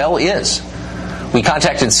hate, and Bell is. We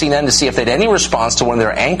contacted CNN to see if they had any response to one of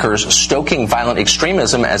their anchors stoking violent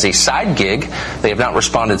extremism as a side gig. They have not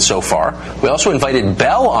responded so far. We also invited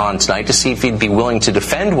Bell on tonight to see if he'd be willing to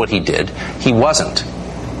defend what he did. He wasn't.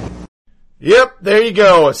 Yep, there you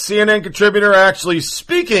go. A CNN contributor actually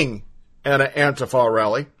speaking at an Antifa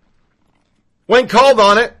rally. When called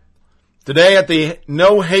on it, today at the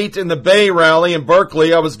No Hate in the Bay rally in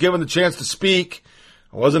Berkeley, I was given the chance to speak.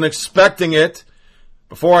 I wasn't expecting it.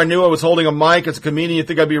 Before I knew I was holding a mic. As a comedian, you'd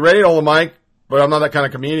think I'd be ready to hold a mic, but I'm not that kind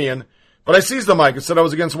of comedian. But I seized the mic and said I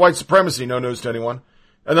was against white supremacy, no news to anyone.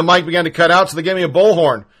 And the mic began to cut out, so they gave me a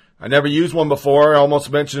bullhorn. I never used one before. I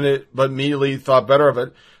almost mentioned it, but immediately thought better of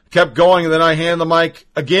it. Kept going, and then I hand the mic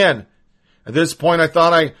again. At this point, I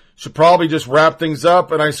thought I should probably just wrap things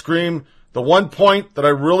up, and I screamed the one point that I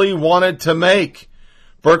really wanted to make.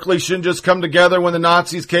 Berkeley shouldn't just come together when the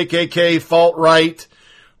Nazis, KKK, alt-right,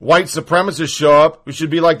 white supremacists show up. We should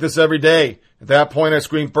be like this every day. At that point, I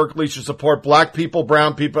screamed Berkeley should support black people,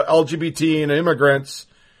 brown people, LGBT, and immigrants.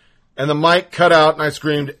 And the mic cut out, and I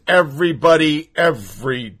screamed, everybody,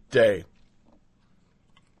 every day.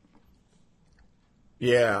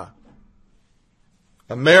 Yeah.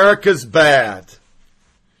 America's bad.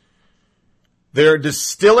 They're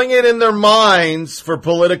distilling it in their minds for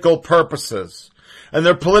political purposes. And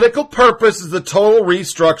their political purpose is the total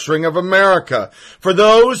restructuring of America. For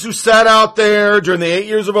those who sat out there during the 8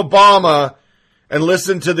 years of Obama and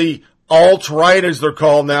listened to the alt-right, as they're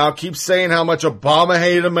called now, keep saying how much Obama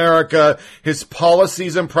hated America, his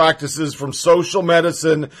policies and practices from social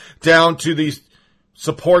medicine down to the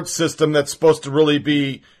support system that's supposed to really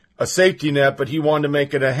be a safety net, but he wanted to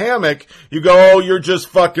make it a hammock. You go, oh, you're just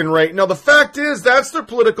fucking right. No, the fact is, that's their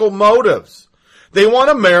political motives. They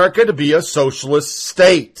want America to be a socialist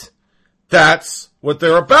state. That's what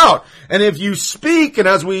they're about. And if you speak, and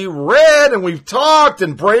as we read and we've talked,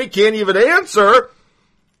 and Bray can't even answer,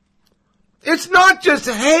 it's not just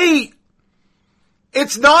hate.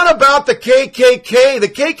 It's not about the KKK. The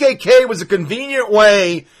KKK was a convenient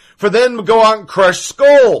way for them to go out and crush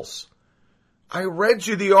skulls. I read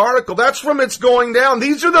you the article. That's from It's Going Down.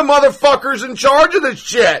 These are the motherfuckers in charge of this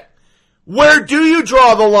shit. Where do you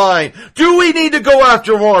draw the line? Do we need to go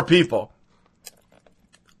after more people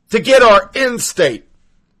to get our end state?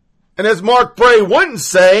 And as Mark Bray wouldn't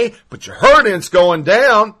say, but you heard It's Going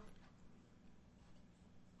Down.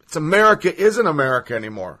 It's America isn't America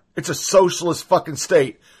anymore. It's a socialist fucking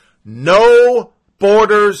state. No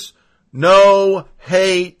borders, no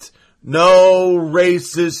hate, no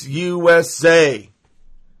racist USA.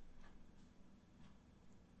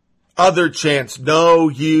 Other chants, no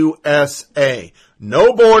USA.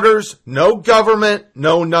 No borders, no government,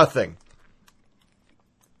 no nothing.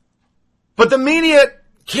 But the media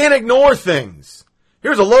can't ignore things.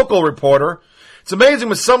 Here's a local reporter. It's amazing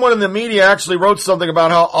when someone in the media actually wrote something about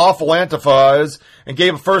how awful Antifa is and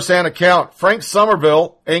gave a first-hand account. Frank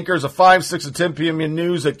Somerville, anchors of 5, 6, and 10 p.m.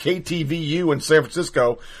 news at KTVU in San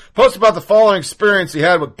Francisco, posted about the following experience he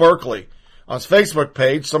had with Berkeley. On his Facebook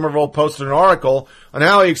page, Somerville posted an article on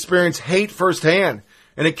how he experienced hate firsthand.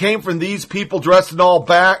 And it came from these people dressed in all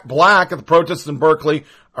black at the protests in Berkeley.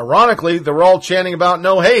 Ironically, they were all chanting about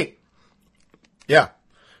no hate. Yeah.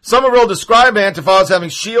 Somerville described Antifa as having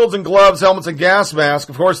shields and gloves, helmets and gas masks.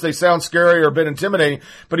 Of course, they sound scary or a bit intimidating,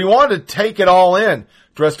 but he wanted to take it all in.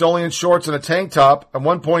 Dressed only in shorts and a tank top. At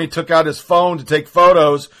one point, he took out his phone to take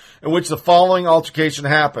photos in which the following altercation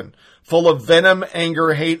happened. Full of venom,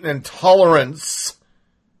 anger, hate, and intolerance.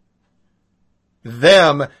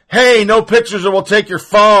 Them, hey, no pictures or we'll take your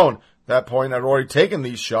phone. At that point, I'd already taken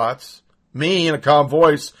these shots. Me, in a calm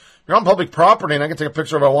voice, you're on public property and I can take a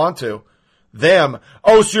picture if I want to. Them,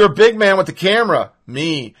 oh, so you're a big man with the camera.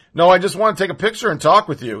 Me, no, I just want to take a picture and talk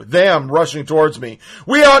with you. Them, rushing towards me.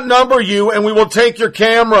 We outnumber you and we will take your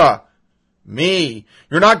camera. Me,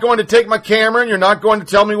 you're not going to take my camera and you're not going to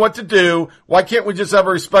tell me what to do. Why can't we just have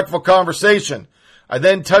a respectful conversation? I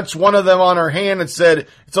then touched one of them on her hand and said,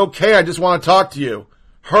 it's okay, I just want to talk to you.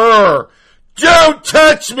 Her, don't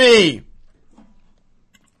touch me!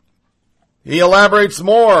 He elaborates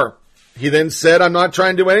more. He then said, I'm not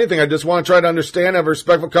trying to do anything. I just want to try to understand, have a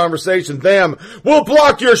respectful conversation. Them, we'll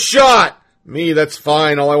block your shot. Me, that's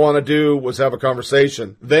fine. All I want to do was have a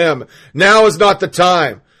conversation. Them, now is not the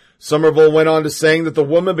time. Somerville went on to saying that the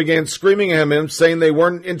woman began screaming at him, saying they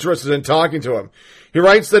weren't interested in talking to him. He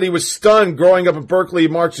writes that he was stunned growing up in Berkeley. He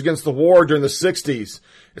marched against the war during the 60s.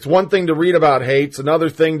 It's one thing to read about hate. It's another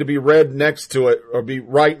thing to be read next to it or be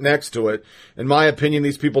right next to it. In my opinion,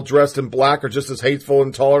 these people dressed in black are just as hateful and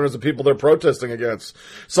intolerant as the people they're protesting against.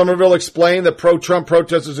 Somerville explained that pro-Trump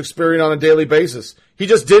protesters experience on a daily basis. He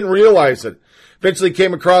just didn't realize it. Eventually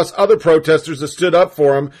came across other protesters that stood up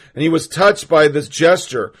for him, and he was touched by this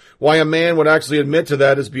gesture. Why a man would actually admit to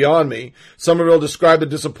that is beyond me. Somerville described the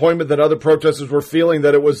disappointment that other protesters were feeling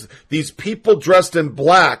that it was these people dressed in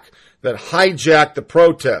black that hijacked the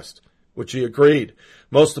protest, which he agreed.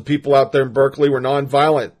 Most of the people out there in Berkeley were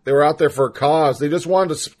nonviolent. They were out there for a cause. They just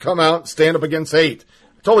wanted to come out and stand up against hate.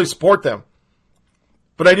 I totally support them.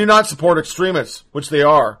 But I do not support extremists, which they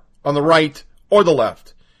are, on the right or the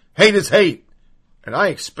left. Hate is hate. And I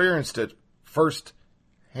experienced it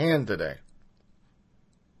firsthand today.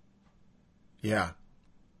 Yeah.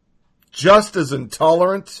 Just as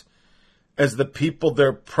intolerant as the people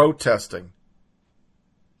they're protesting.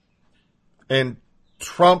 And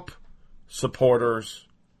Trump supporters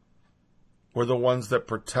were the ones that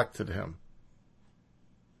protected him.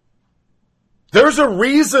 There's a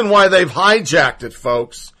reason why they've hijacked it,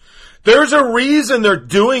 folks. There's a reason they're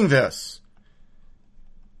doing this.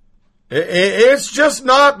 It's just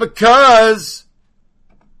not because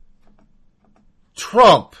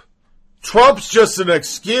Trump's just an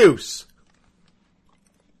excuse.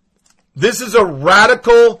 This is a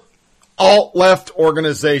radical alt-left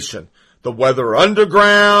organization. The Weather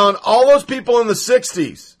Underground, all those people in the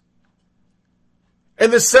 60s.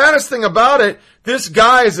 And the saddest thing about it, this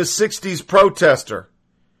guy is a 60s protester.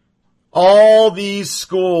 All these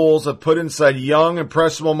schools have put inside young,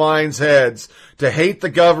 impressionable minds' heads to hate the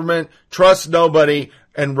government, trust nobody,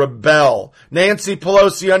 and rebel. Nancy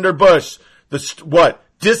Pelosi under Bush,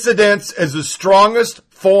 dissidence is the strongest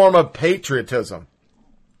form of patriotism.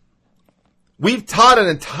 We've taught an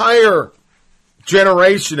entire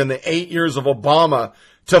generation in the 8 years of Obama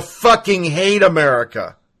to fucking hate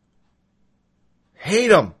America. Hate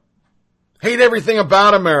them. Hate everything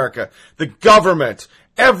about America. The government.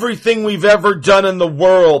 Everything we've ever done in the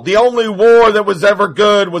world. The only war that was ever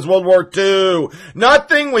good was World War II.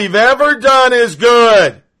 Nothing we've ever done is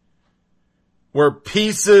good. We're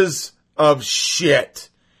pieces of shit.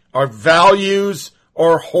 Our values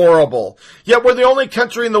are horrible. Yet we're the only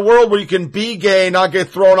country in the world where you can be gay and not get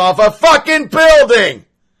thrown off a fucking building.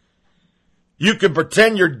 You can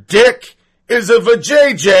pretend your dick is a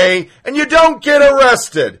vajayjay and you don't get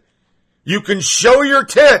arrested. You can show your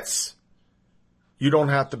tits. You don't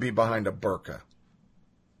have to be behind a burqa.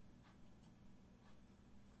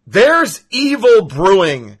 There's evil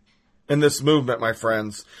brewing in this movement, my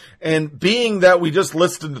friends. And being that we just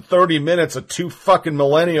listened to 30 minutes of two fucking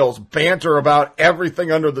millennials banter about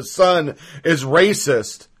everything under the sun is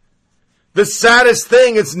racist. The saddest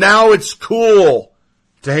thing is now it's cool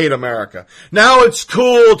to hate America. Now it's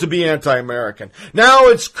cool to be anti-American. Now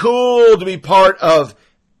it's cool to be part of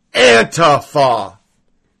Antifa.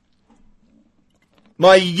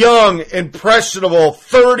 My young, impressionable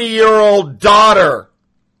 30-year-old daughter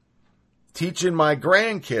teaching my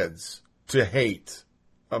grandkids to hate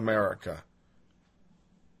America.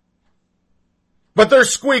 But they're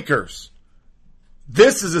squeakers.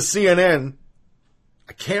 This is a CNN.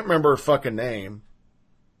 I can't remember her fucking name.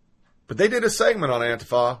 But they did a segment on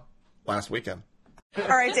Antifa last weekend. All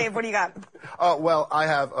right, Dave, what do you got? Well, I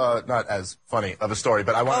have not as funny of a story,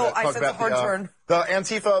 but I wanted to talk about the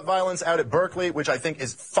Antifa violence out at Berkeley, which I think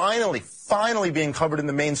is finally being covered in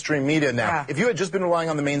the mainstream media now. Yeah. If you had just been relying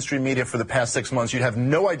on the mainstream media for the past 6 months, you'd have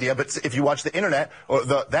no idea. But if you watch the internet or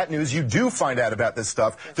that news, you do find out about this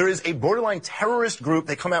stuff. There is a borderline terrorist group.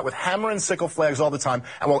 They come out with hammer and sickle flags all the time.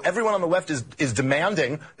 And while everyone on the left is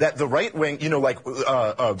demanding that the right wing,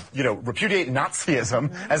 repudiate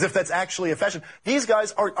Nazism as if that's actually a fashion, these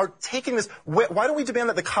guys are taking this. Why don't we demand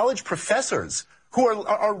that the college professors who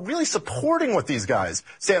are really supporting what these guys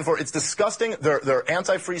stand for? It's disgusting. They're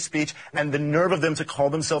anti-free speech, and the nerve of them to call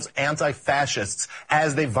themselves anti-fascists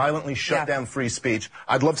as they violently shut down free speech.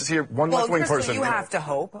 I'd love to hear one left-wing person. You have to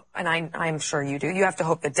hope, and I'm sure you do, you have to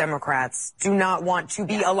hope that Democrats do not want to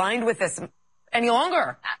be aligned with this any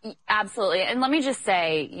longer. Absolutely. And let me just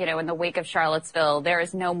say, in the wake of Charlottesville, there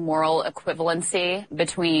is no moral equivalency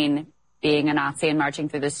between being a Nazi and marching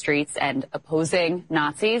through the streets and opposing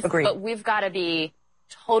Nazis. Agreed. But we've got to be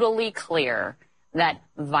totally clear that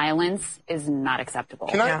violence is not acceptable.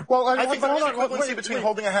 Can I? Well, I think there's an equivalency between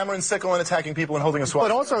holding a hammer and sickle and attacking people and holding a sword.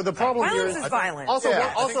 But also the problem here is violence.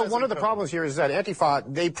 Also, one of the problems here is that Antifa,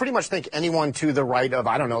 they pretty much think anyone to the right of,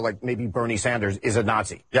 I don't know, like maybe Bernie Sanders is a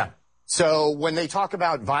Nazi. Yeah. So when they talk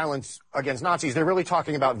about violence against Nazis, they're really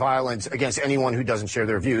talking about violence against anyone who doesn't share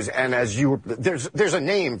their views. And there's a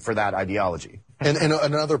name for that ideology. And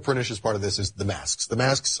another pernicious part of this is the masks. The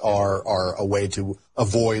masks are a way to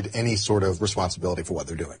avoid any sort of responsibility for what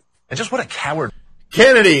they're doing. And just what a coward.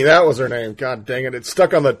 Kennedy, that was her name. God dang it. It's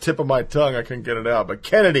stuck on the tip of my tongue. I couldn't get it out. But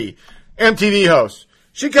Kennedy, MTV host.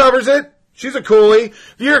 She covers it. She's a coolie.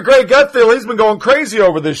 If you hear Greg Gutfeld, he's been going crazy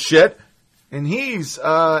over this shit. And he's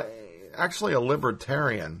actually a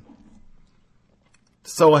libertarian.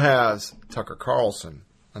 So has Tucker Carlson,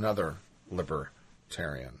 another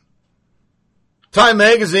libertarian. Time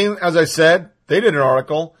Magazine, as I said, they did an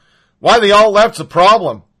article. Why the alt-left's a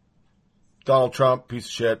problem. Donald Trump, piece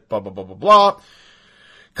of shit, blah, blah, blah, blah, blah.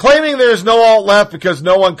 Claiming there's no alt-left because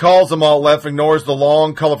no one calls them alt-left ignores the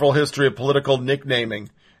long, colorful history of political nicknaming.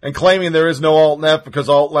 And claiming there is no alt-left because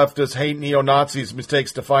alt-leftists hate neo-Nazis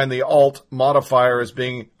mistakes define the alt modifier as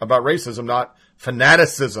being about racism, not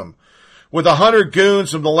fanaticism. With 100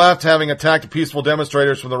 goons from the left having attacked peaceful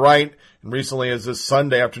demonstrators from the right, and recently as this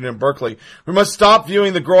Sunday afternoon in Berkeley, we must stop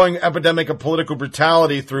viewing the growing epidemic of political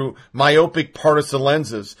brutality through myopic partisan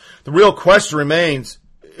lenses. The real question remains,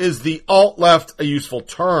 is the alt-left a useful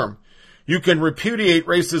term? You can repudiate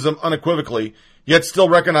racism unequivocally, yet still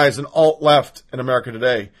recognize an alt-left in America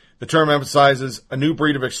today. The term emphasizes a new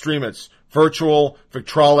breed of extremists, virtual,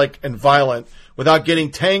 vitriolic, and violent, without getting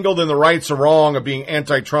tangled in the rights or wrong of being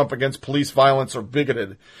anti-Trump against police violence or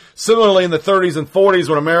bigoted. Similarly, in the 30s and 40s,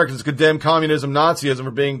 when Americans condemned communism, Nazism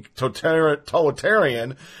for being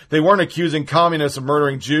totalitarian, they weren't accusing communists of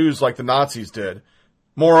murdering Jews like the Nazis did.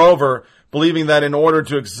 Moreover, believing that in order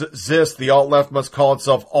to exist, the alt-left must call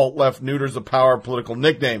itself alt-left neuters the power of political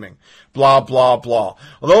nicknaming. Blah, blah, blah.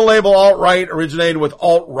 Although the label alt-right originated with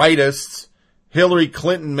alt-rightists, Hillary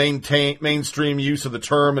Clinton mainstream use of the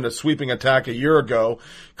term in a sweeping attack a year ago.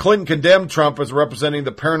 Clinton condemned Trump as representing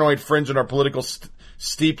the paranoid fringe in our political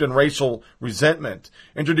steeped in racial resentment.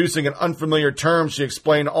 Introducing an unfamiliar term, she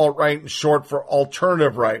explained alt-right in short for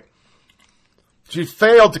alternative right. She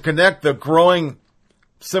failed to connect the growing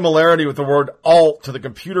similarity with the word alt to the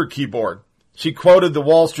computer keyboard. She quoted the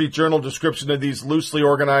Wall Street Journal description of these loosely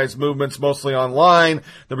organized movements, mostly online,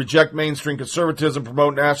 that reject mainstream conservatism,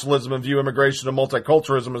 promote nationalism, and view immigration and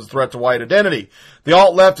multiculturalism as a threat to white identity. The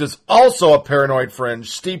alt-left is also a paranoid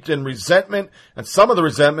fringe, steeped in resentment, and some of the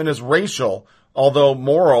resentment is racial, although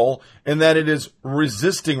moral, in that it is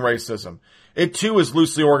resisting racism. It, too, is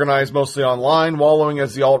loosely organized, mostly online, wallowing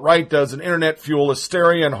as the alt-right does in internet-fueled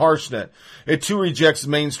hysteria and harshness. It, too, rejects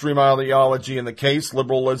mainstream ideology in the case,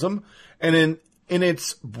 liberalism, and in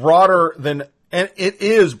its broader than, and it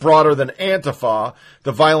is broader than Antifa,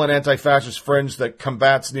 the violent anti-fascist fringe that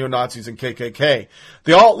combats neo-Nazis and KKK.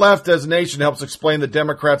 The alt-left as a nation helps explain the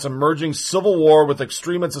Democrats' emerging civil war with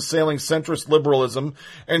extremists assailing centrist liberalism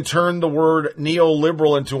and turn the word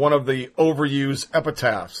neoliberal into one of the overused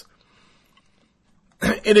epitaphs.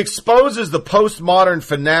 It exposes the postmodern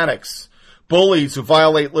fanatics, bullies who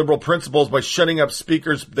violate liberal principles by shutting up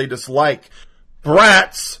speakers they dislike,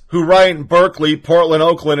 brats who write in Berkeley, Portland,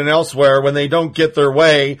 Oakland, and elsewhere when they don't get their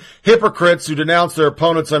way, hypocrites who denounce their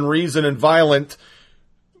opponents unreasoned and violent,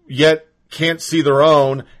 yet can't see their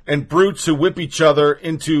own, and brutes who whip each other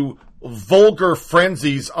into vulgar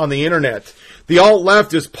frenzies on the internet. The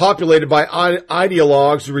alt-left is populated by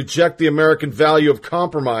ideologues who reject the American value of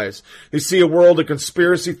compromise. They see a world of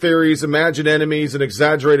conspiracy theories, imagined enemies, and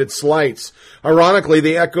exaggerated slights. Ironically,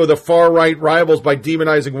 they echo the far-right rivals by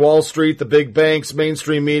demonizing Wall Street, the big banks,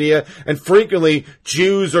 mainstream media, and frequently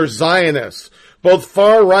Jews or Zionists. Both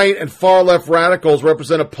far-right and far-left radicals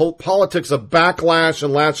represent a politics of backlash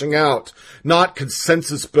and lashing out, not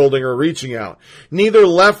consensus building or reaching out. Neither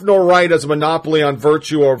left nor right has a monopoly on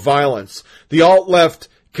virtue or violence. The alt-left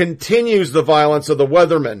continues the violence of the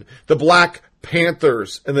Weathermen, the Black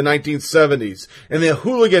Panthers in the 1970s, and the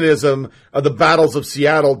hooliganism of the battles of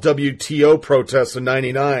Seattle WTO protests in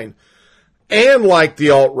 99. And like the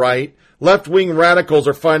alt-right, left-wing radicals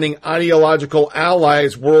are finding ideological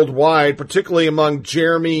allies worldwide, particularly among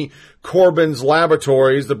Jeremy Corbyn's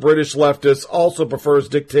laboratories. The British leftist also prefers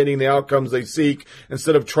dictating the outcomes they seek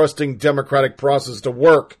instead of trusting democratic process to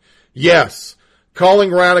work. Yes,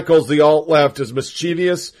 calling radicals the alt-left is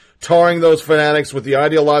mischievous, tarring those fanatics with the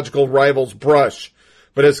ideological rival's brush.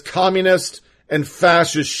 But as communists and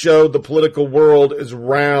fascists showed, the political world is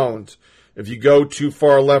round. If you go too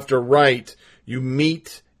far left or right, you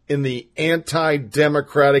meet in the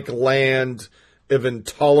anti-democratic land of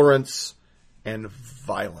intolerance and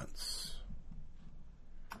violence.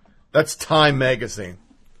 That's Time Magazine.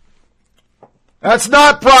 That's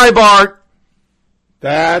not Breitbart.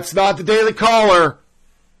 That's not the Daily Caller.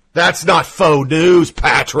 That's not faux news,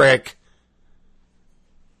 Patrick.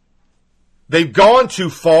 They've gone too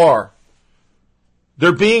far.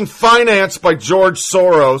 They're being financed by George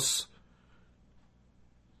Soros.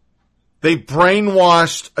 They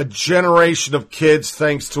brainwashed a generation of kids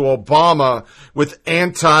thanks to Obama with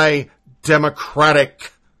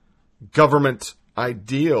anti-democratic government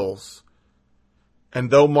ideals. And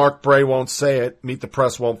though Mark Bray won't say it, Meet the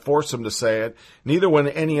Press won't force him to say it, neither will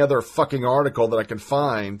any other fucking article that I can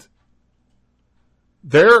find,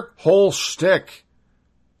 their whole shtick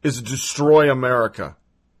is destroy America.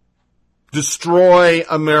 Destroy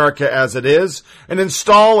America as it is and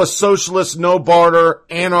install a socialist, no-barter,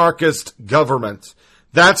 anarchist government.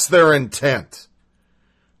 That's their intent.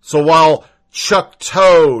 So while Chuck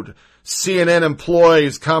Todd, CNN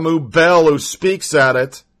employees, Camus Bell, who speaks at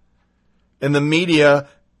it, and the media,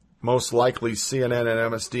 most likely CNN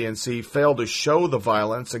and MSDNC, fail to show the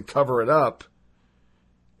violence and cover it up,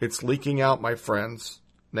 it's leaking out, my friends.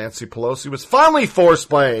 Nancy Pelosi was finally forced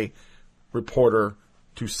by a reporter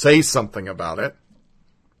to say something about it.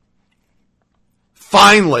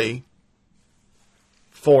 Finally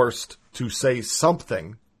forced to say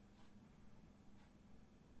something.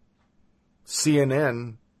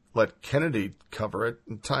 CNN let Kennedy cover it,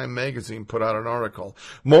 and Time Magazine put out an article.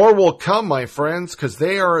 More will come, my friends, because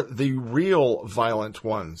they are the real violent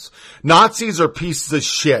ones. Nazis are pieces of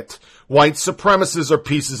shit. White supremacists are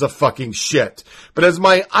pieces of fucking shit. But as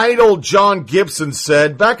my idol John Gibson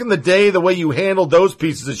said, back in the day, the way you handled those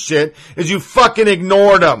pieces of shit is you fucking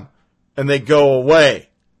ignored them, and they go away.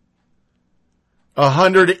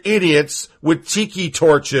 100 idiots with tiki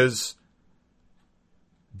torches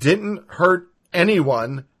didn't hurt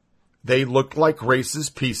anyone. They looked like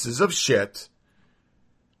racist pieces of shit.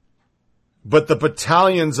 But the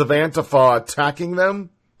battalions of Antifa attacking them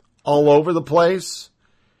all over the place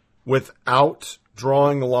without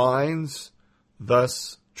drawing lines,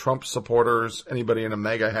 thus Trump supporters, anybody in a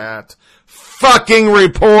MAGA hat, fucking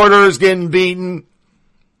reporters getting beaten.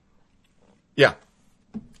 Yeah.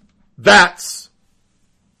 That's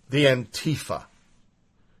the Antifa.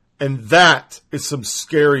 And that is some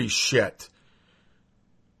scary shit.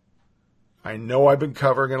 I know I've been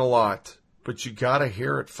covering it a lot, but you gotta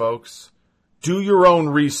hear it, folks. Do your own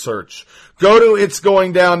research. Go to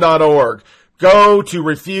itsgoingdown.org. Go to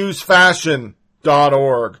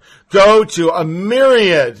refusefashion.org. Go to a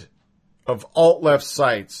myriad of alt-left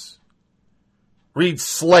sites. Read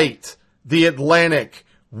Slate, The Atlantic,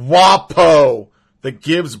 WAPO, that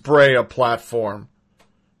gives Bray a platform.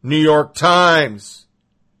 New York Times,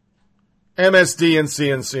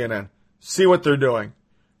 MSDNC and CNN. See what they're doing.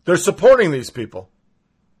 They're supporting these people.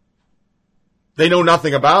 They know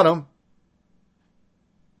nothing about them.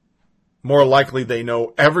 More likely they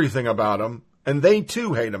know everything about them, and they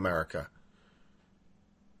too hate America.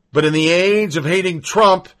 But in the age of hating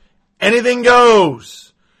Trump, anything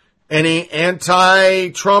goes. Any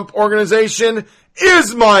anti-Trump organization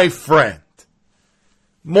is my friend.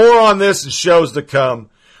 More on this in shows to come.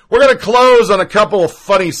 We're going to close on a couple of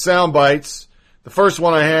funny sound bites. The first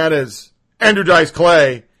one I had is Andrew Dice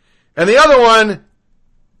Clay. And the other one,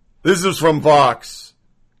 this is from Vox.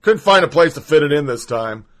 Couldn't find a place to fit it in this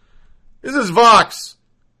time. This is Vox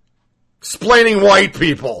explaining white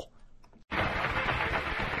people.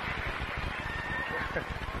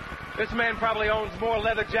 This man probably owns more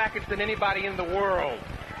leather jackets than anybody in the world.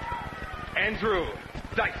 Andrew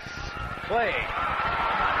Dice Clay.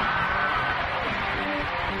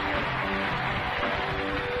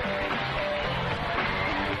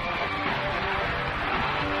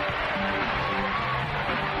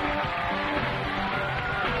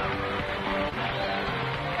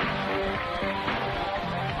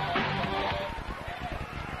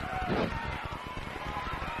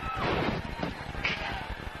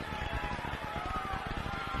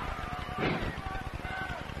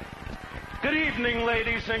 Good evening,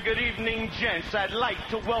 ladies, and good evening, gents. I'd like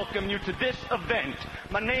to welcome you to this event.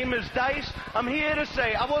 My name is Dice. I'm here to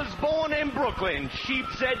say I was born in Brooklyn,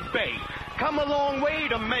 Sheepshead Bay. Come a long way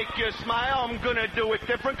to make you smile. I'm gonna do it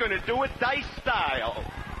different, gonna do it Dice style.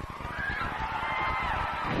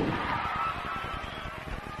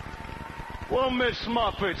 Well, Miss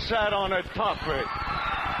Muffet sat on a tuffet,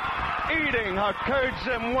 eating her curds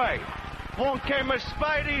and whey. Along came a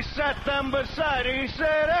Spidey, sat them beside. He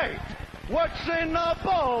said, "Hey, what's in the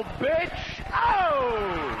bowl, bitch?"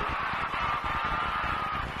 Oh!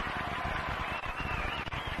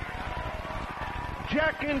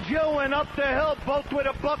 Jack and Jill went up the hill, both with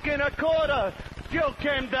 $1.25. Jill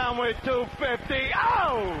came down with $2.50.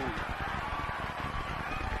 Oh!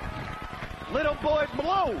 Little boy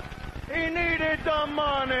Blue, he needed the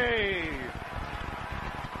money.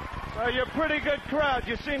 You're a pretty good crowd.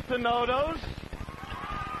 You seem to know those.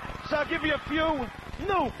 So I'll give you a few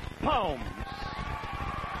new poems.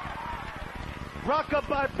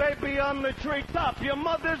 Rockabye baby on the treetop. Your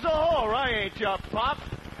mother's a whore. I ain't your pop.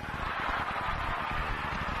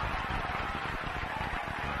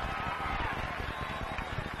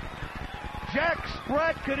 Jack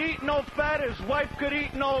Sprat could eat no fat, his wife could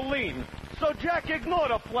eat no lean. So Jack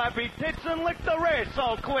ignored the flabby tits and licked the ass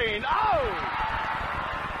all clean. Oh!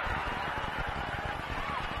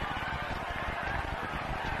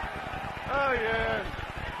 Oh, yeah.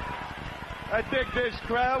 I dig this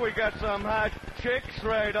crowd. We got some hot chicks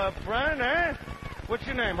right up front, eh? What's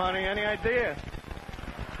your name, honey? Any idea?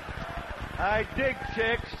 I dig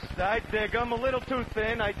chicks. I dig them. A little too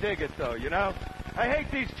thin. I dig it, though, you know? I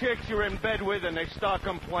hate these chicks you're in bed with and they start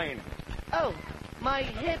complaining. Oh, my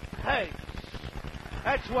hip hurts.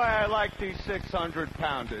 That's why I like these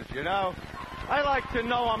 600-pounders, you know? I like to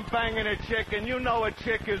know I'm banging a chick, and you know a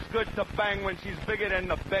chick is good to bang when she's bigger than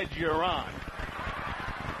the bed you're on.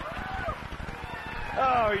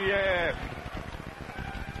 Oh, yeah.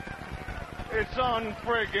 It's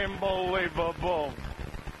unfriggin' believable.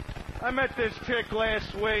 I met this chick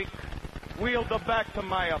last week, wheeled her back to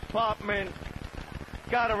my apartment,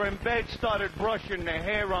 got her in bed, started brushing the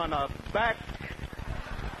hair on her back,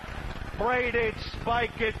 braid it,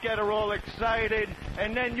 spike it, get her all excited,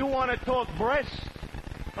 and then you want to talk breasts?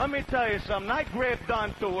 Let me tell you something. I grabbed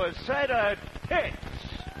onto a set of tits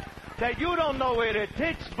that you don't know where the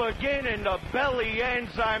tits begin and the belly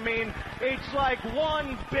ends. I mean, it's like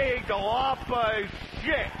one big lump of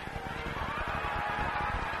shit.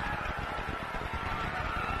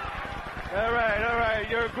 All right.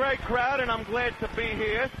 You're a great crowd, and I'm glad to be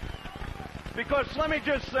here. Because let me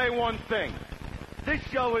just say one thing. This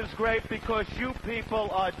show is great because you people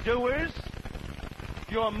are doers.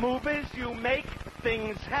 You're movers. You make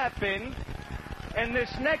things happen. And this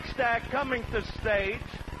next act coming to stage,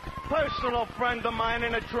 personal friend of mine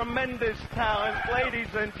and a tremendous talent, ladies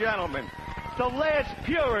and gentlemen, the last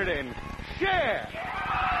Puritan, Cher.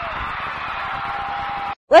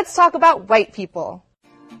 Let's talk about white people.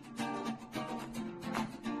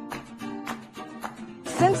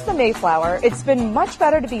 Since the Mayflower, it's been much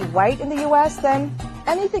better to be white in the U.S. than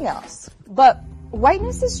anything else. But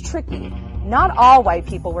whiteness is tricky. Not all white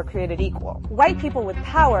people were created equal. White people with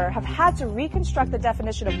power have had to reconstruct the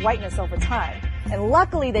definition of whiteness over time. And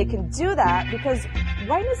luckily they can do that because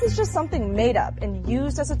whiteness is just something made up and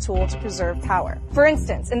used as a tool to preserve power. For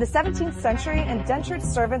instance, in the 17th century, indentured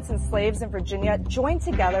servants and slaves in Virginia joined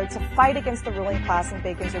together to fight against the ruling class in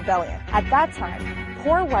Bacon's Rebellion. At that time,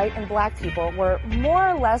 poor white and black people were more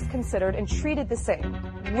or less considered and treated the same,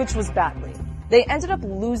 which was badly. They ended up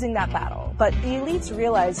losing that battle, but the elites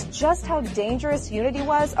realized just how dangerous unity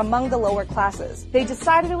was among the lower classes. They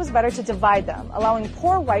decided it was better to divide them, allowing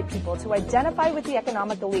poor white people to identify with the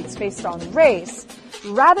economic elites based on race,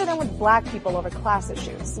 rather than with black people over class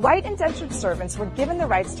issues. White indentured servants were given the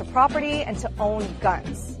rights to property and to own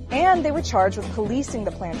guns, and they were charged with policing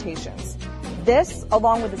the plantations. This,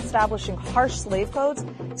 along with establishing harsh slave codes,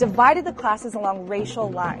 divided the classes along racial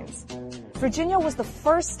lines. Virginia was the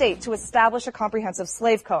first state to establish a comprehensive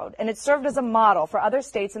slave code, and it served as a model for other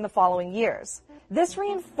states in the following years. This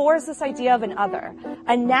reinforced this idea of an other,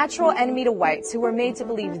 a natural enemy to whites who were made to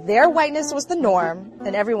believe their whiteness was the norm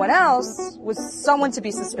and everyone else was someone to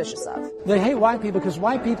be suspicious of. They hate white people because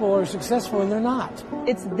white people are successful and they're not.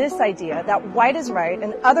 It's this idea that white is right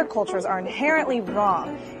and other cultures are inherently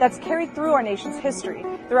wrong that's carried through our nation's history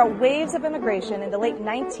throughout waves of immigration in the late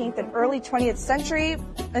 19th and early 20th century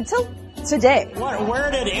until today.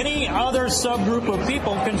 Where did any other subgroup of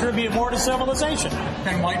people contribute more to civilization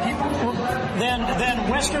than white people? Than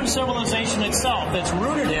Western civilization itself. That's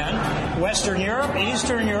rooted in Western Europe,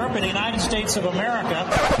 Eastern Europe, and the United States of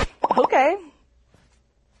America. Okay.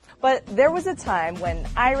 But there was a time when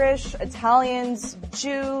Irish, Italians,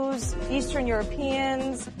 Jews, Eastern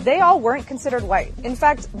Europeans, they all weren't considered white. In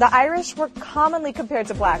fact, the Irish were commonly compared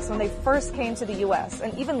to blacks when they first came to the U.S.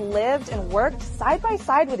 and even lived and worked side by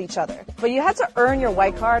side with each other. But you had to earn your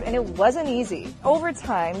white card, and it wasn't easy. Over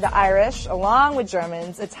time, the Irish, along with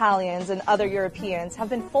Germans, Italians, and other Europeans, have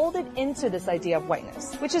been folded into this idea of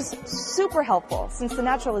whiteness, which is super helpful since the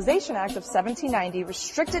Naturalization Act of 1790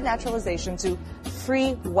 restricted naturalization to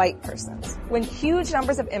free white persons. When huge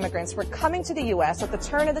numbers of immigrants were coming to the U.S. at the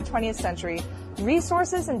turn of the 20th century,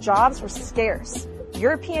 resources and jobs were scarce.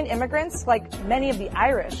 European immigrants, like many of the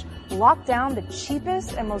Irish, locked down the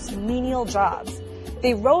cheapest and most menial jobs.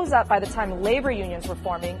 They rose up by the time labor unions were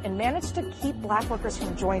forming and managed to keep black workers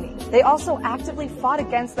from joining. They also actively fought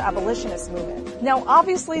against the abolitionist movement. Now,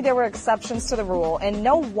 obviously, there were exceptions to the rule, and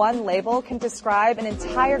no one label can describe an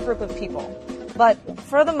entire group of people. But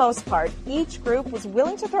for the most part, each group was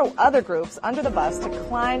willing to throw other groups under the bus to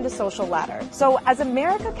climb the social ladder. So as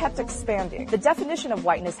America kept expanding, the definition of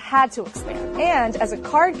whiteness had to expand. And as a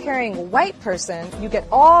card-carrying white person, you get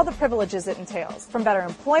all the privileges it entails, from better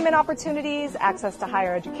employment opportunities, access to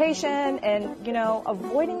higher education, and,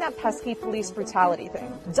 avoiding that pesky police brutality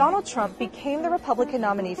thing. Donald Trump became the Republican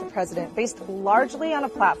nominee for president based largely on a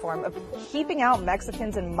platform of keeping out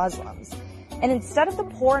Mexicans and Muslims. And instead of the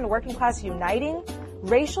poor and working class uniting,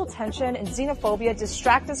 racial tension and xenophobia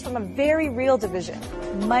distract us from a very real division: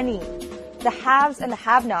 money, the haves and the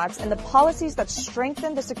have-nots, and the policies that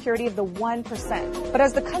strengthen the security of the 1%. But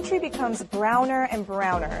as the country becomes browner and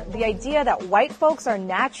browner, the idea that white folks are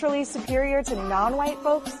naturally superior to non-white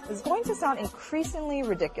folks is going to sound increasingly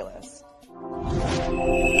ridiculous.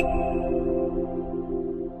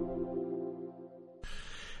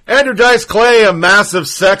 Andrew Dice Clay, a massive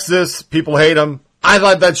sexist. People hate him. I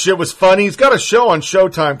thought that shit was funny. He's got a show on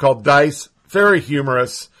Showtime called Dice. Very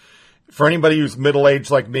humorous. For anybody who's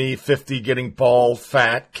middle-aged like me, 50, getting bald,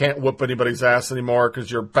 fat, can't whoop anybody's ass anymore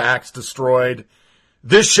because your back's destroyed,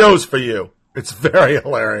 this show's for you. It's very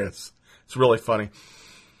hilarious. It's really funny.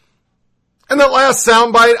 And that last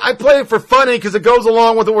soundbite, I play it for funny because it goes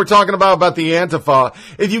along with what we're talking about the Antifa.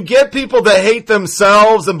 If you get people to hate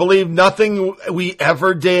themselves and believe nothing we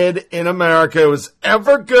ever did in America was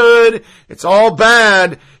ever good, it's all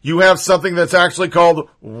bad, you have something that's actually called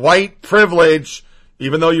white privilege,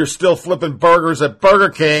 even though you're still flipping burgers at Burger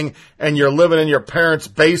King and you're living in your parents'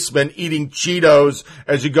 basement eating Cheetos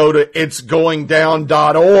as you go to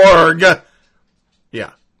itsgoingdown.org.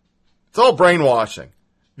 Yeah. It's all brainwashing.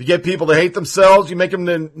 You get people to hate themselves, you make them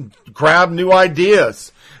then grab new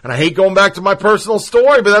ideas. And I hate going back to my personal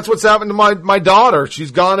story, but that's what's happened to my daughter. She's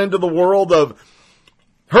gone into the world of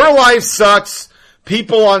her life sucks.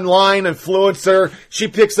 People online influence her. She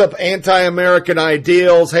picks up anti-American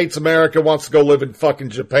ideals, hates America, wants to go live in fucking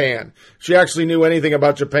Japan. She actually knew anything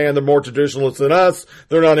about Japan. They're more traditionalists than us.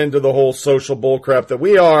 They're not into the whole social bullcrap that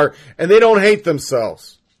we are. And they don't hate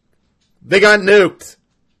themselves. They got nuked.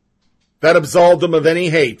 That absolved them of any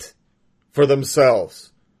hate for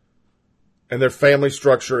themselves. And their family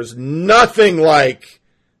structure is nothing like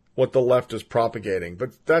what the left is propagating.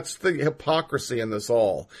 But that's the hypocrisy in this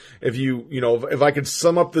all. If I could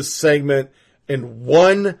sum up this segment in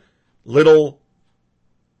one little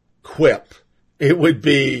quip, it would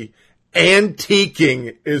be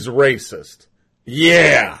antiquing is racist.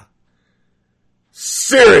 Yeah.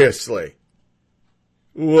 Seriously.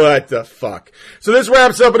 What the fuck? So this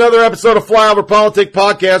wraps up another episode of Flyover Politic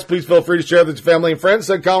Podcast. Please feel free to share with your family and friends.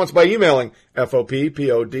 Send comments by emailing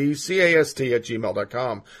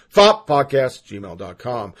foppodcast@gmail.com.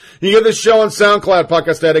 foppodcast@gmail.com. You get this show on SoundCloud,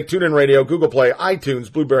 Podcast Addict, TuneIn Radio, Google Play,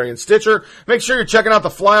 iTunes, Blueberry, and Stitcher. Make sure you're checking out the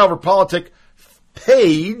Flyover Politic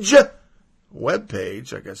page,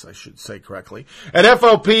 webpage, I guess I should say correctly, at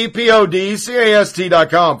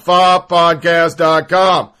foppodcast.com,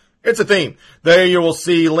 foppodcast.com. It's a theme. There you will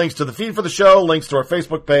see links to the feed for the show, links to our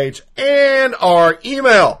Facebook page, and our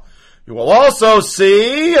email. You will also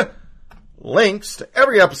see links to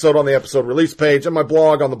every episode on the episode release page and my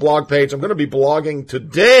blog on the blog page. I'm going to be blogging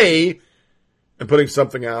today and putting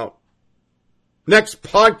something out. Next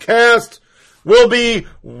podcast will be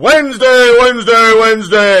Wednesday,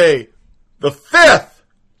 the 5th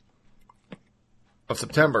of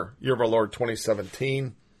September, year of our Lord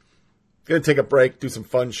 2017. Gonna take a break, do some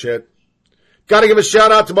fun shit. Gotta give a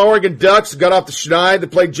shout out to my Oregon Ducks, who got off the schneid. They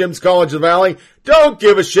played Jim's College of the Valley. Don't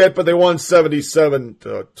give a shit, but they won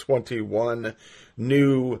 77-21.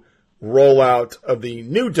 New rollout of the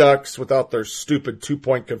new Ducks without their stupid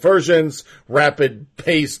 2-point conversions,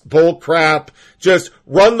 rapid-paced bull crap. Just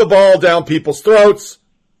run the ball down people's throats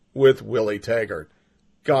with Willie Taggart.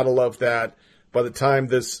 Gotta love that. By the time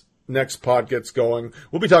this next pod gets going,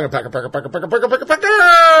 we'll be talking Packer, because we gotta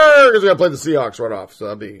play the Seahawks right off, so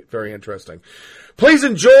that'll be very interesting. Please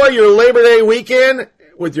enjoy your Labor Day weekend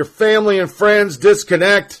with your family and friends.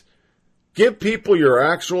 Disconnect. Give people your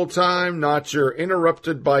actual time, not your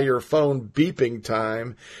interrupted by your phone beeping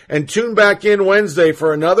time. And tune back in Wednesday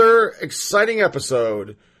for another exciting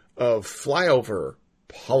episode of Flyover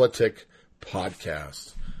Politic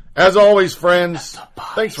Podcast. As always, friends,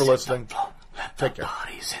 thanks for listening. Take care.